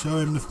 why would you show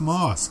him the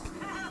mask?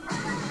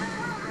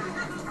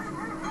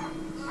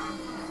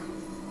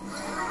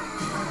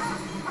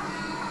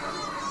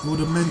 All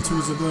the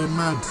mentals are going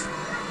mad.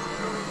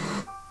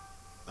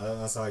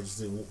 That's how I just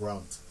didn't walk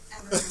around.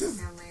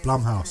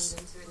 Blumhouse.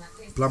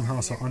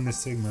 Blumhouse are on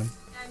this thing, man.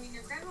 I mean,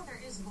 your grandmother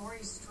is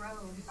Laurie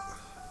Strode.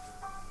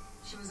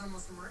 She was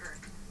almost murdered.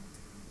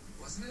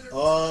 Wasn't it?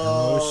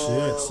 Oh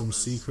shit, some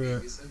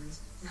secret.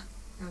 No,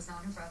 it was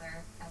not her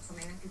brother. That's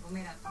something that people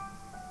made up.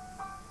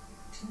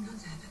 Do you know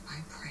that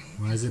I pray?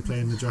 Why is it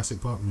playing the Jurassic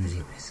Park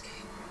music?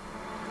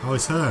 Oh,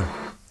 it's her.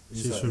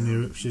 She's from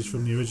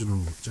the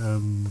original. So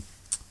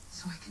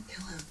I can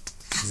kill him.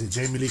 Is it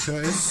Jamie Lee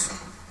Curtis?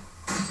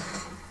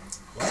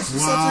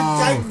 She's such a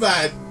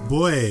gangbang.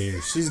 Boy,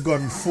 she's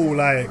gone full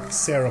like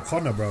Sarah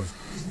Connor, bro.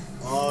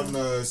 Oh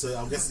no, so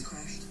I'm guessing.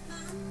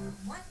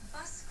 What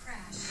bus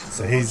crash?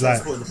 So he's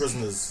like, the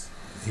prisoners.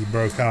 he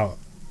broke out,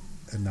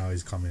 and now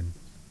he's coming.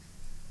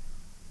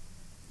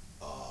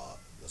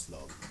 That's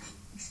long.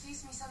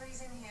 Excuse me,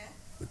 somebody's in here.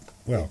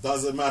 Well, It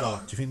doesn't matter.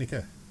 do you think they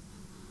care?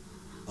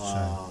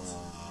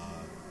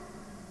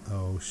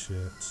 Oh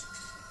shit.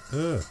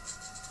 Ugh.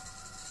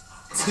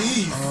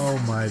 Teeth. Oh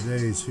my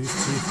days, whose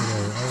teeth are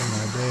they? Oh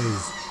my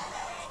days.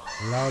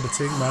 Allow the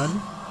thing, man.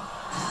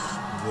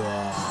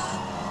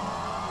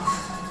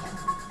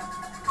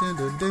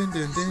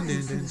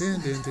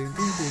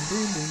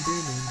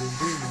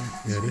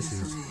 Yeah, this is.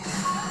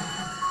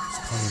 It's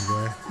coming,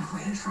 boy. I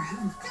waited for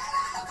him.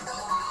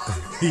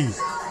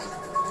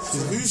 So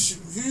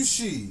who's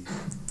she?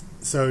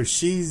 So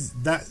she's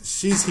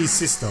his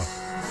sister.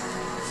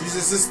 She's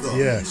his sister.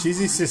 Yeah, she's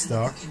his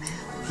sister.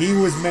 He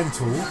was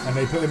mental, and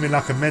they put him in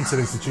like a mental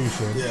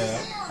institution. Yeah.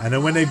 And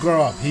then when they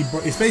grow up,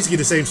 it's basically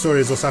the same story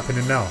as what's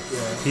happening now.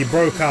 Yeah. He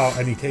broke out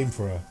and he came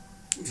for her.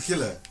 To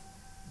kill her.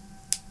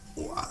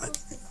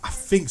 I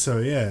think so,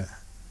 yeah.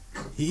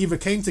 He either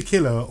came to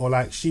kill her or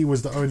like she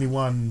was the only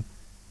one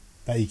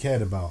that he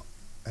cared about,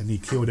 and he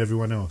killed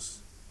everyone else.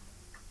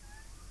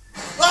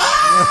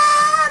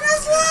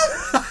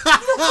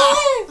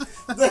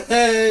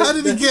 How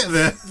did he get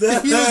there?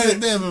 He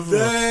wasn't there before.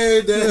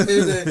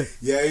 No.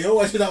 Yeah, you're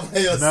watching that by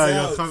yourself. No,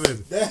 you're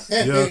coming.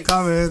 You're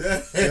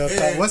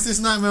coming. What's this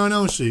Nightmare on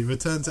Elm Street?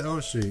 Return to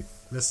Elm Street.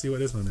 Let's see what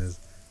this one is.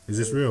 Is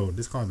this real?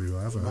 This can't be real.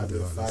 I haven't heard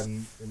about this.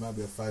 It might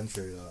be a fan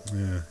trailer.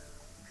 Yeah.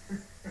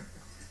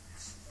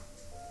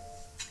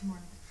 Good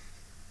morning.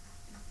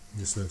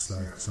 This looks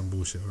like some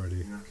bullshit already.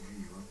 You're not gonna hear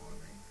you up all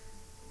night.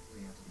 We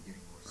have to be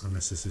getting more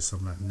Unless this is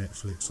some like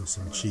Netflix or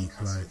some cheap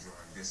like,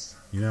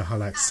 you know how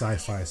like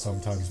sci-fi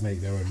sometimes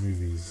make their own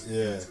movies.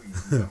 Yeah.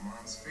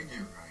 Mom's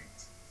figure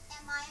right.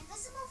 And my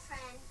invisible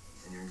friend.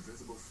 And your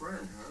invisible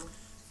friend, huh?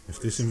 If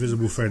this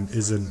invisible friend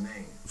isn't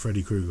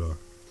Freddy Krueger.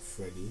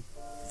 Freddy.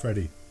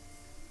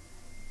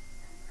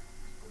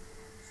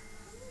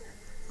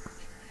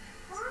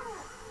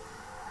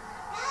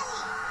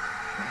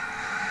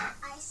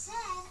 I said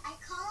I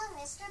call him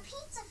Mr.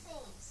 Pizza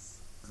Face.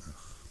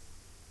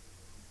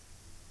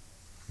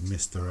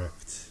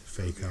 Misdirect.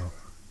 Fake out.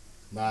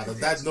 Nah, the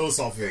dad knows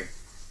something.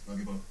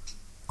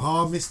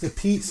 Oh, Mr.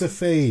 Pizza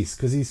Face,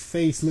 because his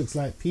face looks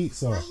like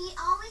pizza. But he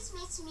always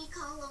makes me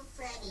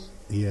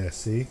Yeah,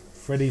 see?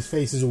 Freddy's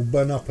face is all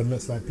bun up and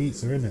looks like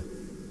pizza, innit?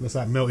 Looks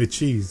like melted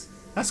cheese.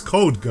 That's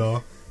cold,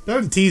 girl.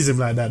 Don't tease him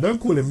like that. Don't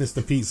call him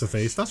Mr. Pizza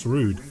Face. That's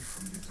rude.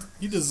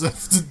 You deserve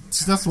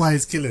to... That's why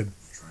he's killing.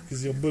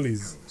 Because you're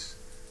bullies.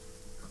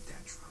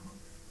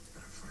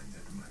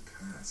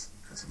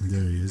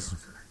 There he is.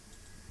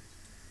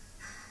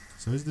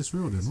 So is this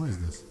real then? What is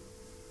this?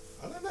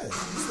 I don't know.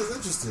 This was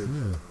interesting.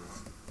 Yeah.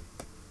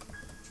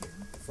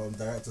 From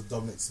director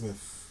Dominic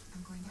Smith.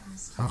 I'm going to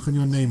ask How can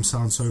your name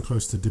sound so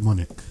close to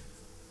demonic?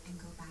 and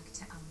go back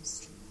to Elm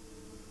Street.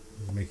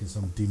 He's making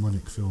some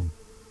demonic film.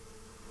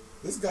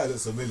 This guy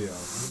looks familiar.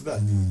 Who's that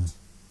dude?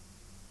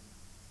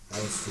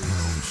 Elm Street.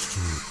 Elm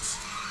Street.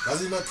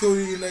 Does he not kill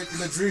you in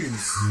the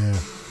dreams? Yeah.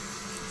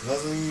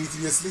 Doesn't he need to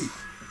be asleep?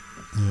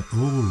 Yeah.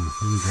 Ooh,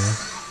 here we go.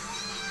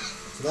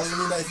 So doesn't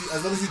mean that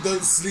as long as you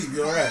don't sleep,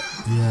 you're alright.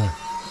 Yeah.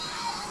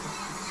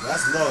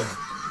 That's long.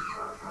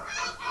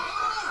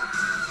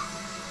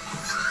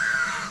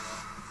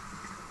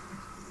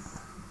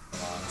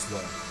 That's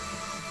long.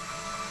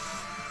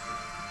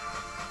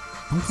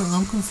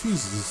 I'm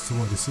confused as to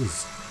what this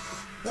is.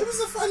 Maybe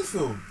it's a fan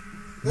film.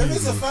 Maybe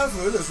it's a fan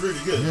film. It looks really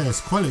good. Yeah,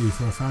 it's quality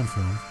for a fan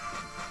film.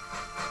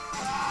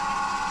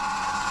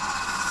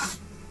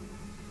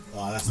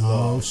 Oh, that's Oh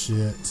long.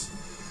 shit.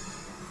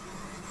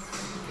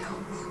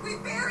 We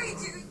buried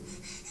you.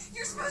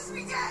 You're supposed to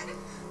be dead.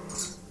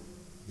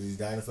 Did he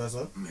die in the first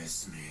one?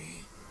 Miss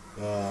me.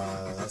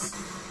 That's... Oh,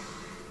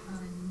 I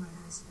knew my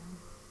husband.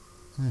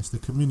 Yeah, it's the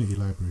community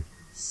library.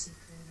 Secret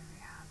or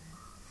have it.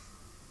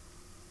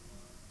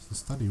 It's the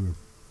study room.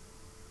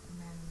 The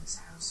man in this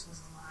house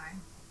was alive.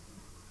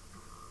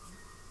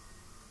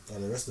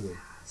 And the rest of it.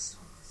 Past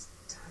all his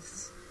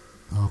deaths.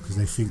 Oh, because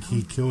they think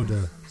he killed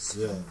her.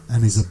 Yeah.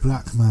 And he's a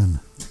black man.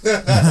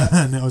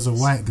 And it was a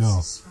white girl.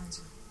 His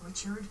friends were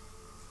butchered.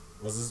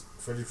 Was this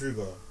Freddy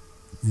Krueger?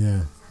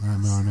 Yeah,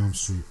 Nightmare on Elm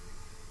Street.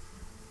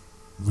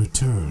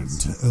 Return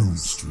to Elm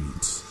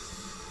Street.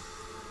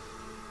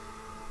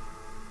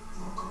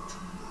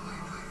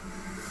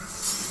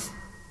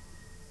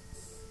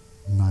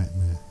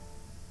 Nightmare.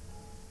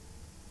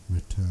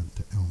 Return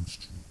to Elm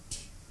Street.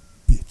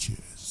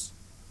 Bitches.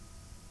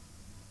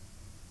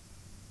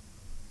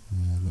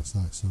 Yeah, looks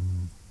like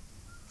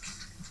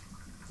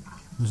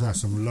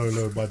some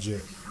low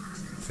budget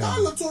film.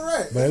 That looked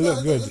alright. But it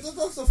looked good.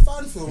 That's a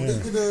fan film. Yeah.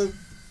 They did a...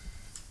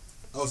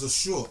 That was a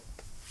short.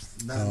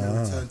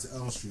 Nightmare Return to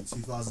Elm Street,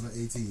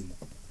 2018.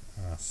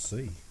 I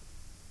see.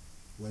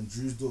 When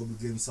Drew's daughter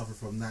begins to suffer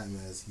from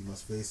nightmares, he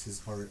must face his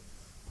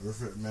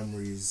horrific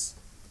memories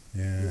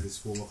Yeah. with his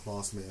former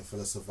classmate and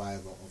fellow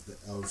survivor of the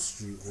Elm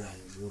Street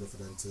haunting in order for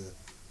them to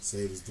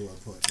save his daughter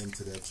and put an end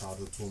to their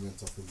childhood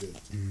tormentor for good.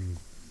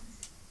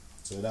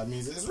 So that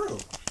means it's real.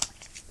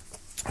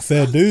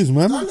 Fair dues,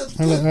 man. that looks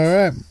I look good.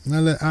 alright. I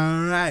look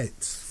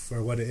alright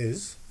for what it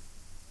is.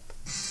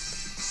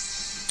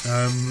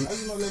 How do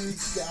you not let me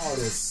get out of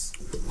this?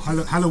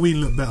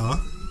 Halloween looked better.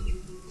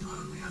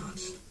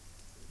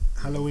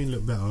 Halloween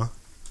looked better.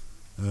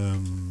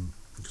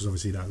 Because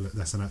obviously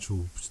that's an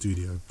actual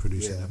studio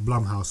producing Yeah. that.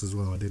 Blumhouse as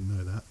well. I didn't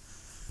know that.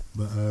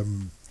 But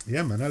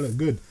yeah, man, that looked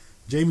good.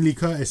 Jamie Lee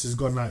Curtis has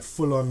gone like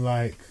full on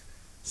like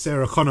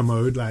Sarah Connor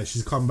mode. Like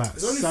she's come back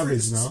It's only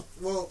savage now.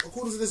 Well,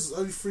 according to this, it's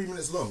only 3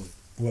 minutes long.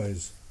 What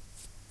is?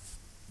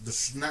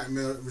 The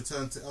Nightmare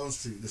Return to Elm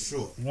Street, the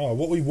short. No,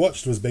 what we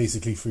watched was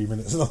basically 3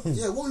 minutes long.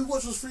 Yeah, what we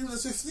watched was 3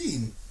 minutes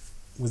 15.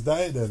 Was that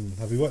it then?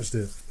 Have you watched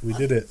it? We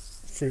did it.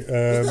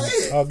 that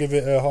it? I'll give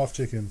it a half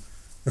chicken.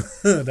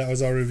 That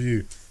was our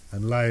review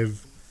and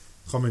live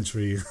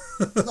commentary.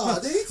 Nah,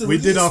 they need to We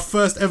release, did our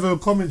first ever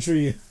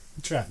commentary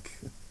track.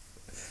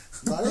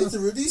 Nah, they need to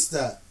release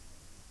that.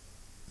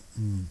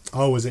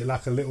 Oh, was it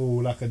like a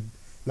little like a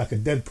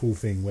Deadpool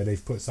thing where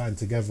they've put something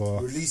together?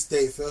 Release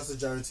date 1st of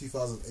January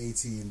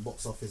 2018.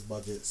 Box office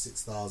budget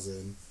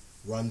 6,000.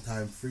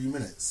 Runtime 3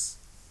 minutes.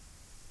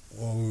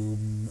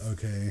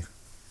 Okay.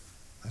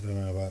 I don't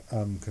know about.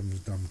 I'm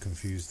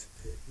confused.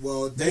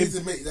 Well, they need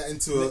to make that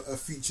into a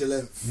feature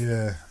length.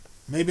 Yeah,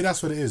 maybe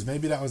that's what it is.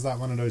 Maybe that was like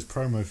one of those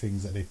promo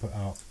things that they put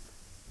out.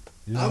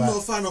 You know, I'm like- not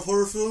a fan of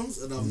horror films,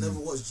 and I've never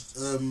watched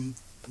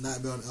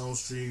Nightmare on Elm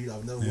Street.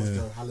 I've never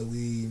watched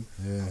Halloween.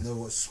 Yeah. I've never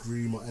watched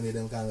Scream or any of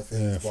them kind of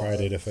things. Yeah, but,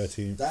 Friday the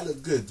 13th. That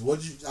looked good.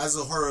 What did you, as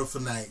a horror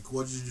fanatic,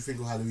 what did you think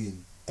of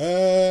Halloween?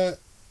 It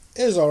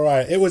was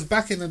alright. It was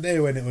back in the day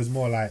when it was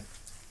more like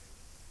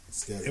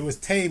Scary. it was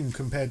tame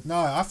compared. No,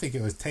 I think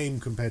it was tame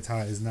compared to how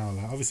it is now.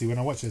 Like obviously, when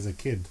I watched it as a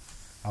kid,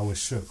 I was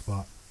shook,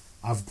 but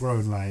I've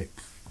grown like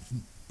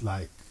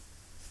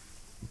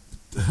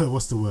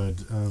what's the word?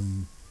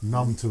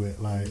 Numb to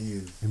it, like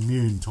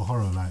immune to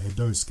horror. Like it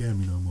don't scare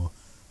me no more.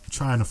 I'm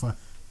trying to find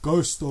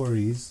Ghost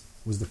Stories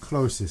was the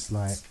closest.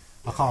 Like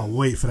I can't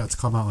wait for that to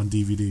come out on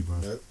DVD, bro.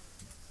 Nope.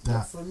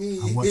 That For me,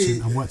 I'm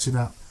watching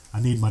that. I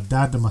need my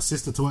dad and my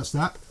sister to watch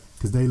that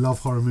because they love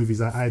horror movies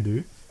like I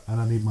do, and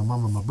I need my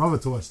mum and my brother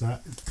to watch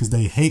that because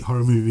they hate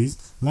horror movies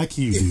like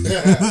you do.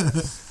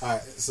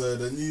 Alright, so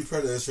the new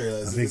Predator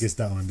trailer. I think it's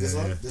that one there. This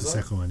one? Yeah. This The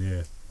one? second one,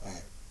 yeah.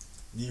 Alright,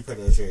 new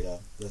Predator trailer.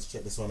 Let's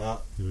check this one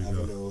out. Here we Have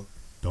go. a little.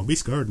 Don't be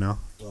scared now.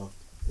 Well,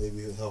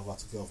 Maybe he'll help. I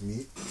took it off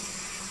mute.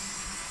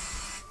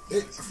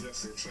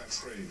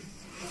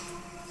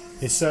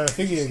 It's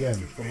thingy again.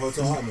 From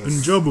Hotel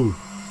Hartness. Njobu.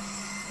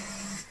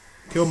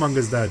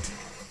 Killmonger's dad.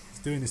 He's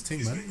doing his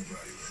thing, man.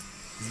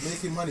 He's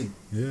making money.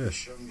 Yeah.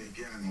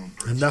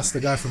 And that's the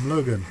guy from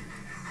Logan.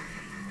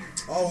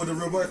 Oh, with the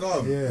robotic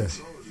arm. Yeah.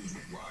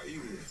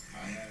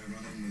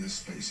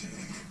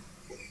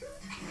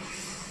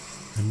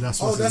 And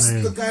that's what's his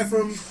name. The guy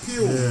from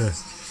Peel. Yeah.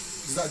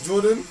 Is that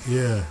Jordan?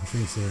 Yeah, I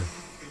think so.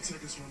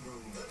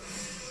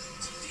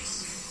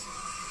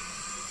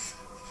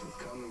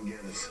 Come and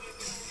get us.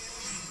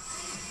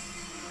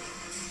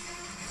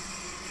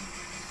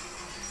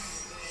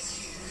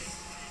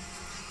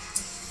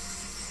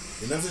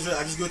 In that situation,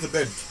 I just go to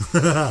bed.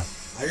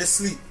 I just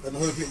sleep and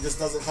hope it just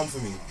doesn't come for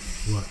me.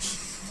 Watch.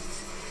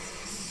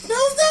 What the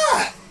hell's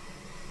that?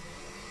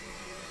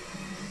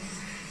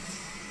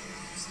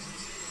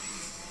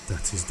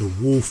 That is the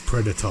wolf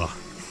predator.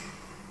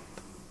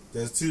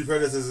 There's 2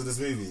 predators in this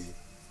movie.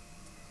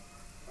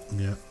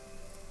 Yeah.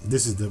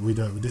 This is the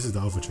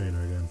other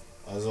trailer again.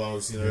 That's what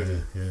I've seen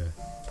already. Yeah.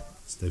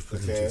 So they've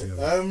put them Okay.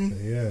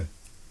 together.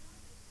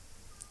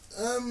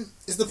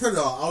 It's the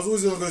Predator. I was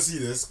always gonna go see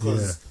this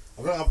because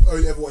I think I've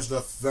only ever watched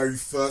the very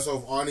first one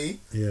of Arnie.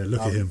 Yeah,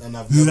 look at him. And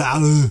I've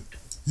never,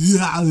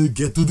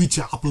 get to the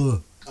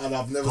chopper. and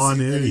I've never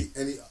Arnie.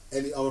 seen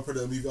any other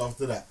Predator movie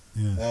after that.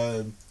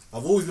 Yeah.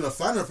 I've always been a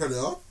fan of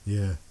Predator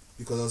Yeah.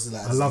 because I was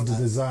like, I love the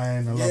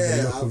design. I love the look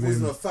I've of always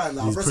him. been a fan.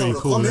 I've He's read some pretty of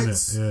the cool,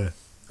 comics. isn't it?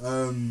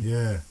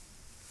 Yeah.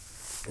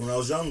 When I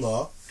was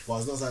younger, but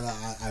it's not something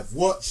that I've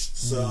watched.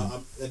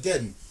 So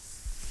again,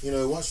 you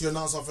know, once you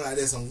announce something like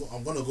this,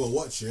 I'm gonna go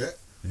watch it.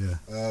 Yeah.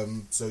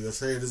 So your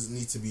trailer doesn't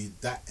need to be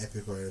that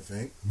epic or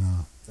anything.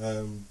 No.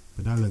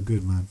 But that looked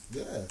good, man.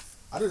 Yeah.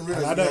 I didn't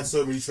realize we had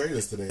so many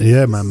trailers today.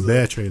 Yeah, man,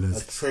 bare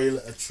trailers. A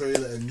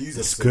trailer and news.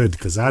 It's good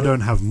because I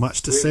don't have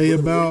much to say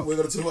about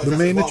the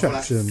main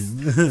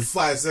attraction. Like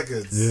 5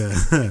 seconds.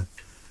 Yeah.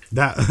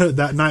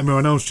 That Nightmare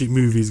on Elm Street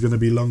movie is going to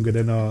be longer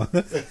than our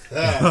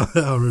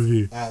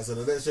review. Alright, so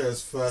the next show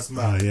is First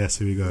Man. Ah, yes,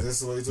 here we go.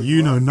 This is what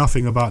You know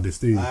nothing about this,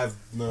 do you? I have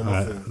no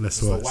nothing. Right, let's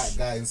Just watch. a white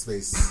guy in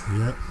space.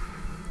 Yep.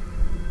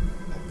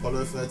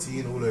 Apollo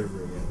 13 all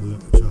over again.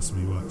 Look, trust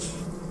me, watch.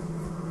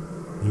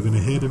 You're going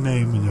to hear the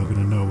name and you're going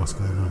to know what's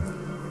going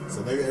on.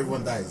 So maybe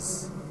everyone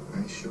dies.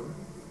 Are you sure?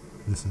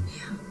 Listen.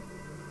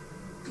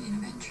 Be an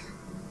adventure.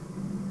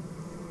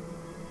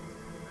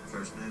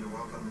 First man to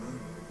walk on the moon.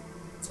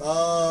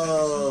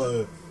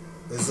 Oh,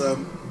 it's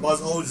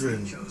Buzz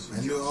Aldrin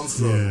and Neil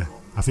Armstrong. Yeah,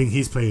 I think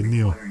he's playing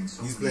Neil.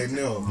 He's playing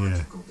Neil.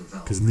 Yeah,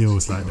 because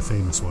Neil's like the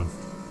famous one.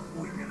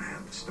 We're gonna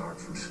have to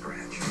start from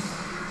scratch.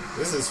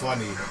 This is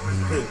funny.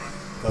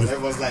 Because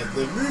everyone's like,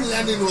 the moon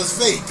landing was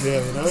fake.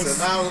 Yeah, you know. So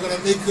now we're going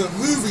to make a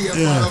movie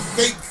about a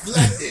fake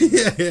landing.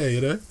 yeah,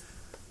 you know.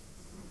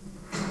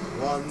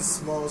 One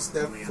small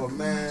step for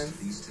man.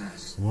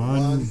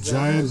 One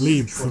giant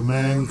leap for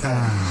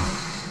mankind.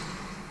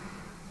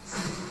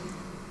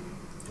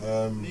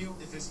 Neil,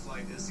 if this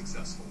flight is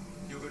successful,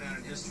 you'll go down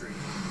in history.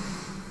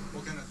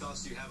 What kind of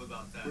thoughts do you have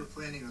about that? We're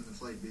planning on the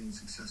flight being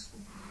successful.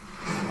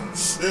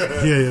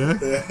 Yeah, you know.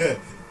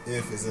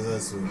 If it's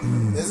successful.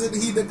 Isn't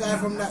he the guy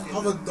from that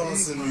other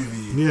dancing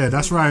movie? Yeah,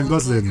 that's Ryan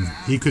Gosling.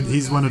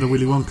 He's one of the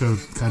Willy Wonka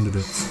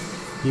candidates.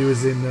 He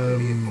was in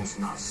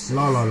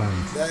La La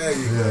Land. There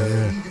you go.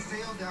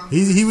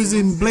 Yeah. He was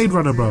in Blade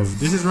Runner, bro.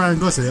 This is Ryan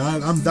Gosling.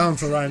 I'm down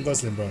for Ryan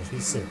Gosling, bro.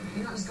 He's sick.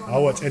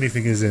 I'll watch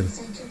anything he's in.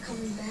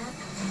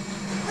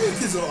 How your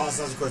kids don't ask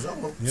such a question?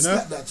 I'm going to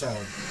slap that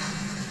child.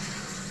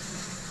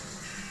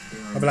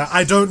 I'll be like,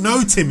 I don't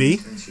know, Timmy.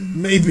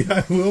 Maybe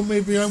I will,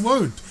 maybe I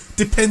won't.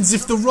 Depends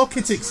if the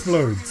rocket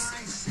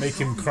explodes. Make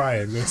him cry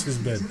and go to his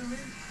bed.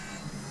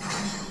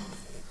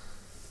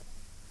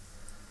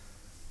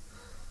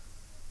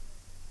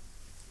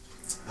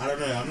 I don't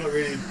know. I'm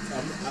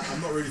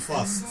not really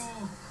fussed.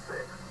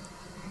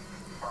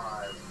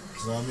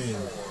 You know what I mean?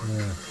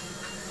 Yeah.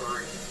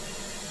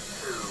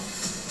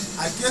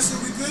 I guess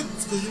it'd be good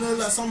because you know,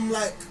 like some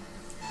like.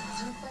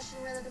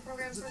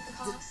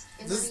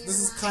 This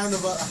is kind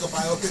of like a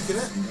biopic, isn't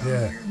it?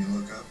 Yeah. You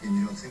look up and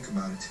you don't think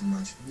about it too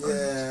much.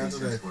 Yeah, I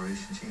don't know.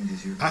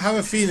 I have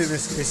a feeling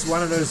it's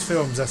one of those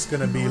films that's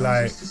gonna be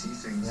like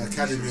the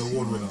Academy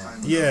Award winner.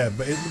 Yeah,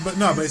 but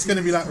it's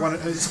gonna be like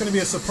it's gonna be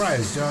a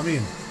surprise. Do you know what I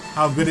mean?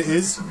 How good it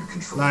is.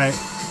 Like,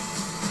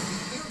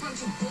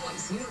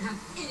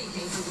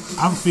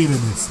 I'm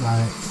feeling this.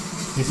 Like,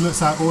 it looks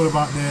like all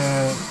about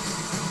their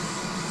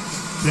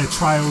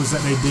trials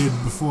that they did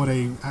before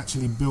they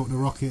actually built the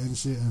rocket and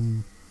shit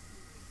and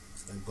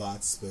go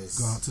out to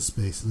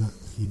space. Look,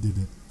 he did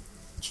it.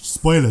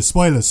 Spoilers,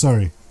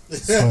 sorry.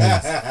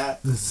 Spoilers.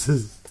 This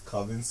is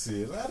coming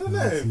soon. I don't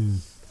know.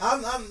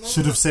 I'm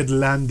should have said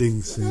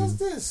landing soon. What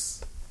the hell's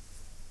this?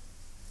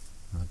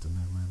 I don't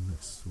know, man.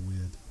 Looks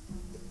weird.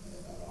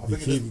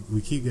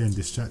 We keep getting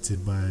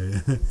distracted by.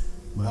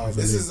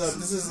 This is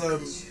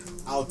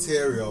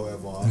Alteria or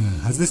whatever.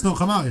 Yeah. Has this not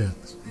come out yet?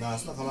 No,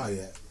 it's not come out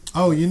yet.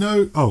 Oh, you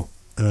know.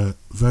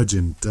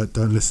 Virgin.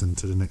 Don't listen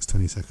to the next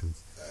 20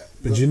 seconds.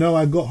 But you know,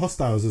 I got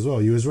Hostiles as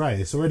well. You was right.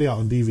 It's already out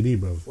on DVD,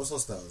 bro. What's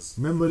Hostiles?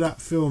 Remember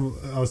that film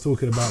I was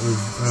talking about with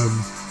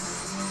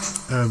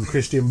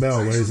Christian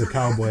Bale, where he's a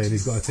cowboy and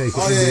he's got to take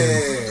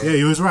it. Yeah,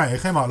 you was right.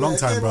 It came out a long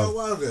time, bro.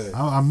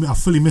 I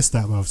fully missed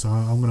that, bro. So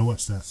I'm gonna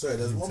watch that. Sorry,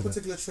 there's one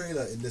particular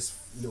trailer in this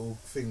little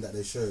thing that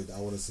they showed that I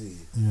want to see.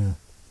 Yeah,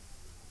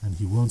 and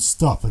he won't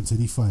stop until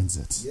he finds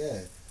it.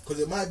 Yeah, because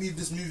it might be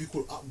this movie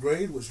called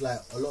Upgrade, which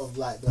like a lot of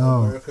like the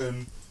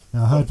American.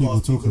 Yeah, I heard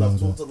people talk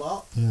about.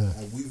 Yeah,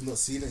 and we've not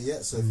seen it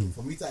yet. So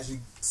for me to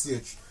actually see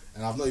it,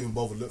 and I've not even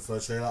bothered to look for a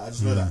trailer. I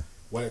just know that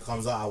when it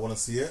comes out, I want to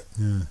see it.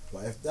 Yeah.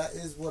 But if that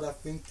is what I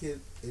think it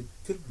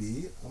could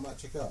be, I might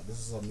check it out. This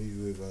is a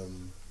movie with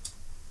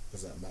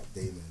what's that? Matt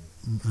Damon.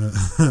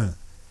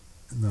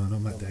 No,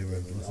 not Matt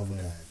Damon. The other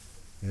guy.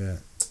 Yeah.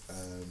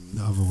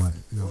 The other one.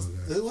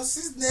 What's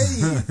his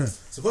name?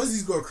 Suppose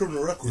he's got a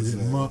criminal record.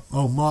 Mark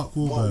Wahlberg. Mark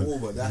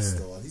Wahlberg. That's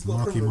the one. He's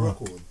got a criminal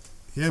record.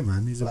 Yeah,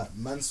 man. He's like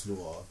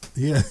manslaughter.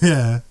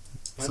 Yeah.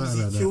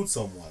 And he killed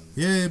someone.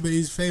 Yeah, but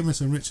he's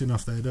famous and rich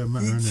enough that it don't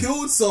matter. He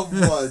killed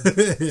someone.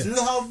 Do you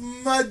know how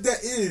mad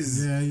that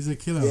is? Yeah, he's a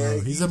killer. Yeah,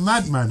 he's a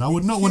madman. I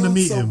would not want to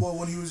meet him.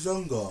 When he was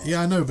younger.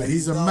 Yeah, I know, but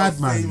he's a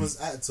madman. Famous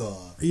actor.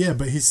 Yeah,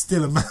 but he's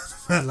still a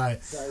madman.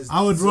 Like,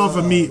 I would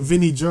rather meet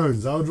Vinnie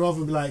Jones. I would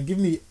rather be like, give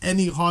me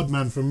any hard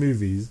man from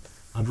movies.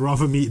 I'd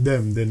rather meet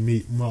them than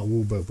meet Mark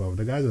Wahlberg, bro.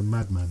 The guy's a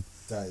madman.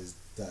 That is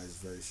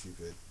very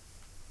stupid.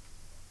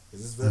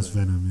 Is this Venom? That's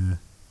Venom, yeah.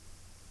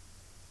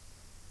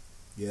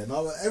 Yeah,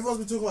 no, everyone's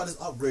been talking about this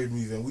Upgrade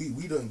movie and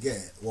we don't get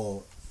it.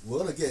 Well, we're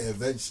gonna get it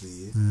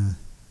eventually. Yeah.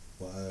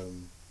 But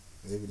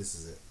maybe this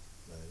is it.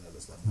 That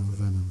looks like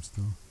Venom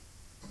still.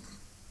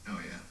 Oh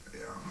yeah.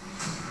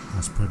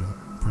 That's Predator.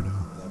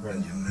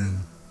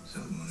 Yeah. So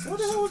what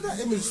the hell was that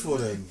image for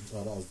then?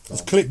 Oh, that was dumb.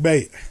 It's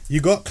clickbait.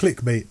 You got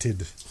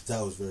clickbaited.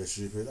 That was very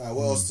stupid. Alright,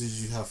 what else did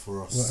you have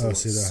for us? What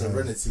else did I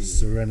have?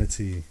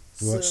 Serenity.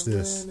 Watch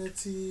this.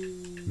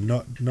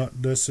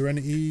 Not the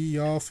Serenity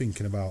y'all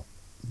thinking about.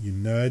 You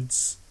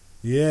nerds.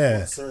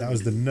 Yeah, that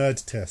was the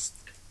nerd test.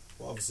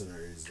 What other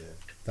Serenity is there?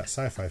 That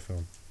sci-fi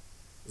film.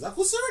 Is that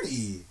called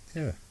Serenity?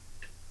 Yeah.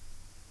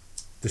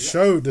 The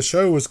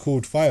show was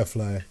called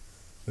Firefly,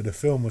 but the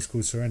film was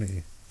called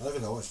Serenity. I don't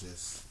think I watched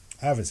this.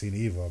 I haven't seen it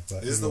either.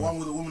 But is the one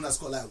with the woman that's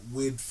got like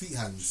weird feet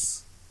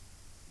hands?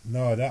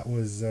 No, that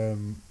was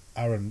Arian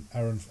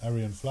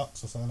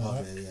Flux or something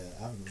like that. Okay,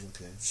 yeah, Arian was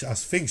okay. I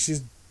think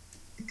she's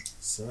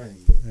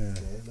Serenity. Yeah.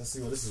 Okay, let's see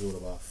what this is all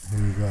about.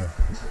 Here we go.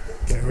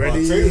 Get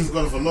ready. Trailers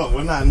gone for long.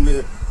 We're not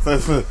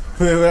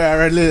we're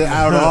at an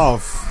hour and a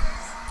half.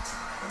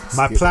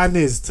 My plan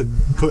is to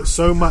put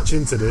so much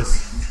into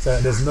this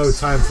that there's no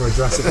time for a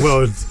Jurassic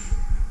World.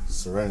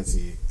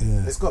 Serenity.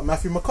 Yeah. It's got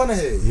Matthew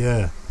McConaughey.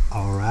 Yeah.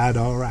 All right.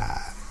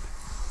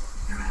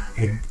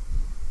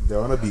 They're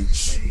on a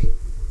beach.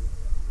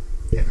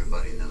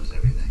 Everybody knows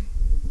everything.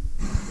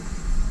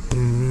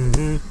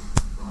 Mm-hmm.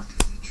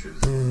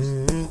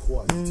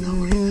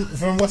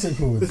 From what's it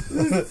called?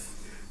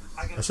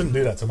 I shouldn't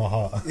do that to my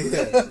heart.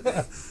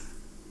 Yeah.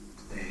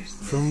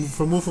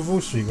 From Wolf of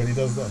Wall Street when he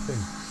does that thing.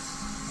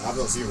 I've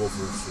not seen Wolf of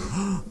Wall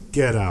Street.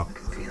 Get out.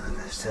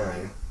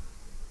 Sorry.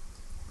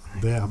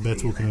 I'm bare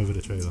talking over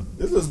the trailer.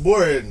 This looks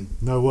boring.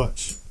 No,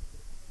 watch.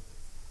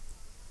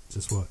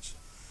 Just watch.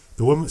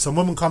 Some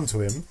woman come to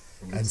him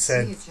and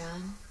said,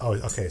 "Oh,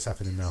 okay, it's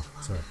happening now."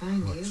 Sorry.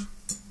 Watch.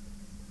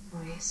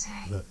 What do you say?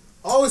 Look.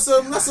 Oh, it's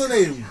what's her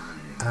name?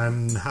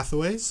 Anne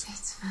Hathaway's?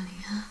 It's funny,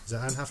 huh? Is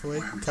that Anne Hathaway?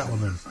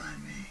 Catwoman.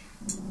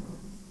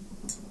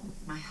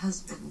 My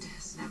husband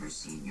has never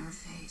seen your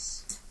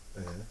face.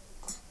 Yeah.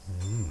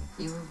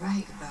 You were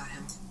right about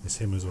him. It's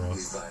him as well.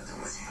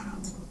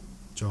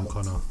 John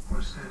Connor.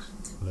 What's this?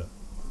 Look.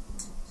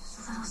 Just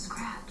a little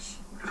scratch.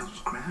 A little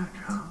scratch,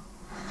 huh?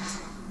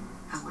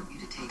 I want you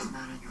to take him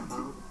out on your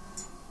boat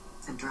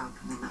and drop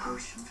him in the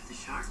ocean for the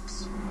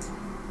sharks.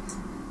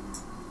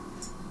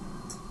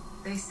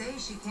 They say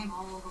she came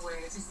all the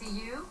way to see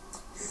you.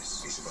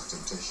 Yes, it's about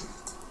temptation.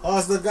 Oh,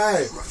 it's the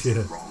guy.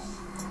 Yeah. Wrong.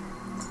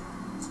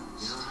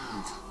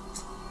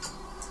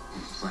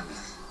 In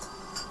Plymouth,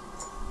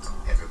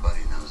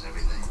 everybody knows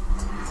everything.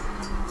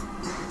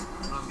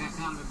 I've got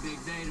kind of a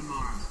big day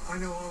tomorrow. I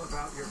know all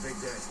about your big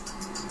day.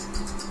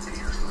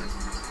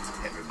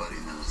 Everybody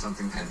knows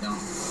something I don't.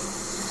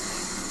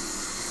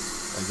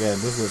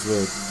 Again, this looks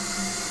weird.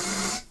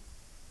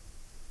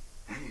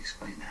 How do you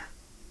explain that?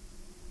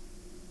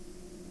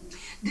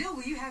 Dill,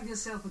 will you have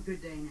yourself a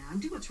good day now and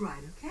do what's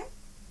right, okay?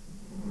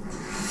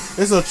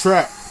 It's a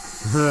trap.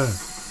 I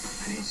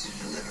need you to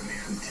deliver me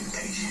from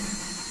temptation.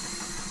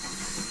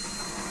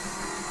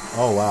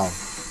 Oh, wow. Are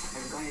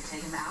you going to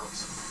take him out?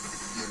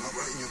 You're not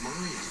right in your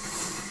mind.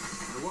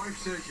 The wife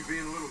says you're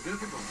being a little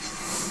difficult.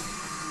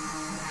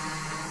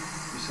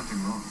 There's something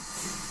wrong.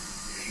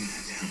 You're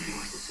gonna tell me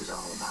what this is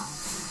all about?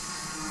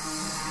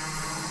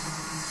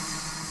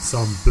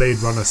 Some Blade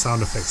Runner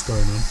sound effects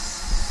going on.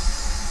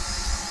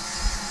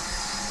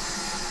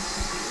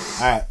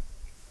 Alright.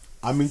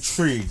 I'm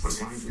intrigued We're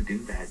going to do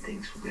bad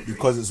things for good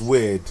because it's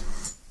weird.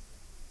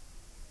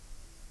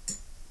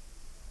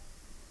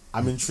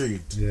 I'm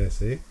intrigued. Yeah,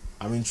 see?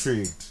 I'm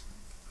intrigued.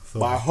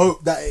 But I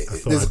hope that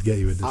I'd get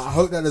you with this. I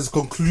hope that there's a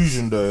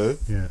conclusion though.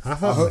 Yeah, I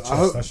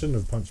hope. I shouldn't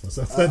have punched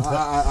myself.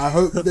 I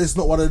hope there's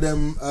not one of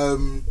them.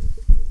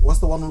 What's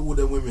the one with all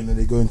them women and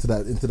they go into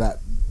that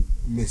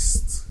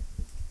mist?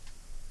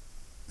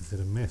 Is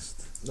it a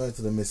mist? No,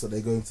 into the mist. So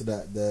they go into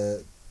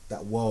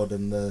that world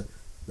and the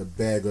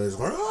bear goes.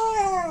 What?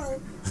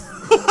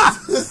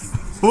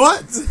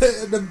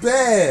 The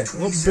bear.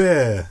 What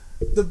bear?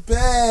 The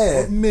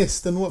bear. What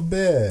mist and what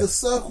bear? The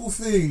circle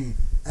thing.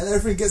 And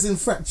everything gets in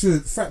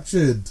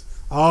fractured.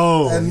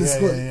 Oh, and it's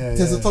got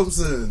Tessa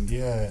Thompson.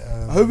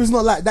 Yeah. I hope it's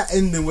not like that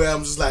ending where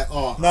I'm just like,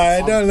 oh. No,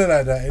 it don't look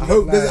like that. I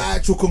hope there's an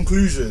actual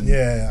conclusion.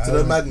 Yeah, to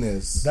the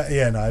madness. No,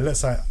 it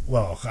looks like.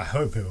 Well, I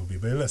hope it will be,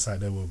 but it looks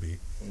like there will be.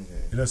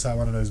 Okay. It looks like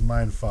one of those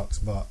mind fucks,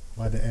 but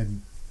by the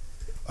end,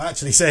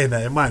 actually saying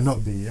that, it might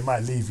not be. It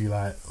might leave you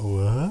like,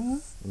 what?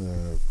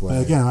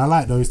 But again, I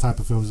like those type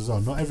of films as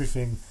well. Not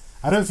everything.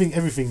 I don't think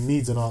everything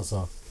needs an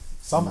answer.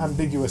 Some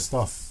ambiguous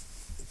stuff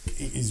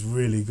is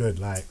really good,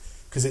 like,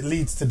 because it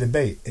leads to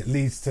debate. It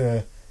leads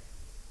to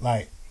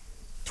like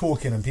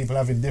talking and people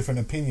having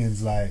different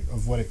opinions, like,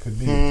 of what it could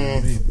be. You know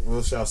what I mean?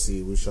 We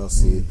shall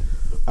see.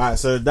 Alright,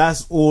 so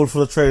that's all for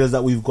the trailers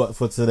that we've got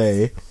for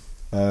today.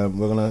 We're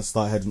gonna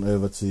start heading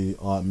over to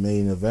our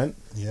main event,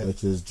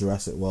 which is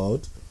Jurassic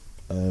World.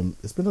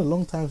 It's been a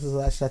long time since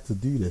I actually had to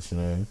do this, you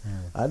know.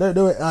 I don't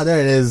know it. There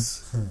it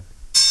is.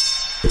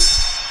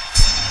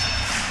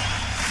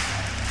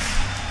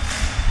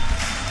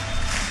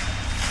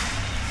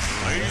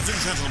 Ladies and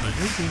gentlemen,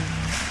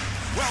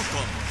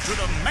 welcome to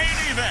the main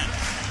event.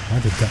 Why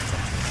did that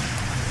come?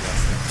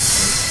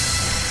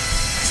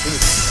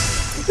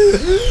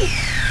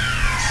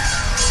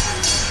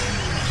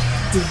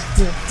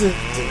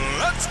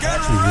 Let's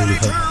get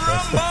ready to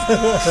rumble.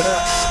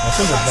 I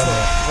should have done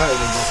that.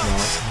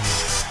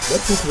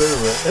 Let's talk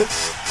over it.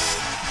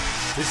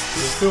 This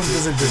film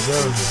doesn't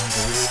deserve it.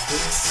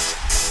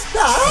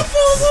 Nah, that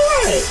feels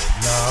alright.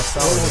 Nah, I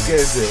found it.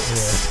 Gets it.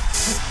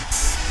 Yeah.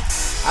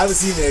 I haven't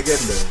seen it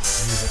again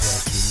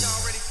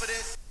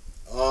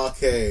though.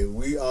 Okay,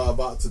 we are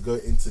about to go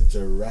into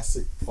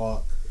Jurassic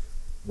Park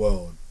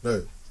World.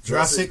 No,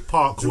 Jurassic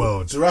Park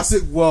World.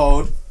 Jurassic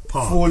World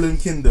Park. Fallen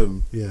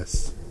Kingdom.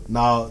 Yes.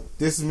 Now,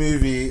 this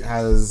movie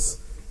has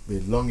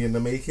been long in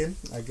the making,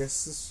 I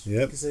guess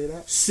you can say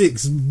that.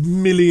 6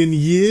 million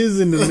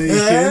years in the making.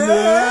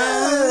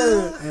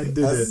 I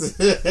did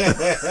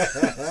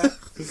it.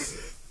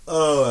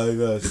 Oh my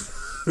gosh.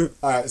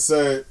 Alright,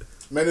 so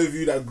many of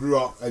you that grew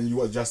up and you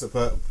watched Jurassic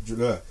Park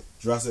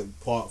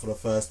for the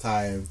first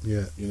time,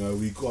 you know,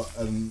 we got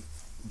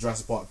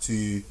Jurassic Park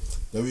 2,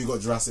 then we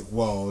got Jurassic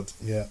World.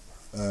 Yeah.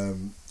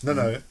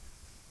 The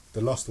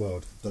Lost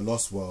World. The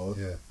Lost World.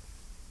 Yeah.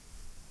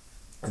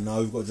 And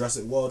now we've got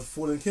Jurassic World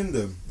Fallen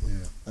Kingdom.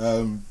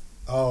 Yeah.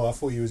 I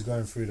thought you was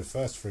going through the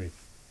first 3.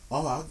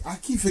 Oh, I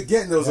keep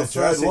forgetting there was a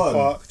third one.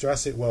 Park,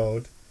 Jurassic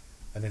World,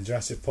 and then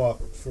Jurassic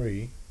Park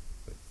 3,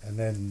 and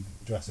then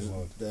Jurassic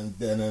World. Then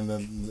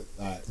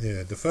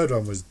yeah, the third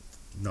one was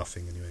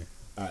nothing anyway.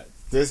 Alright,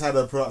 this had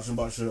a production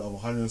budget of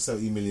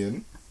 170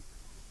 million.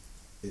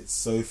 It's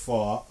so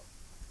far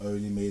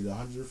only made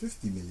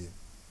 150 million.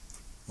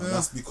 And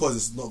that's because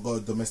it's not got a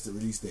domestic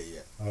release date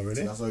yet. Oh, really?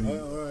 So that's only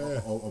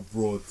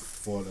abroad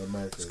for the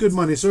Americans. It's good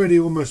money. It's already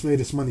almost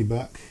made its money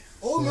back.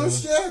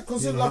 Almost,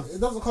 because it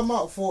doesn't come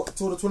out till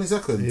the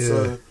 22nd. Yeah.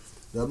 So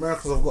the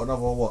Americans have got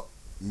another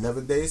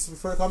 11 days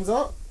before it comes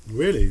out.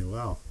 Really?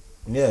 Wow.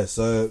 Yeah.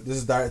 So this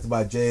is directed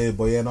by Jay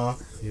Boyena.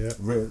 Yeah.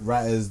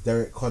 Writers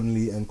Derek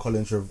Connolly and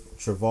Colin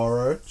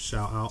Trevorrow.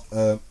 Shout out.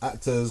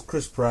 Actors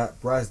Chris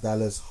Pratt, Bryce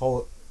Dallas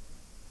Howard.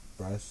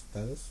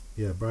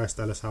 Yeah, Bryce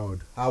Dallas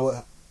Howard.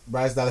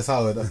 Bryce Dallas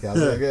Howard. Okay, I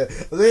was get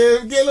a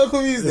little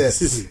confused there.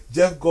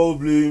 Jeff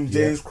Goldblum,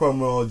 James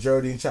Cromwell,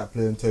 Geraldine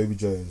Chaplin, Toby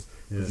Jones.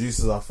 Yeah.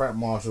 Producers are Frank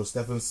Marshall,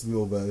 Steven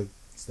Spielberg.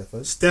 His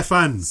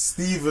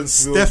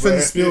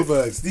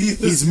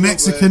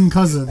Mexican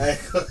cousin.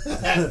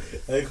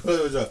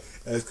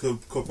 It's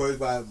composed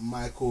by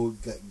Michael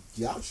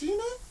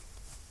Giacchino?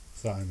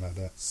 Something like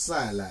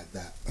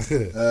that.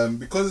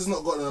 Because it's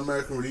not got an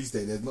American release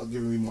date, they're not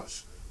giving me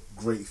much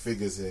great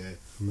figures here,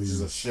 which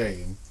is a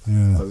shame.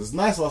 Yeah. So it's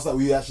nice for us that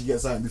we actually get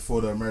something before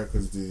the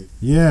Americans do.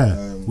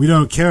 Yeah. We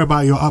don't care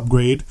about your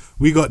upgrade.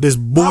 We got this I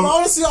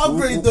want to see an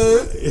upgrade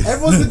though.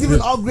 Everyone's gonna give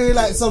an upgrade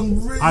like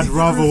some really I'd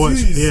rather watch.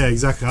 Yeah,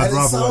 exactly. I'd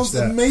rather watch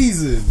that. It sounds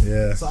amazing.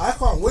 Yeah. So I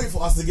can't wait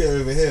for us to get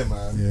over here,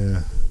 man.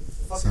 Yeah.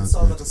 Fucking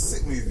sounds like a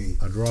sick movie.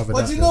 I'd rather.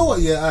 But you know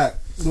what? Yeah. Alright.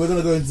 We're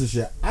gonna go into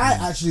shit. I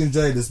actually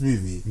enjoyed this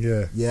movie.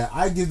 Yeah. Yeah.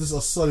 I give this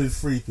a solid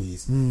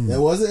 3-piece. There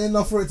wasn't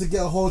enough for it to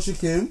get a whole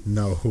chicken.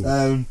 No.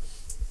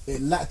 It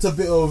lacked a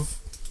bit of.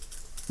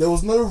 There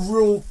was no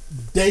real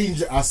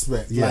danger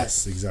aspect.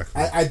 Yes,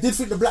 exactly. I did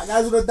think the black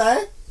guy was gonna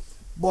die,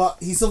 but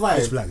he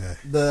survived. Which black guy?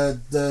 The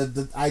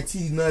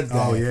IT nerd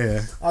guy. Oh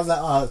yeah. I was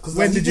like, because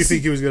when did you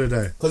think he was gonna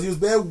die? Because he was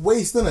bare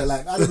wasting it.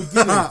 Like at the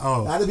beginning.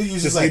 At the beginning, he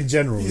was just like in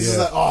general. He's just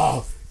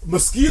like,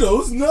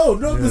 mosquitoes? No,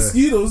 not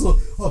mosquitoes.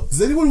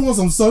 Does anyone want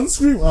some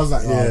sunscreen? I was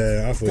like,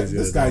 I thought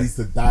this guy needs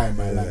to die,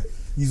 man. Like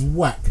he's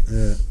whack.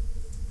 Yeah.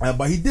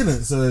 But he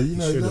didn't. So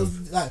there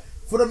was, like,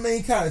 for the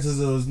main characters,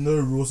 there was no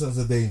real sense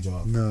of danger.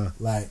 No.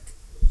 Like,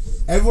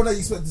 everyone that you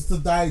expected to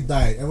die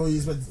died. Everyone you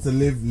expected to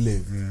live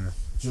lived. Yeah.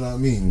 Do you know what I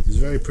mean? It was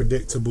very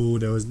predictable.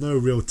 There was no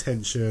real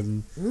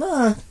tension.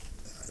 Nah.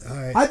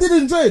 I did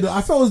enjoy it.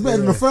 I felt it was better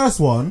than the first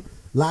one.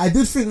 Like, I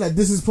did think that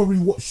this is probably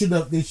what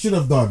they should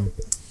have done.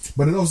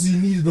 But then obviously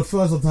you needed the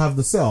first one to have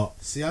the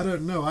setup. See, I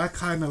don't know. I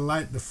kind of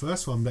liked the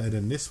first one better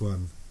than this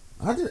one.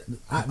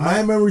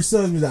 My memory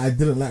serves me that I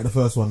didn't like the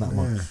first one that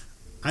much.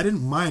 I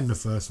didn't mind the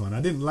first one.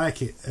 I didn't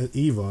like it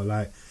either.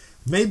 Like,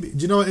 maybe, do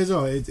you know what it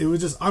is? It was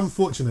just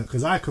unfortunate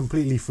because I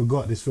completely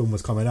forgot this film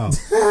was coming out.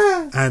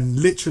 And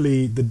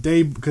literally the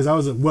day, because I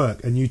was at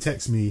work and you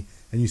text me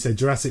and you said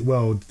Jurassic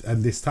World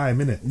and this time,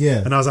 innit? Yeah.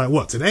 And I was like,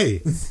 what,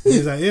 today? He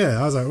was like, yeah.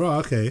 I was like, right,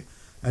 okay.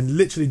 And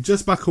literally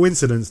just by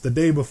coincidence, the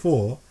day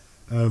before,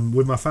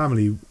 with my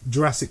family,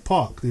 Jurassic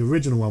Park, the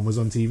original one, was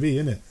on TV,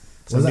 innit?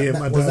 So was that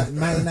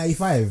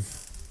 1995?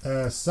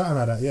 Something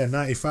like that, yeah,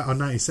 95 or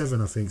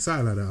 97, I think,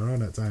 something like that, around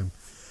that time.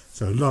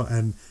 So long,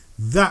 and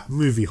that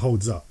movie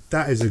holds up.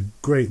 That is a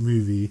great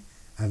movie,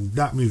 and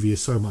that movie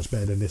is so much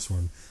better than this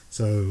one.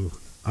 So,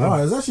 it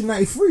was actually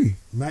 93.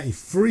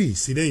 93.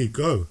 See, there you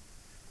go.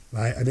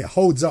 Like, and it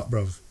holds up,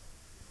 bruv.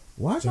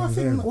 Why am I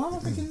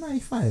thinking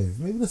 95?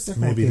 Maybe the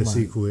second. Maybe the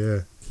sequel,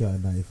 yeah. Yeah,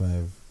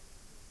 95.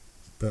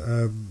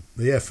 But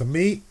yeah, for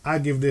me, I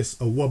give this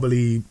a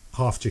wobbly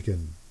half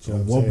chicken.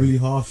 Wobbly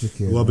half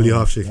chicken. Wobbly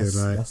half chicken,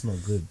 right? That's not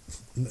good.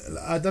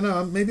 I don't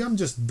know. Maybe I'm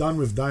just done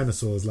with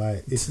dinosaurs.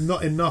 Like, it's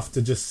not enough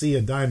to just see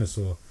a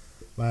dinosaur.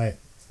 Like,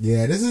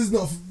 yeah, this is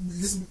not.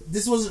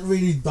 This wasn't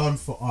really done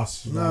for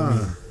us. You know what I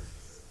mean?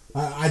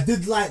 I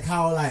did like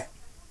how, like,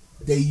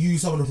 they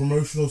use some of the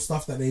promotional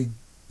stuff that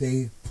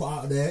they put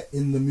out there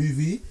in the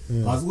movie.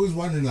 Yeah. I was always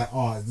wondering, like,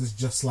 is this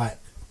just like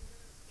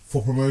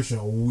for promotion,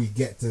 or will we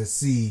get to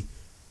see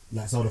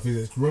like some of the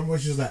things? Remember when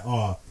she was like,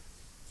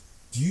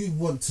 do you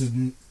want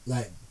to,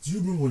 like, do you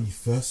remember when you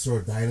first saw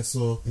a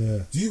dinosaur? Yeah.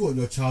 Do you want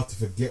your child to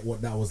forget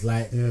what that was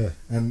like? Yeah.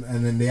 And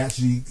then they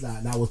actually,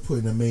 like, that was put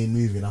in the main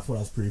movie, and I thought that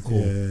was pretty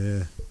cool.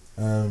 Yeah.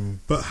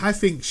 But I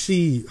think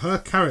her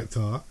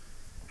character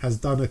has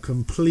done a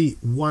complete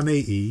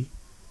 180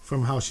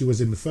 from how she was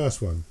in the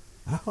first one.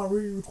 I can't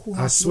really recall.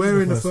 I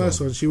swear in the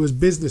first one, she was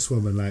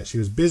businesswoman. Like, she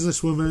was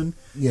businesswoman.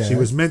 Yeah. She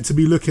was meant to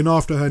be looking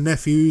after her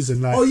nephews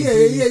and like. Oh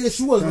yeah,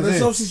 she was.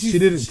 But she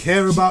didn't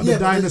care about the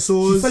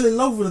dinosaurs. She fell in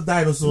love with the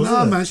dinosaurs.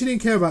 No, man, she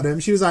didn't care about them.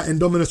 She was like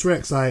Indominus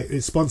Rex. Like,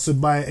 it's sponsored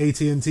by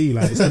AT&T.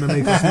 Like, it's gonna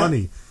make us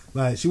money.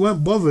 Like, she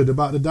weren't bothered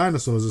about the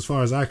dinosaurs as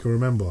far as I can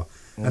remember.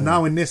 And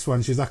now in this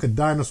one, she's like a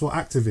dinosaur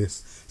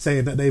activist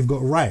saying that they've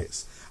got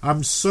rights.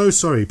 I'm so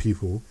sorry,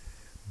 people.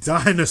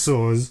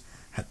 Dinosaurs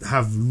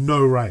have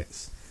no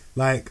rights.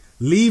 Like,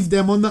 leave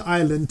them on the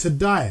island to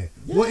die.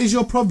 Yeah. What is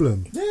your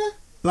problem? Yeah.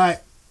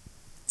 Like,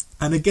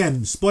 and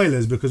again,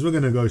 spoilers, because we're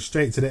going to go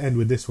straight to the end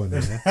with this one.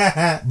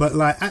 Yeah? But,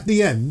 like, at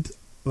the end,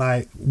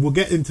 like, we'll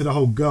get into the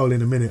whole girl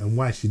in a minute and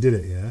why she did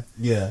it, yeah?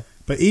 Yeah.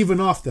 But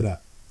even after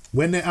that,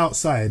 when they're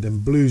outside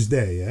and Blue's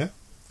there, yeah?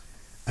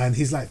 And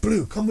he's like,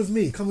 Blue, come with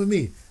me.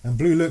 And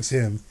Blue looks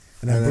at him.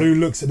 And then Blue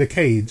looks at the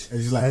cage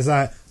and he's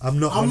like, I'm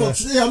not falling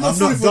for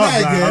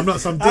that. Like, I'm not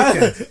some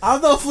dickhead.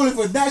 I'm not falling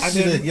for that and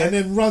shit. And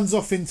then runs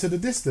off into the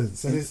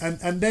distance.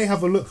 And they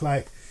have a look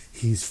like,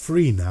 he's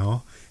free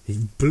now.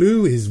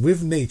 Blue is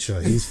with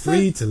nature. He's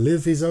free to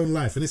live his own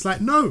life. And it's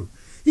like, no,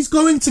 he's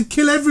going to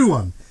kill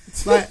everyone.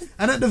 Like,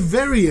 and at the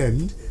very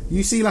end,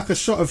 you see like a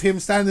shot of him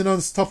standing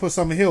on top of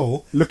some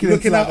hill,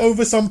 looking out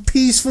over some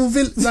peaceful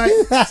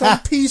some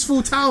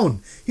peaceful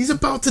town. He's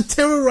about to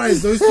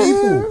terrorize those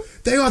people.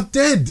 They are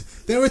dead.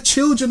 There are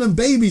children and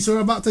babies who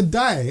are about to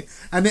die.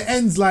 And it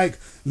ends like,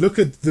 look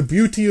at the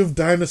beauty of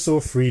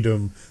dinosaur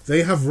freedom.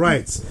 They have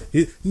rights.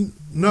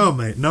 No,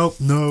 mate. No.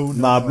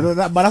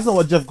 But that's not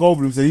what Jeff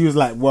Goldblum said. He was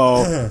like,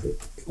 well,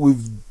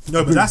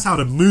 but that's how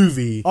the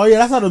movie. Oh yeah,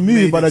 that's how the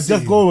movie. But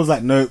Jeff Goldblum was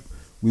like, nope.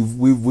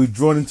 We've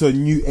drawn into a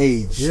new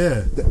age.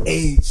 Yeah. The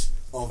age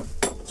of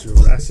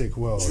Jurassic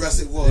World. Yeah.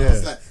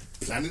 It's like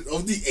Planet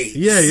of the Apes.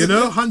 Yeah,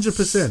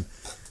 100%.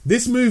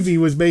 This movie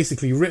was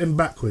basically written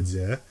backwards,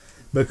 yeah?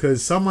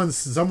 Because someone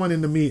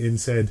in the meeting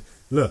said,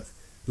 look,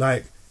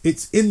 like,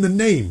 it's in the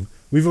name.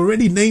 We've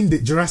already named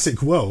it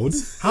Jurassic World.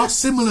 How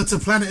similar to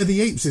Planet of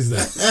the Apes is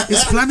that?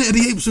 It's Planet of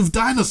the Apes with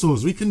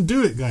dinosaurs. We can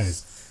do it,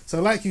 guys.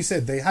 So like you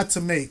said, they had to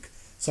make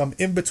some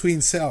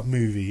in-between setup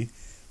movie.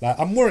 Like,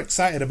 I'm more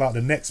excited about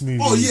the next movie.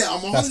 Oh yeah,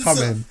 that's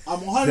coming. I'm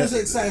 100%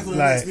 excited for the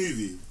next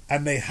movie.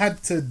 And they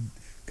had to,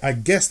 I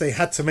guess they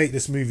had to make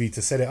this movie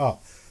to set it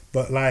up.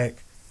 But like,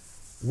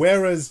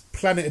 whereas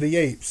Planet of the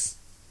Apes,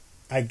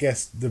 I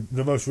guess the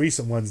most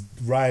recent ones,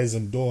 Rise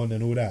and Dawn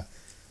and all that,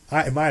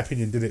 in my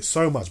opinion, did it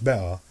so much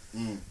better.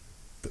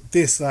 But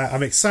this, like,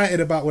 I'm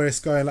excited about where it's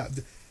going. Like,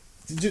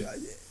 do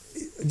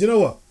you know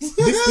what?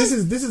 This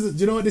is. Do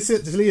you know what this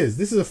actually is?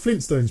 This is a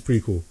Flintstones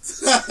prequel.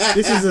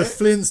 This is a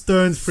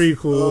Flintstones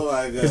prequel. Oh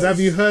my god! Because have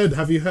you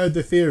heard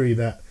the theory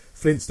that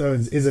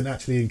Flintstones isn't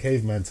actually in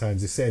caveman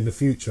times? It's set in the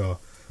future,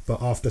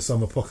 but after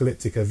some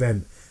apocalyptic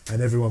event,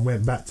 and everyone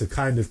went back to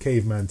kind of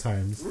caveman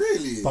times.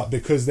 Really? But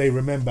because they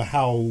remember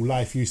how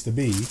life used to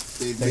be,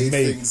 they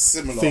made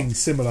things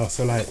similar.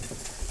 So like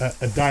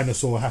a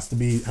dinosaur has to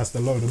mow the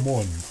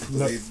lawn.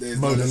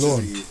 Mow the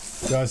lawn. You know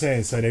what I'm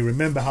saying? So they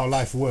remember how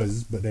life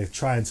was, but they're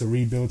trying to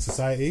rebuild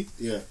society.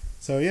 Yeah.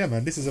 So yeah,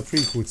 man, this is a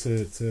prequel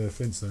to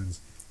Flintstones.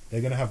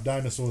 They're gonna have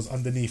dinosaurs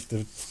underneath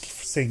the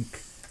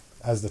sink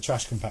as the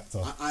trash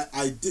compactor.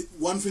 I did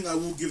one thing I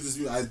will give this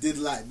movie. I did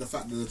like the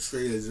fact that the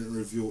trailer didn't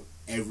reveal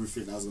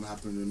everything that was gonna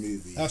happen in the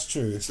movie. That's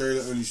true. The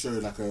trailer only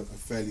showed like a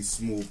fairly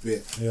small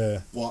bit.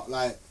 Yeah. But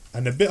like,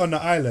 and the bit on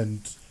the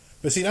island.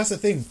 But see, that's the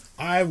thing.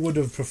 I would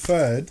have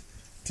preferred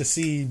to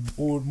see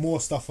more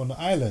stuff on the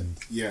island.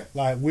 Yeah.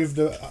 Like with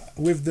the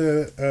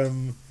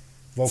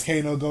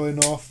volcano going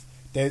off.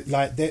 They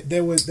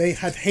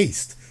had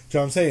haste. Do you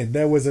know what I'm saying?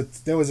 There was a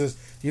there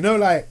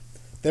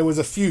was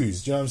a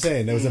fuse. Do you know what I'm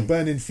saying? There was a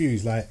burning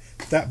fuse. Like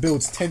that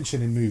builds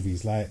tension in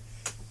movies. Like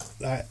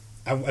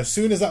as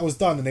soon as that was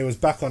done and they was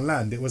back on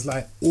land, it was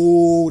like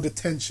all the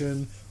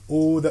tension,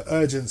 all the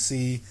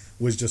urgency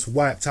was just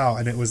wiped out,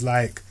 and it was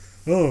like,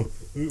 oh,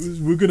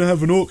 we're gonna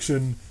have an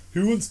auction.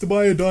 Who wants to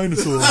buy a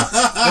dinosaur? And I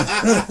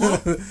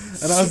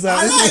was like,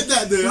 I like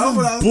that, dude.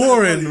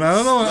 Boring,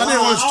 man. I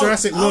didn't watch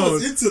Jurassic World I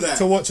was into that.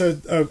 to watch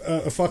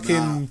a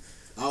fucking.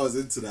 Nah, I was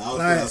into that. I was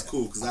like, that was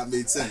cool because that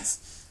made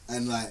sense.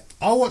 And like,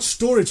 I'll watch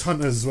Storage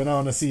Hunters when I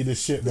want to see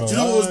this shit, bro. Do you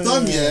know what was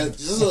done? Yeah,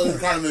 this is what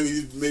kind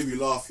of made me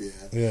laugh.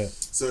 Yeah.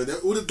 So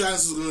all the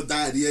dinosaurs were gonna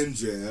die at the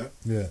end.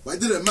 Yeah. But it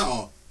didn't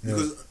matter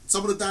because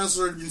some of the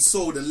dinosaurs had been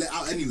sold and let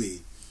out anyway.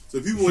 So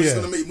people were just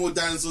gonna make more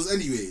dinosaurs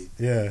anyway.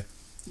 Yeah.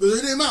 But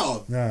it didn't matter.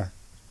 Nah.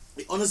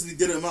 It honestly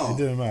didn't matter. It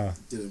didn't matter.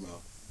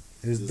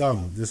 It was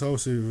dumb. This whole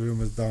superfilm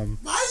was dumb.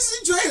 But I just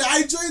enjoyed it. I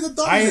enjoyed the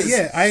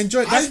dumbness. I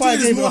enjoyed. That's why I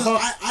gave it a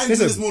half. I enjoyed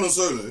this more than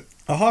Solo.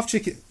 A half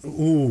chicken.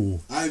 Ooh.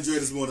 I enjoyed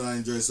this more than I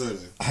enjoyed Solo.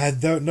 I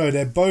don't know.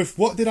 They're both.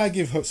 What did I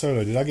give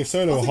Solo? Did I give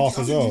Solo a half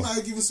as well? You might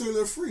have given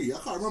Solo a 3. I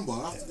can't remember.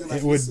 I have to go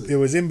back it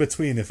was in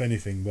between, if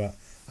anything. But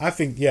I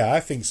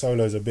think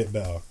Solo's a bit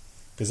better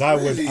because I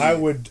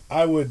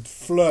would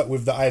flirt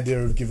with the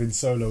idea of giving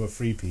Solo a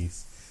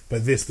 3-piece.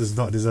 But this does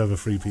not deserve a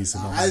 3-piece.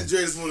 I enjoy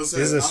this more than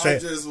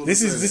Solo.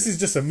 This is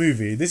just a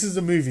movie. This is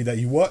a movie that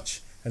you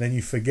watch and then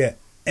you forget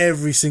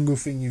every single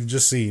thing you've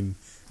just seen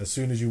as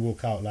soon as you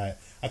walk out. Like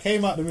I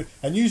came out the movie,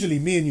 and usually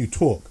me and you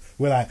talk.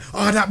 We're like,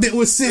 oh, that bit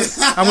was sick,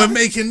 and we're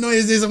making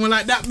noises, and we're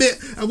like that bit,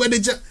 and when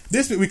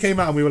this bit we came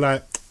out and we were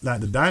like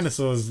the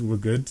dinosaurs were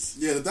good.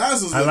 Yeah, the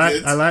dinosaurs were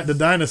good. I like the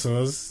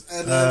dinosaurs.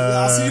 And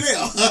I'll see you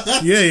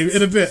later. Yeah,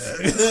 in a bit.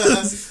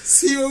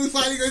 See when we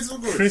finally go to the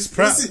group. Chris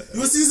Pratt. You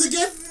want to see this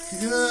again?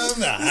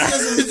 Nah.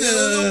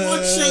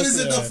 One show is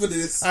enough for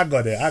this. I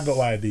got it. I got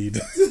what I need.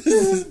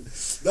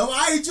 No,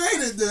 I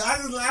enjoyed it, dude.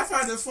 I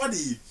found it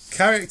funny.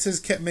 Characters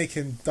kept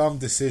making dumb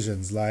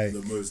decisions, like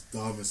the most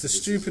dumbest,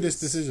 stupidest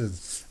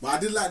decisions. But I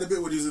did like the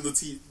bit when he was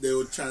in they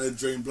were trying to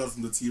drain blood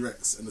from the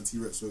T-Rex, and the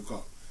T-Rex woke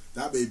up.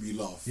 That made me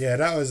laugh. Yeah,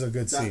 that was a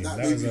good scene. That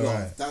made me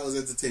laugh. That was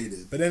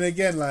entertaining. But then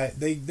again, like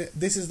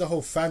this is the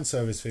whole fan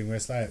service thing, where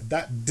it's like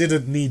that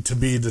didn't need to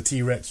be the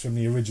T-Rex from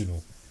the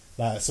original.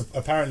 Like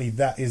apparently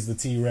that is the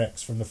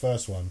T-Rex from the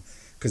first one,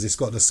 because it's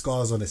got the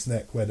scars on its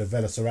neck where they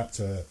had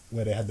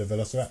the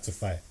Velociraptor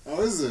fight.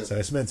 Oh, is it? So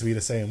it's meant to be the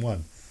same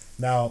one.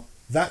 Now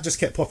that just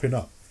kept popping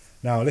up.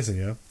 Now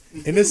listen,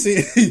 in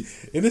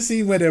the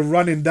scene where they're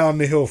running down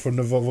the hill from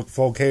the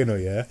volcano,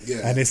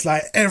 and it's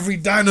like every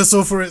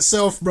dinosaur for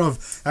itself,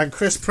 bruv. And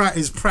Chris Pratt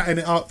is pratting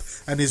it up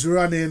and he's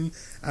running,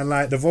 and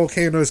like the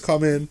volcano's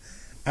coming,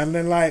 and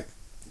then like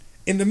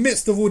in the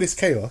midst of all this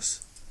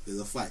chaos, there's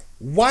a fight.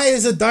 Why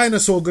is a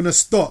dinosaur gonna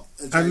stop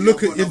and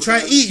look at you and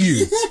try to eat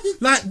you?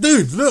 Like,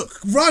 dude, look,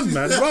 run,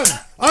 man, run.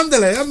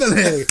 Underlay,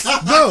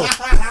 go.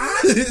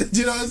 Do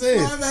you know what I'm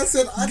saying? My man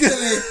said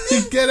underlay.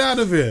 Get out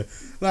of here.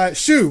 Like,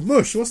 shoo,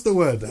 mush, what's the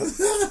word?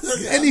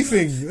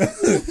 Anything.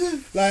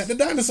 Like, the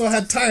dinosaur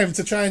had time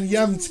to try and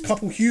yam a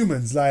couple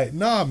humans. Like,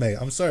 nah, mate,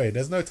 I'm sorry,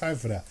 there's no time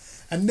for that.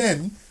 And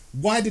then,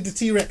 why did the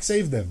T-Rex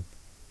save them?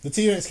 The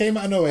T-Rex came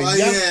out of nowhere,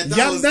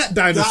 yammed that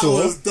dinosaur,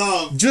 that was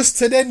dumb. Just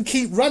to then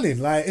keep running.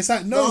 Like, it's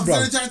like, no, bro.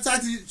 Did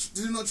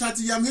it not try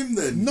to yam him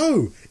then?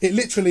 No, it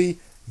literally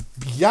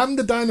yammed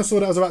the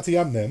dinosaur that was about to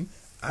yam them,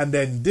 and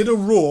then did a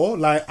roar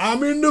like,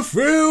 I'm in the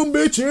film,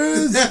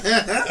 bitches,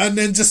 and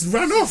then just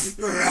ran off.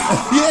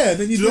 Yeah,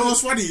 then you know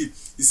what's funny?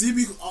 You see,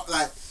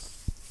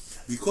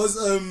 because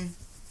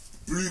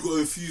Blue got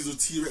infused with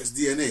T-Rex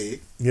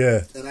DNA,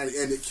 and at the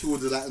end it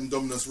killed the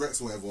Indominus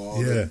Rex or whatever,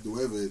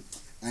 whatever.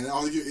 And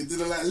it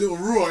did a little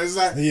roar. It's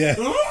like, I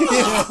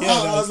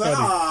was like,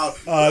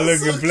 look,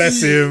 so bless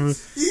cute. him.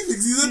 He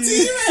thinks he's a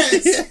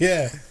T-Rex.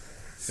 Yeah,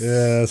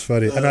 that's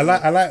funny. And I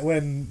like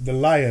when the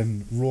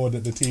lion roared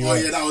at the T-Rex. Oh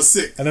yeah, that was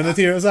sick. And then the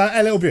T-Rex was like,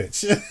 hey, little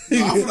bitch. I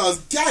thought that was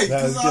gay,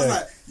 because I was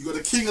like, you got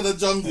the king of the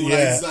jungle.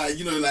 Like,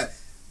 he's like,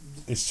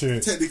 it's true.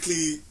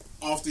 Technically,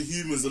 after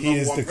humans, the he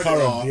number is one the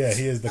predator. Current,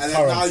 he is the and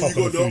current now top you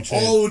got of the food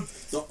chain.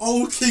 the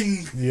old king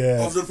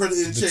of the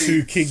predator chain. The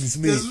two kings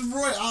meet.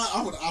 Right,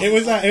 It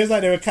was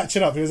like they were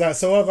catching up. It was like,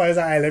 so what about? He was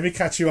like, hey, let me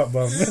catch you up,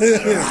 bro. It's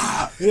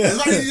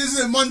like he just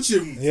didn't munch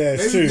him. Yeah,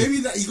 it's true.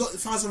 Maybe that he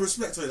found some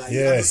respect for it. Like,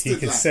 he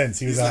could sense.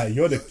 He was like,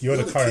 you're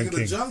the current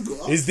king.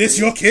 Okay. Is this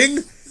your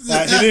king?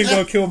 Like, he didn't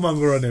go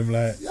Killmonger on him.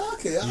 Like, yeah,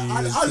 okay,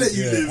 I'll let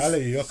you live. I'll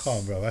let you. You're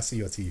calm, bro. I see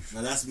your teeth.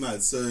 Now that's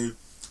mad. So,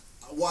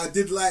 what I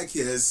did like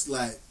here is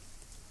like,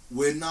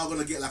 we're now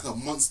gonna get like a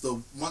monster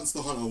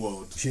hunter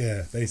world.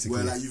 Yeah, basically.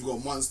 Where like you've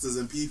got monsters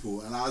and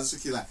people, and I was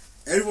thinking like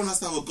everyone has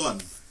to have a gun,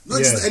 not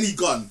just any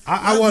gun.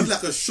 I want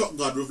like a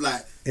shotgun with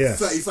like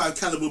 35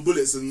 caliber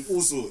bullets and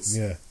all sorts.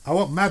 Yeah, I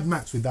want Mad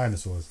Max with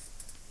dinosaurs.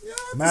 Yeah,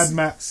 Mad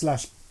Max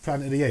 /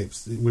 Planet of the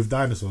Apes with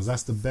dinosaurs.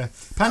 That's the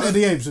best. Planet of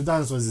the Apes with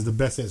dinosaurs is the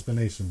best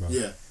explanation, bro.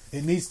 Yeah,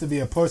 it needs to be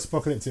a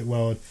post-apocalyptic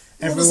world.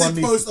 Everyone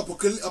needs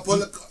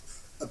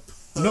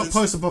not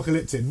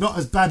post-apocalyptic, not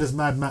as bad as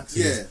Mad Max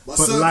is, yeah, but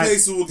like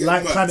places will get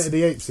like Planet of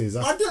the Apes is.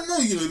 I don't know,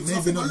 you know.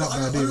 Maybe not that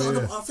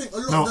idea. I think a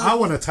lot. No, I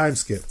want a time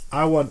skip.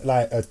 I want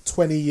like a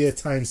 20-year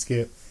time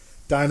skip.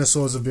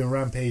 Dinosaurs have been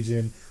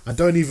rampaging. I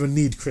don't even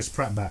need Chris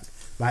Pratt back.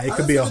 Like it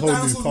could be a whole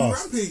new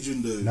cast.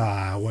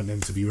 Nah, I want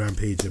them to be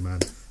rampaging,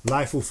 man.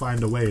 Life will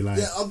find a way. Like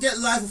yeah, I'll get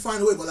Life will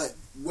find a way, but like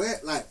where,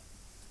 like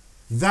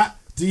that?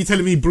 Do you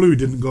telling me Blue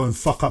didn't go and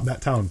fuck up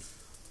that town?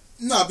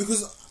 No,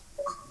 because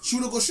she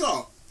would have got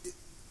shot.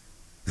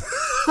 She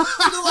would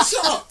have got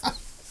shot.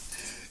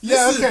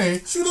 Yeah, listen,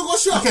 okay. She would have got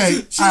shot.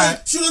 Okay,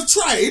 she would have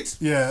tried.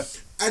 Yeah.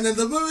 And then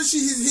the moment she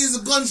hears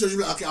a gunshot, she'll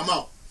be like, okay, I'm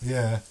out.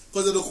 Yeah.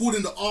 Because they're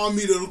recording the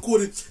army, they're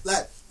recording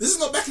like this is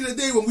not back in the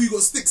day when we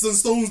got sticks and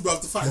stones,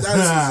 bruv, to fight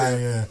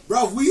dinosaurs. Yeah.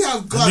 Bruv, we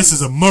have guns. And this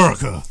is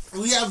America.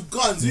 We have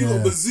guns. We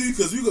got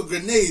bazookas. We got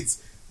grenades,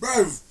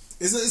 bruv.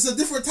 It's a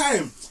different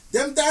time.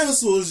 Them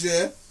dinosaurs,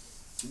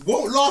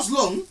 won't last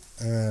long.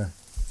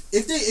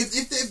 If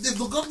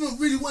the government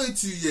really wanted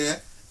to,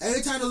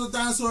 anytime there's a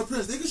dinosaur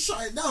appearance, they can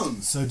shut it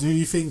down. So do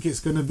you think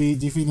it's gonna be?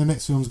 Do you think the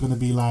next film's gonna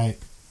be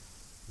like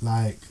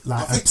a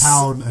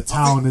town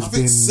has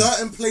been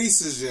certain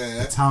places,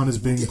 a town has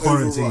been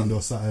quarantined overrun.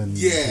 Or something.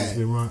 Yeah, it's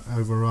been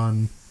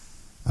overrun.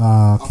 Okay,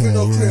 I think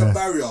they'll create a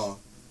barrier.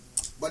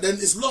 But then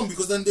it's long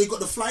because then they got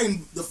the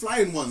flying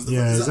ones.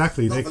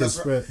 Exactly. They can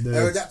spread the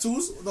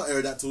Aerodactyls, not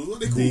aerodactyls. What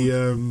are they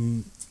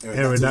called? The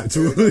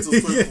aerodactyls.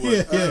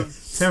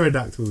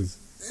 Pterodactyls.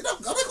 Are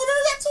they called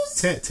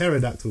aerodactyls?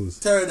 Pterodactyls.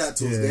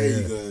 Pterodactyls. There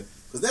you go.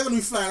 Because they're going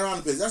to be flying around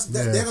the place.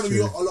 They're going to be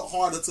a lot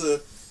harder to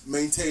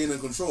maintain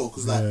and control.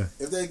 Because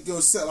if they go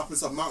set up in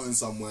some mountain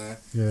somewhere,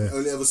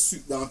 only ever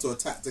swoop down to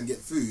attack and get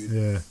food,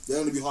 they're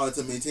going to be harder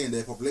to maintain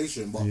their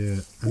population. But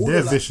and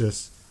they're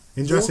vicious.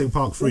 In Jurassic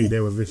Park 3,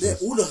 they were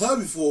vicious. All the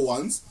herbivore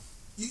ones,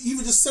 you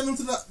either just send them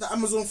to the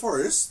Amazon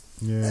forest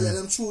and let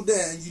them chill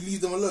there, and you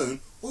leave them alone,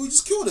 or you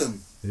just kill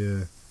them.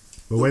 Yeah.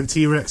 But when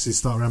T-Rexes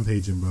start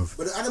rampaging, bruv.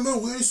 But at the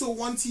moment, we only saw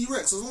one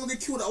T-Rex. As long as they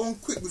kill that one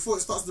quick before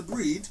it starts to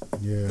breed,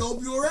 they'll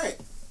be alright.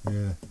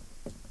 Yeah.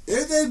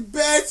 If they're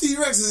bare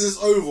T-Rexes, it's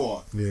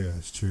over. Yeah,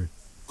 it's true.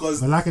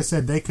 But like I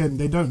said, they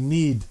don't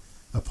need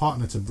a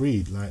partner to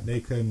breed. Like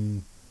they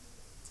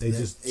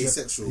just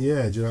asexual.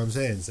 Yeah, do you know what I'm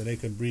saying? So they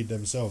can breed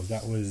themselves.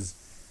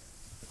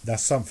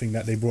 That's something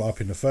that they brought up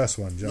in the first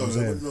one. Do you know what I'm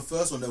saying? In the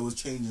first one, there was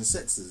changing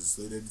sexes,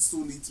 so they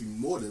still need to be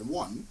more than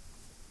one.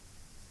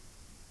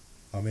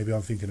 Or maybe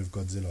I'm thinking of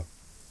Godzilla.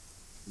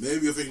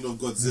 Maybe you're thinking of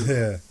Godzilla.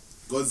 Yeah.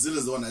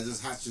 Godzilla's the one that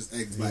just hatches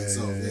eggs by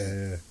itself.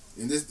 Yeah.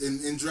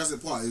 In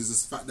Jurassic Park, it was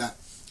just the fact that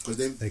because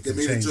they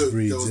made a joke,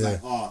 they was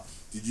like,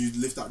 did you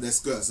lift up their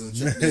skirts and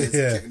check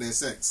their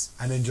sex?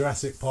 And in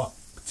Jurassic Park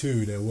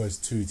 2, there was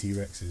 2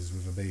 T-Rexes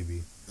with a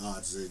baby.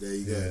 So there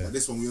you go. But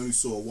this one we only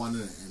saw one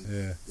in it,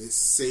 and it's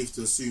safe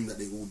to assume that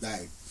they all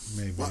died.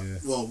 Maybe.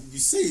 Well, you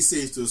say it's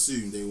safe to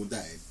assume they all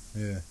died.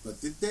 Yeah. But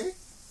did they?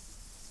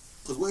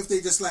 Because what if they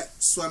just like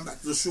swam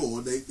back to the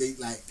shore? They didn't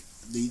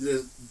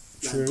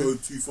go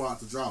too far out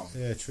to drown.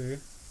 Yeah, true.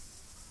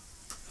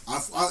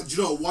 Do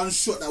you know one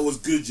shot that was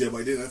good,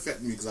 but it didn't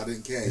affect me because I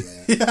didn't care.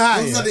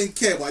 I didn't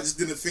care, but I just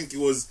didn't think it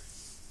was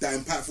that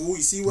impactful. You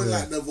see when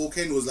like the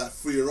volcano was like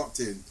free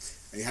erupting,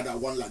 and you had that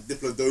one like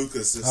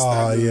Diplodocus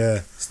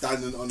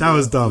standing on. That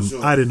was dumb.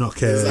 I did not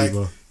care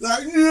anymore.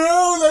 Like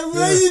no,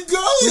 where are you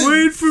going?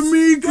 Wait for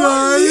me,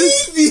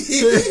 guys.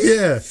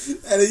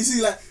 And then you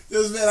see like there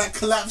was like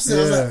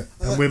collapsing.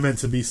 And we're meant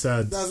to be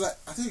sad. I was like,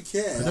 I don't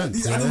care.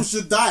 These animals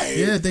should die.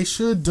 Yeah, they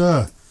should.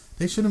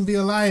 They shouldn't be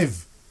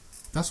alive.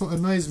 That's what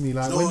annoys me.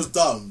 Like, you know what was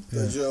dumb? You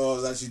know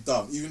what was actually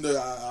dumb? Even though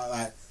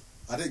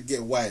I didn't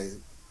get why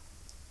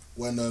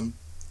when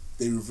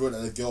they revealed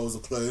that the girl was a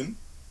clone.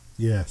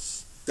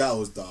 Yes. That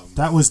was dumb.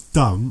 That was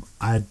dumb.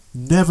 I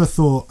never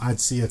thought I'd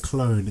see a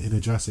clone in a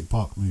Jurassic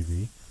Park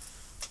movie,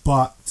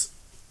 but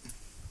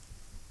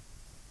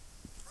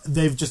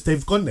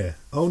they've gone there.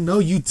 Oh no,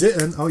 you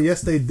didn't. Oh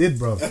yes, they did,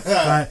 bro.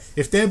 Like,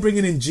 if they're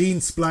bringing in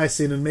gene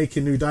splicing and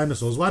making new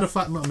dinosaurs, why the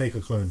fuck not make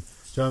a clone?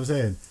 Do you know what I'm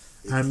saying?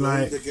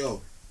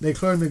 They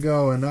cloned the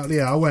girl, and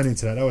I went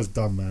into that. That was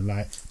dumb, man.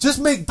 Like, just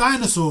make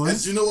dinosaurs. And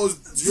do you know what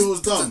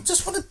was dumb?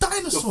 Just for the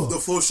dinosaur. The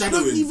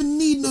foreshadowing. You don't even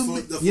need no.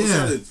 The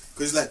foreshadowing.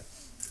 Because like,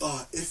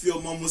 if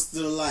your mum was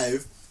still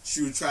alive,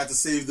 she would try to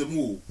save them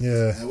all.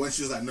 Yeah. And when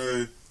she was like,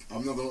 no,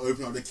 I'm not gonna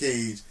open up the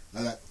cage. I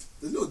was like,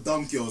 the little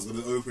dumb girl's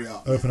gonna open it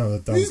up. Open up the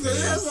dumb cage.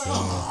 I was like,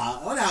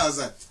 I was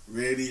like,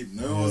 really?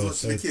 No one was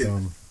watching the kid.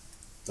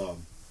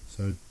 Dumb.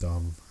 So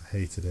dumb. I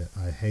hated it.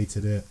 You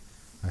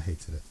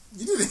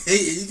didn't hate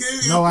it. You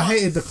gave me. No, I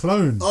hated the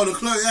clone. Oh, the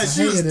clone. Yeah,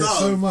 she was hated dumb. it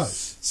so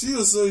much. She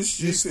was so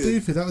stupid. You're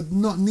stupid. That was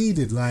not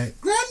needed.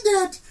 Like,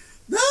 Granddad,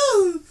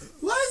 no.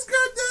 Why is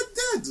Granddad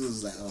dead? It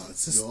was like, oh,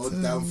 it's just, your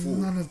own damn fault.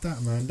 None of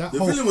that, man. That the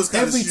whole villain was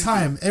kind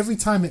of every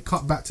time it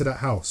cut back to that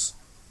house.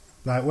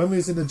 Like when we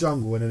was in the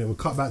jungle and then it would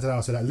cut back to the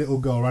house with that little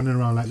girl running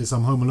around like this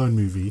some Home Alone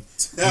movie,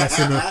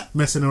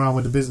 messing around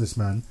with the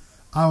businessman.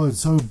 I was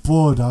so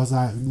bored. I was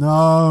like,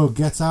 no,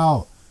 get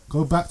out.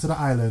 Go back to the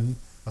island.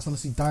 I just want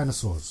to see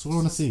dinosaurs. That's all I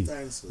want to see.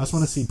 I just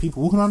want to see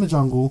people walking around the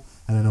jungle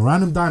and then a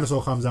random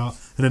dinosaur comes out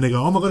and then they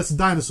go, oh my god, it's a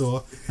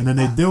dinosaur. And then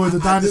they deal with the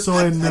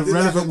dinosaur in a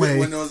relevant way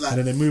and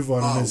then they move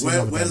on. And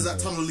then where does that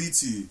tunnel lead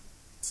to?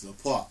 To the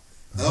park.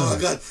 Oh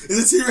my god,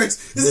 it's a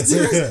T-Rex. It's a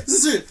T-Rex.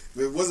 It's a T-Rex.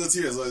 It wasn't a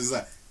T-Rex. It's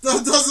like,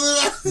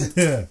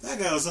 that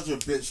guy was such a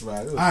bitch,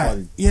 man. It was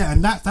funny. Yeah,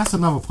 and that's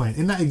another point.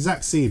 In that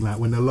exact scene, like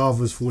when the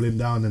lava's falling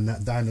down and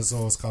that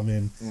dinosaurs come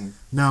in.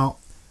 Now,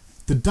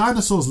 the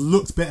dinosaurs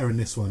looked better in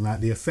this one,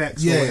 like the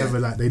effects or whatever,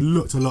 like they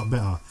looked a lot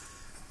better.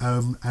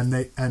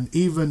 And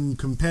even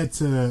compared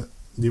to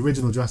the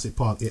original Jurassic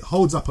Park, it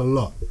holds up a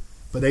lot.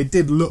 But they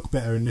did look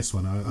better in this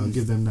one. I'll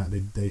give them that.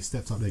 They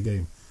stepped up their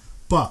game.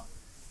 But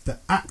the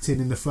acting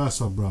in the first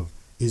one, bruv,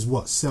 is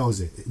what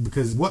sells it.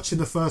 Because watching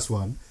the first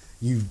one,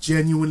 you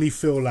genuinely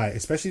feel like,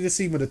 especially the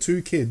scene with the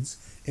two kids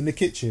in the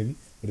kitchen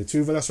with the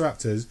two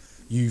velociraptors,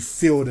 you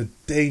feel the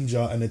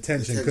danger and the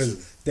tension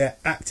because their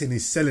acting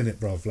is selling it,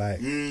 bruv. Like,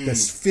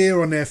 there's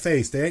fear on their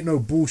face. There ain't no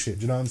bullshit.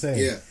 Do you know what I'm saying?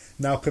 Yeah.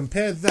 Now,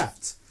 compare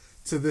that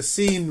to the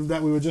scene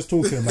that we were just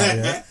talking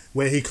about,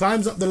 where he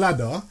climbs up the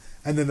ladder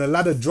and then the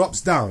ladder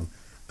drops down.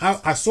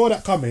 I saw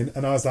that coming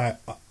and I was like,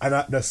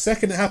 the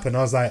second it happened,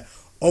 I was like,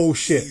 oh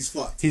shit, he's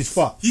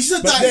fucked. He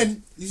should die.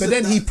 But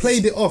then he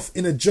played it off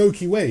in a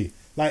jokey way.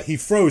 Like he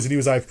froze and he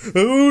was like,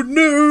 oh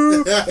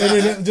no. And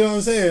then, do you know what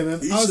I'm saying?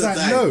 And I was like,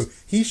 no,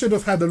 he should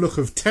have had a look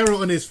of terror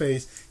on his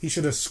face. He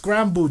should have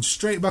scrambled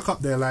straight back up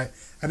there. Like,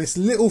 and it's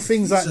little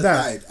things like that.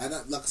 Died. And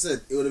like I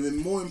said, it would have been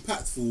more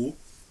impactful,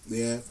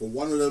 for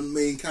one of the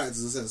main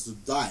characters in a sense to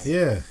die.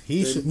 Yeah,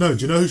 he should. No,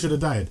 do you know who should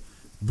have died?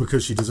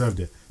 Because she deserved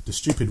it. The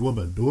stupid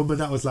woman. The woman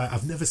that was like,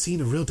 I've never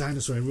seen a real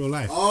dinosaur in real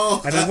life.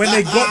 Oh. And then when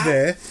they got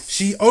there,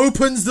 she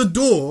opens the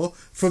door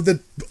for the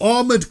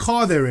armoured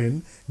car they're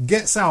in,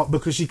 gets out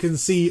because she can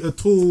see a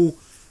tall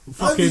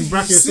fucking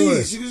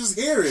brachiosaurus. She could just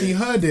hear it. She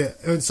heard it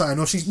and something.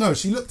 Or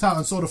she looked out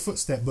and saw the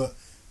footstep, but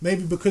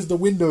maybe because the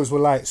windows were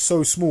like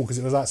so small, because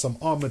it was like some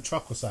armoured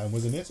truck or something,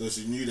 wasn't it? So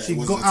she knew that she it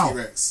wasn't got a out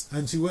T-Rex.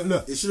 and she went,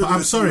 look, but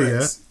I'm sorry,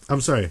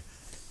 I'm sorry.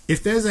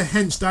 If there's a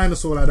hench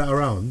dinosaur like that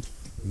around,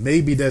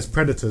 maybe there's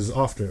predators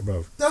after it,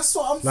 bro. That's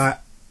what I'm... Like,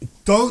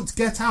 don't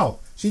get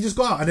out. She just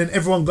got out and then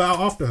everyone got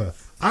out after her.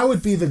 I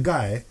would be the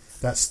guy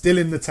that's still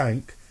in the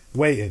tank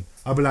waiting.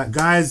 I'll be like,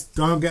 guys,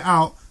 don't get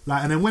out.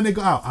 Like, and then when they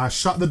got out, I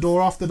shut the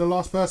door after the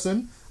last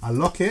person, I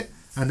lock it,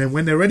 and then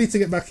when they're ready to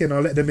get back in,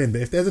 I'll let them in. But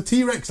if there's a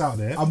T-Rex out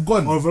there, I'm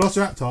gone. Or a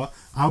Velociraptor,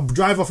 I'll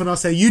drive off and I'll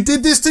say, you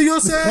did this to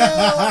yourself.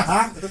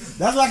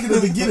 That's like in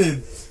the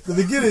beginning.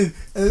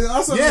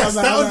 Yes,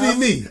 that would be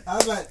me. I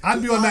was like,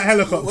 I'd be on that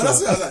helicopter. When I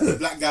said, I was like, the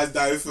black guy's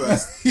dying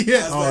first.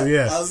 Yeah. I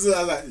was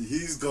like,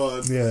 he's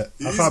gone. Yeah,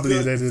 I can't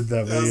believe they did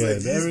that. But yeah,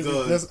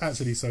 that's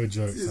actually so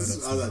jokes.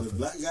 I was like, the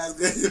black guy's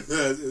going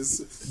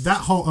first. That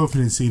whole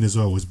opening scene as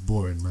well was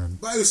boring, man.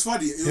 But it was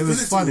funny. It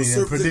was funny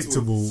and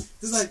predictable.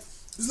 It's like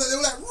they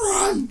were like,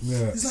 run.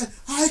 Yeah. He's like,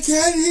 I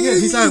can't hear you.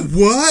 He's like,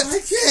 what? I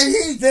can't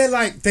hear you. They're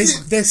like,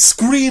 they're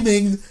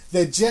screaming,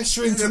 they're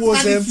gesturing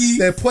towards him,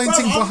 they're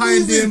pointing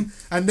behind him,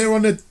 and they're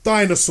on a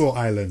dinosaur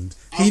island.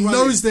 He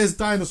knows there's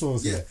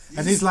dinosaurs there.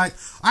 And he's like,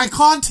 I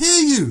can't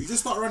hear you. You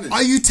just start running.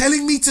 Are you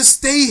telling me to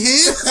stay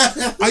here?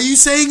 Are you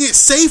saying it's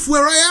safe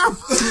where I am?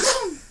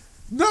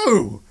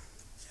 No.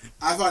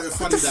 I found it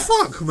funny what the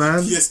fuck,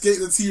 man? He escaped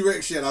the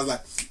T-Rex shit. I was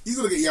like, he's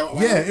gonna get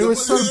Yama. Yeah, it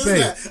was so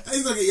bait.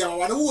 He's gonna get Yama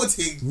by the water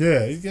thing.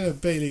 Yeah, he's gonna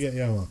barely get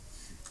Yama.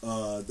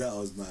 That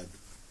was mad.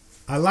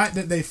 I like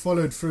that they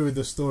followed through with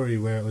the story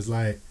where it was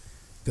like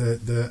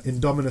the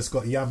Indominus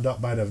got yammed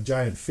up by the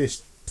giant fish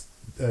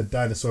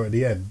dinosaur at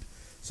the end,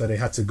 so they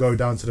had to go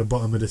down to the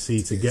bottom of the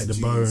sea to get the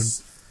bone.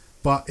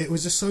 But it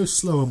was just so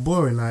slow and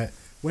boring. Like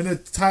when the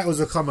titles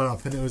were coming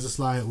up, and it was just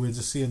like we're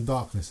just seeing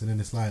darkness, and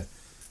then it's like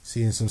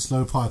seeing some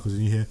slow particles,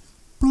 and you hear.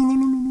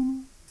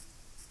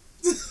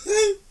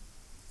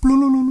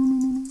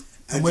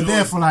 And we're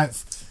there for like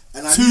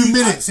 2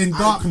 minutes in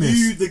darkness. I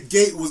knew the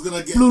gate was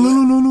gonna get. I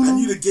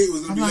knew the gate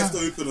was gonna be left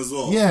open as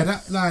well. Yeah,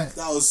 that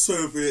was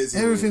so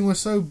predictable. Everything was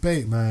so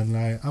bait, man.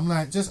 Like I'm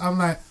like,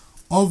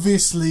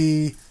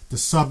 obviously the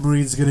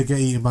submarine's gonna get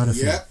eaten by the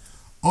fish.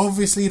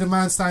 Obviously the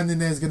man standing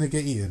there is gonna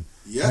get eaten.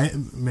 Yeah,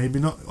 maybe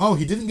not. Oh,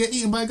 he didn't get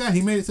eaten by a guy.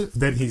 He made it to.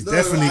 Then he's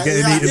definitely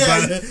getting eaten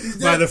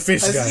by the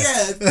fish guy.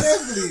 Yeah,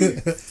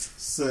 definitely.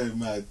 So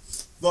mad.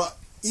 But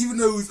even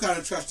though we've kind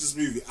of trashed this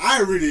movie,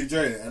 I really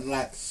enjoyed it. And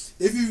like,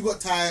 if you've got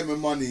time and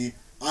money,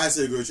 I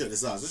say go check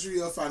this out. Especially if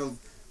you're a fan of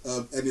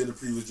any of the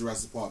previous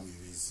Jurassic Park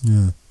movies.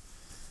 Yeah.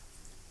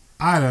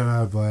 I don't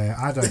know, boy.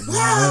 I don't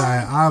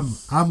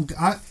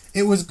know.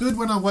 It was good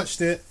when I watched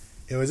it.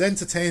 It was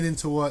entertaining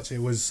to watch.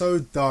 It was so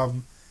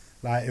dumb.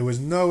 Like, it was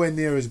nowhere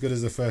near as good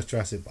as the first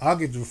Jurassic. I'll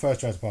give the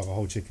first Jurassic Park a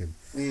whole chicken.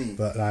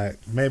 But like,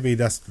 maybe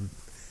that's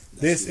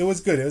this. It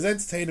was good. It was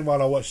entertaining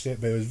while I watched it,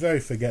 but it was very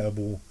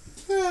forgettable.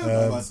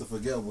 That's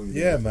forgettable.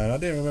 Yeah, man. I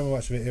didn't remember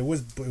much of it. It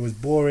was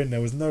boring.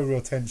 There was no real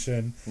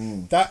tension.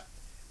 That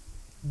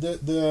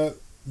the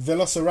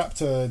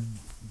Velociraptor,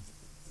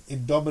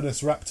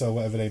 Indominus Raptor,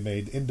 whatever they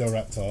made,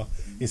 Indoraptor,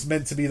 it's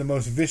meant to be the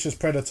most vicious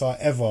predator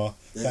ever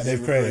that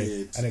they've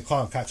created, and it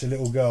can't catch a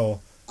little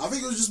girl. I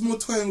think it was just more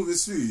toying with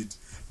his food.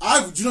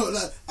 I thought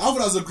that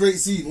was a great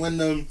scene when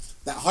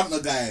that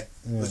hunter guy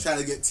was trying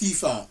to get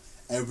teeth out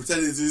and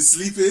pretending to be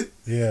sleeping.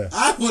 Yeah,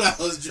 I thought that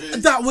was jokes.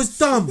 That was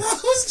dumb.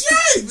 That was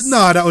jokes.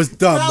 No, that was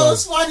dumb. That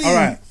was funny. All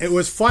right, it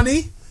was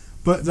funny.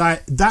 But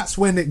like, that's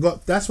when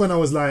I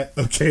was like,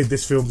 okay,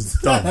 this film's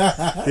dumb.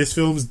 This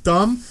film's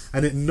dumb,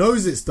 and it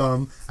knows it's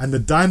dumb, and the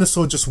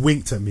dinosaur just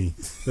winked at me.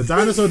 The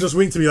dinosaur just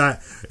winked at me like,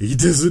 he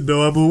doesn't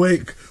know I'm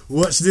awake.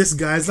 Watch this,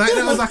 guys. Like,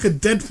 that was like a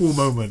Deadpool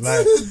moment.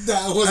 Like,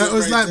 that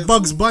was like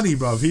Bugs Bunny,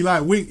 bruv. He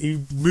like winked,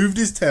 he moved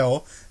his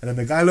tail, and then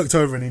the guy looked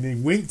over and he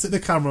winked at the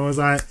camera and was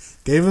like,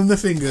 gave him the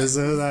fingers,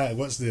 and was like,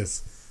 watch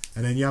this.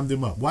 And then yammed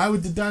him up. Why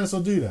would the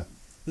dinosaur do that?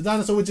 The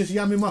dinosaur would just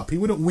yam him up. He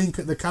wouldn't wink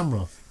at the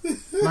camera.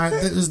 Like,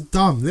 it was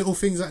dumb. Little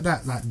things like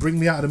that, like, bring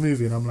me out of the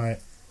movie, and I'm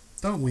like,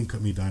 don't wink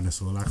at me,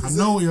 dinosaur. Like, I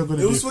know what you're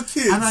gonna do. It was for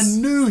kids, and I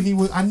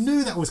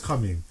knew that was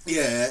coming.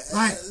 Yeah,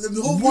 like,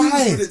 the whole movie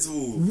was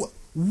predictable.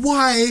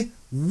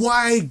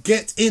 Why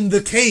get in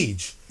the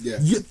cage? Yeah,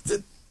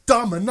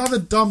 another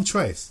dumb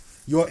choice.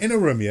 You're in a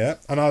room, yeah,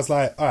 and I was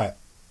like, all right,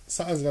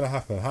 something's gonna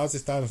happen. How's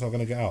this dinosaur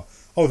gonna get out?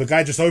 Oh, the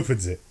guy just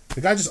opens it.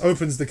 The guy just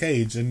opens the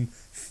cage, and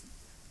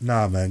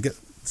nah, man,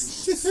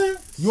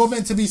 you're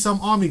meant to be some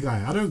army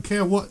guy. I don't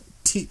care what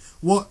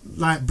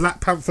like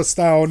Black Panther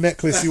style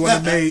necklace you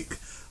want to make.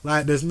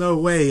 Like, there's no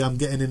way I'm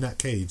getting in that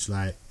cage.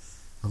 Like,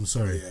 I'm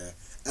sorry. Yeah,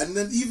 and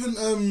then even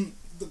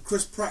the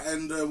Chris Pratt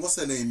and what's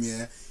her name?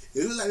 Yeah,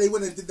 it looked like they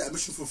went and did that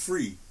mission for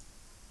free.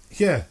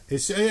 Yeah,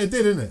 it did,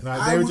 didn't it? Like,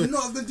 I would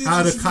not have been doing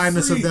out that of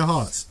kindness of their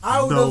hearts.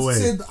 I would have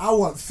said I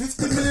want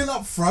 50 million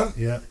up front,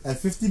 and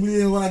 50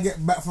 million when I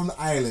get back from the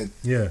island.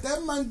 Yeah,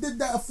 that man did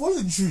that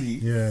voluntary.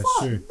 Yeah,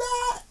 fuck true.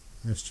 That.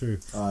 That's true.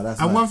 Oh, that's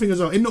and nice. one thing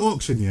as well, in the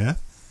auction, yeah,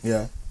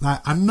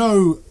 like, I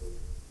know,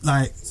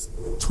 like,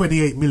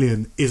 28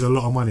 million is a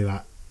lot of money.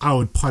 Like, I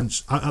would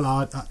punch,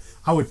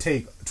 I would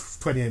take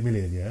 28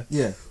 million,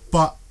 yeah.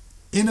 But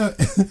in a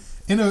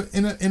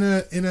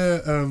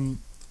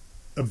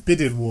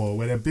bidding war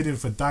where they're bidding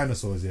for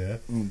dinosaurs,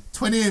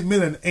 28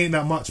 million ain't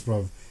that much,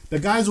 bro. The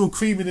guy's all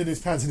creaming in his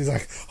pants and he's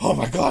like, oh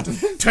my god,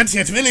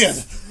 28 million,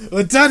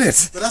 we've done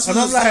it. But that's that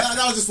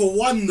was just for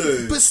one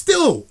though. But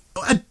still,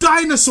 a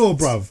dinosaur,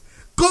 bruv.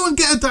 Go and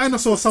get a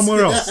dinosaur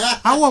somewhere else.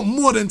 I want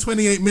more than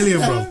 28 million,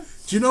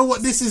 bruv. Do you know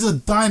what? This is a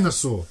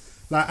dinosaur.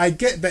 Like, I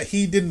get that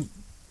he didn't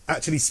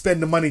actually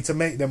spend the money to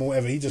make them or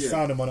whatever. He just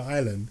found them on an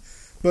island.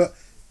 But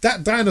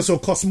that dinosaur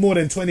cost more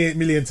than 28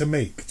 million to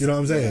make. Do you know what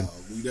I'm saying?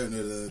 Yeah, we don't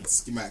know the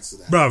schematics of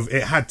that. Bruv,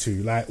 it had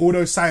to. Like, all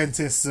those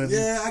scientists and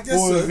I guess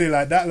all so. of it,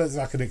 like, that looks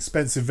like an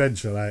expensive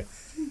venture. Like,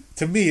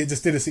 to me, it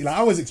just didn't seem... Like,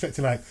 I was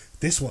expecting, like,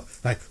 this one,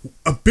 like,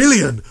 $1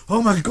 billion.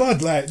 Oh my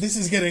god, like, this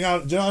is getting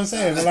out. Do you know what I'm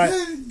saying? But, like,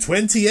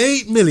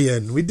 28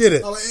 million. We did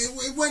it. Oh,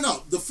 it went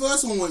up. The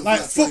first one went like,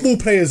 football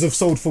players have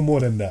sold for more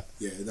than that.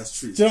 Yeah, that's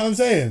true. Do you know what I'm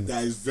saying?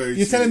 That is very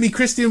You're true. telling me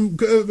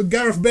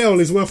Gareth Bale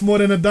is worth more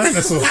than a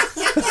dinosaur?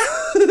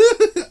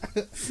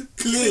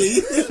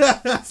 Clearly.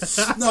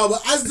 No,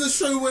 but as the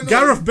show went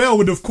Gareth Bale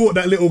would have caught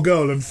that little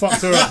girl and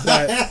fucked her up.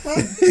 Like.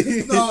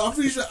 No, I'm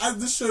pretty sure as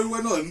the show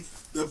went on,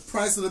 the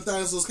price of the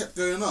dinosaurs kept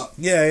going up.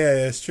 Yeah,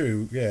 it's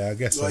true. Yeah, I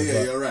guess so. Yeah,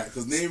 but... you're right.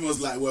 Because Name was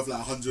like worth like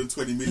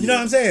 120 million. You know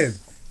what I'm saying?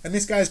 And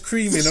this guy's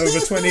creaming over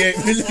 28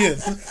 million.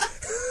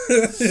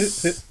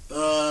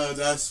 Oh,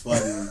 that's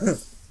funny.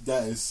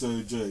 That is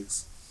so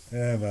jokes.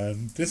 Yeah,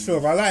 man. This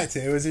film, I liked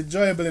it. It was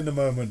enjoyable in the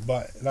moment,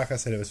 but like I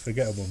said, it was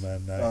forgettable,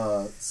 man.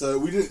 Like, so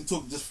we didn't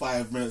talk just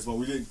 5 minutes, but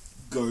we didn't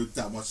go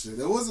that much.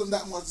 There wasn't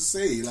that much to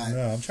say. Like,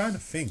 no, I'm trying to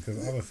think of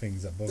other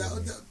things that bother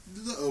me.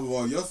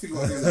 Well, you're thinking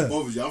about things that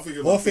bother you. I'm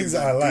thinking about more things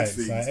that I like,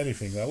 like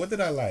anything. Like, what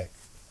did I like?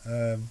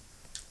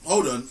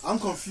 Hold on, I'm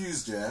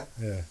confused, yeah?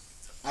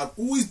 I've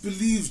always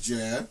believed,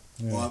 or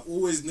I've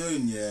always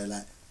known,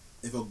 like,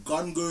 if a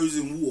gun goes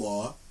in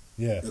water,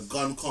 the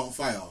gun can't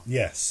fire.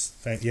 Yes.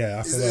 Is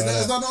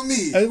that not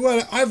me?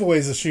 Well, I've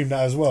always assumed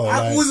that as well.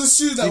 I've always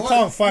assumed that. You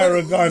can't fire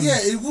a gun. Yeah,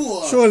 in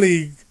water.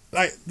 Surely,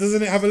 like,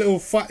 doesn't it have a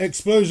little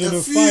explosion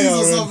of fire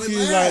and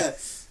fuse, like,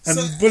 and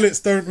so,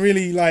 bullets don't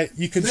really, like,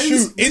 you can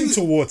shoot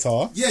into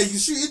water. Yeah, you can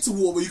shoot into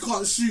water, but you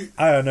can't shoot.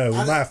 I don't know. We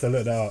might have to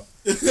look that up.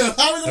 I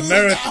don't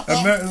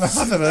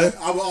know.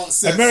 I will ask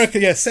Seth.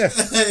 America, Seth.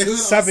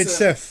 Savage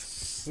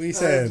Seth. What are you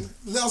saying?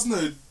 Let us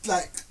know.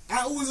 Like,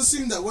 I always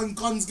assumed that when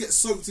guns get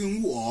soaked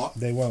in water,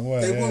 they won't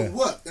work. They won't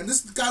work. And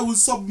this guy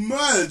was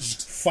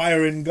submerged,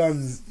 firing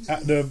guns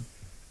at the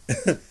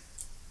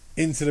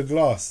into the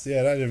glass.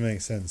 Yeah, that didn't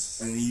make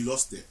sense. And he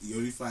lost it. He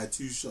only fired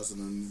 2 shots and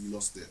then he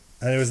lost it.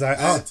 And it was like,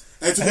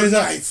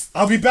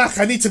 I'll be back.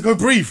 I need to go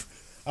breathe.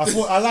 I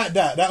thought I like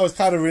that. That was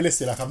kind of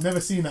realistic. Like I've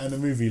never seen that in a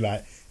movie.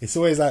 Like it's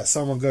always like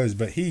someone goes,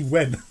 but he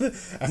went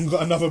and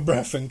got another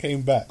breath and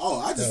came back. Oh,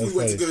 I just thought he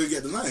went to go and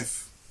get the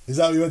knife. Is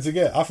that what you went to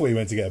get? I thought he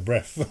went to get a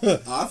breath.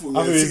 I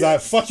thought he was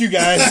like, fuck you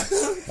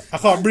guys. I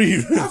can't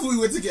breathe. I thought he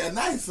went to get a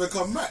knife and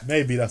come back.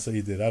 Maybe that's what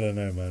he did. I don't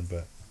know, man.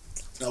 But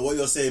now, what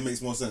you're saying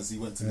makes more sense. He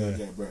went to go and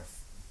get a breath.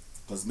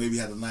 Because maybe he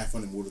had a knife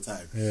on him all the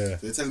time. Yeah.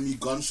 They're telling me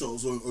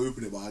gunshots won't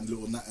open it, but a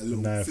little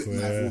knife, flip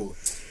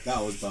knife.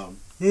 That was dumb.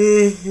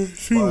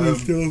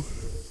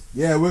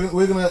 Yeah,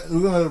 we're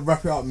gonna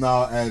wrap it up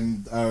now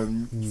and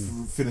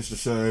finish the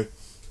show.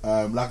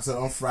 Like I said,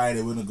 on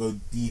Friday we're gonna go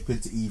deep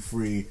into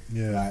E3.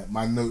 Yeah. Like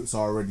my notes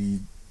are already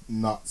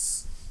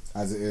nuts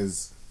as it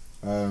is.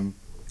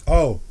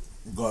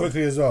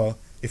 Quickly as well.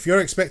 If you're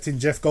expecting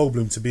Jeff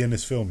Goldblum to be in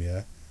this film,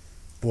 yeah,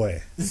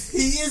 boy, he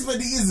is, but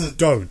he isn't.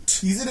 Don't.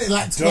 He's in it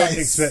like Don't twice.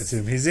 expect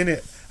him. He's in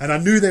it, and I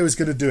knew they was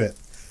gonna do it.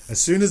 As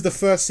soon as the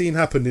first scene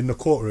happened in the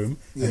courtroom,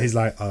 and he's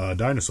like,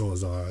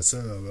 dinosaurs are,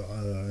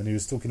 and he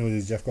was talking all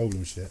this Jeff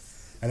Goldblum shit,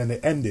 and then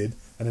it ended,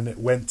 and then it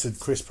went to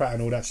Chris Pratt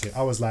and all that shit.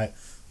 I was like,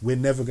 we're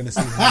never going to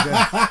see him again.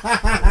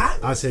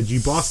 I said,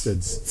 you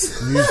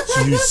bastards,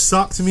 you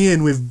sucked me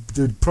in with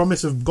the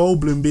promise of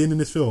Goldblum being in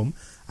this film,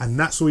 and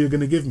that's all you're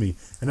going to give me.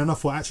 And then I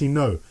thought, actually,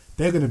 no,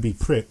 they're going to be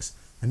pricks,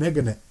 and they're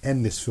going to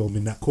end this film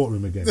in that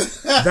courtroom again.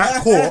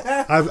 That court,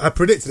 I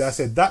predicted it. I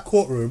said, that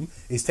courtroom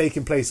is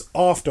taking place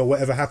after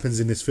whatever happens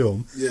in this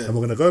film, and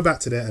we're going to go back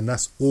to there, and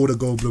that's all the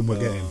Goldblum we're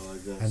getting.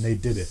 And they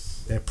did it.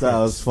 They're pricks. That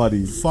was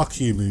funny. Fuck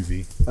you,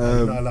 movie.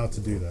 You're not allowed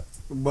to do that.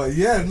 But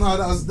yeah, no,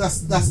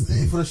 that's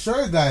it for the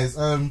show, guys.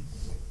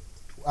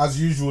 As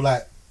usual,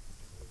 like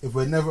if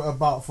we're never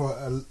about for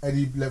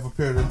any level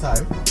period of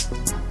time,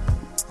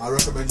 I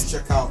recommend you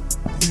check out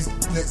Who's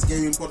Next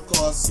Gaming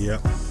Podcast. Yeah.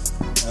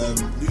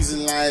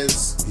 Losing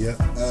Lives. Yeah.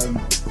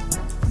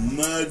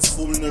 Nerds,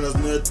 formerly known as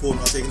Nerd Porn,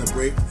 are taking a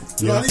break.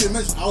 You know, I didn't even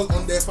mention I was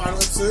on their final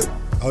episode.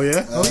 Oh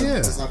yeah.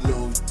 Just had a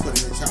little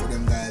 20-minute chat with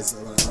them guys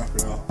about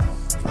wrapping up.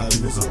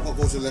 Also got Pop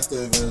Culture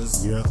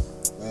Leftovers. Yeah.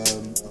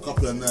 A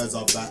couple of nerds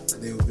are back.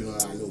 They've been on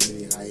a little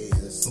mini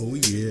hiatus. Oh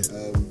yeah.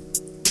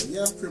 But yeah,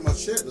 that's pretty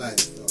much it. Like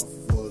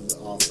for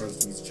our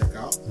friends, need to check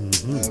out.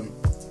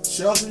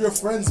 Share us with your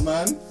friends,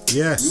 man.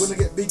 Yes. You want to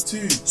get big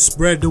too.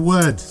 Spread the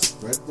word.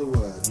 Spread the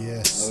word.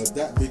 Yes. With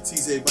that, Big T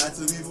say bye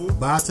to the people.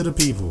 Bye to the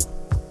people.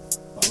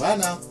 Bye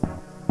now.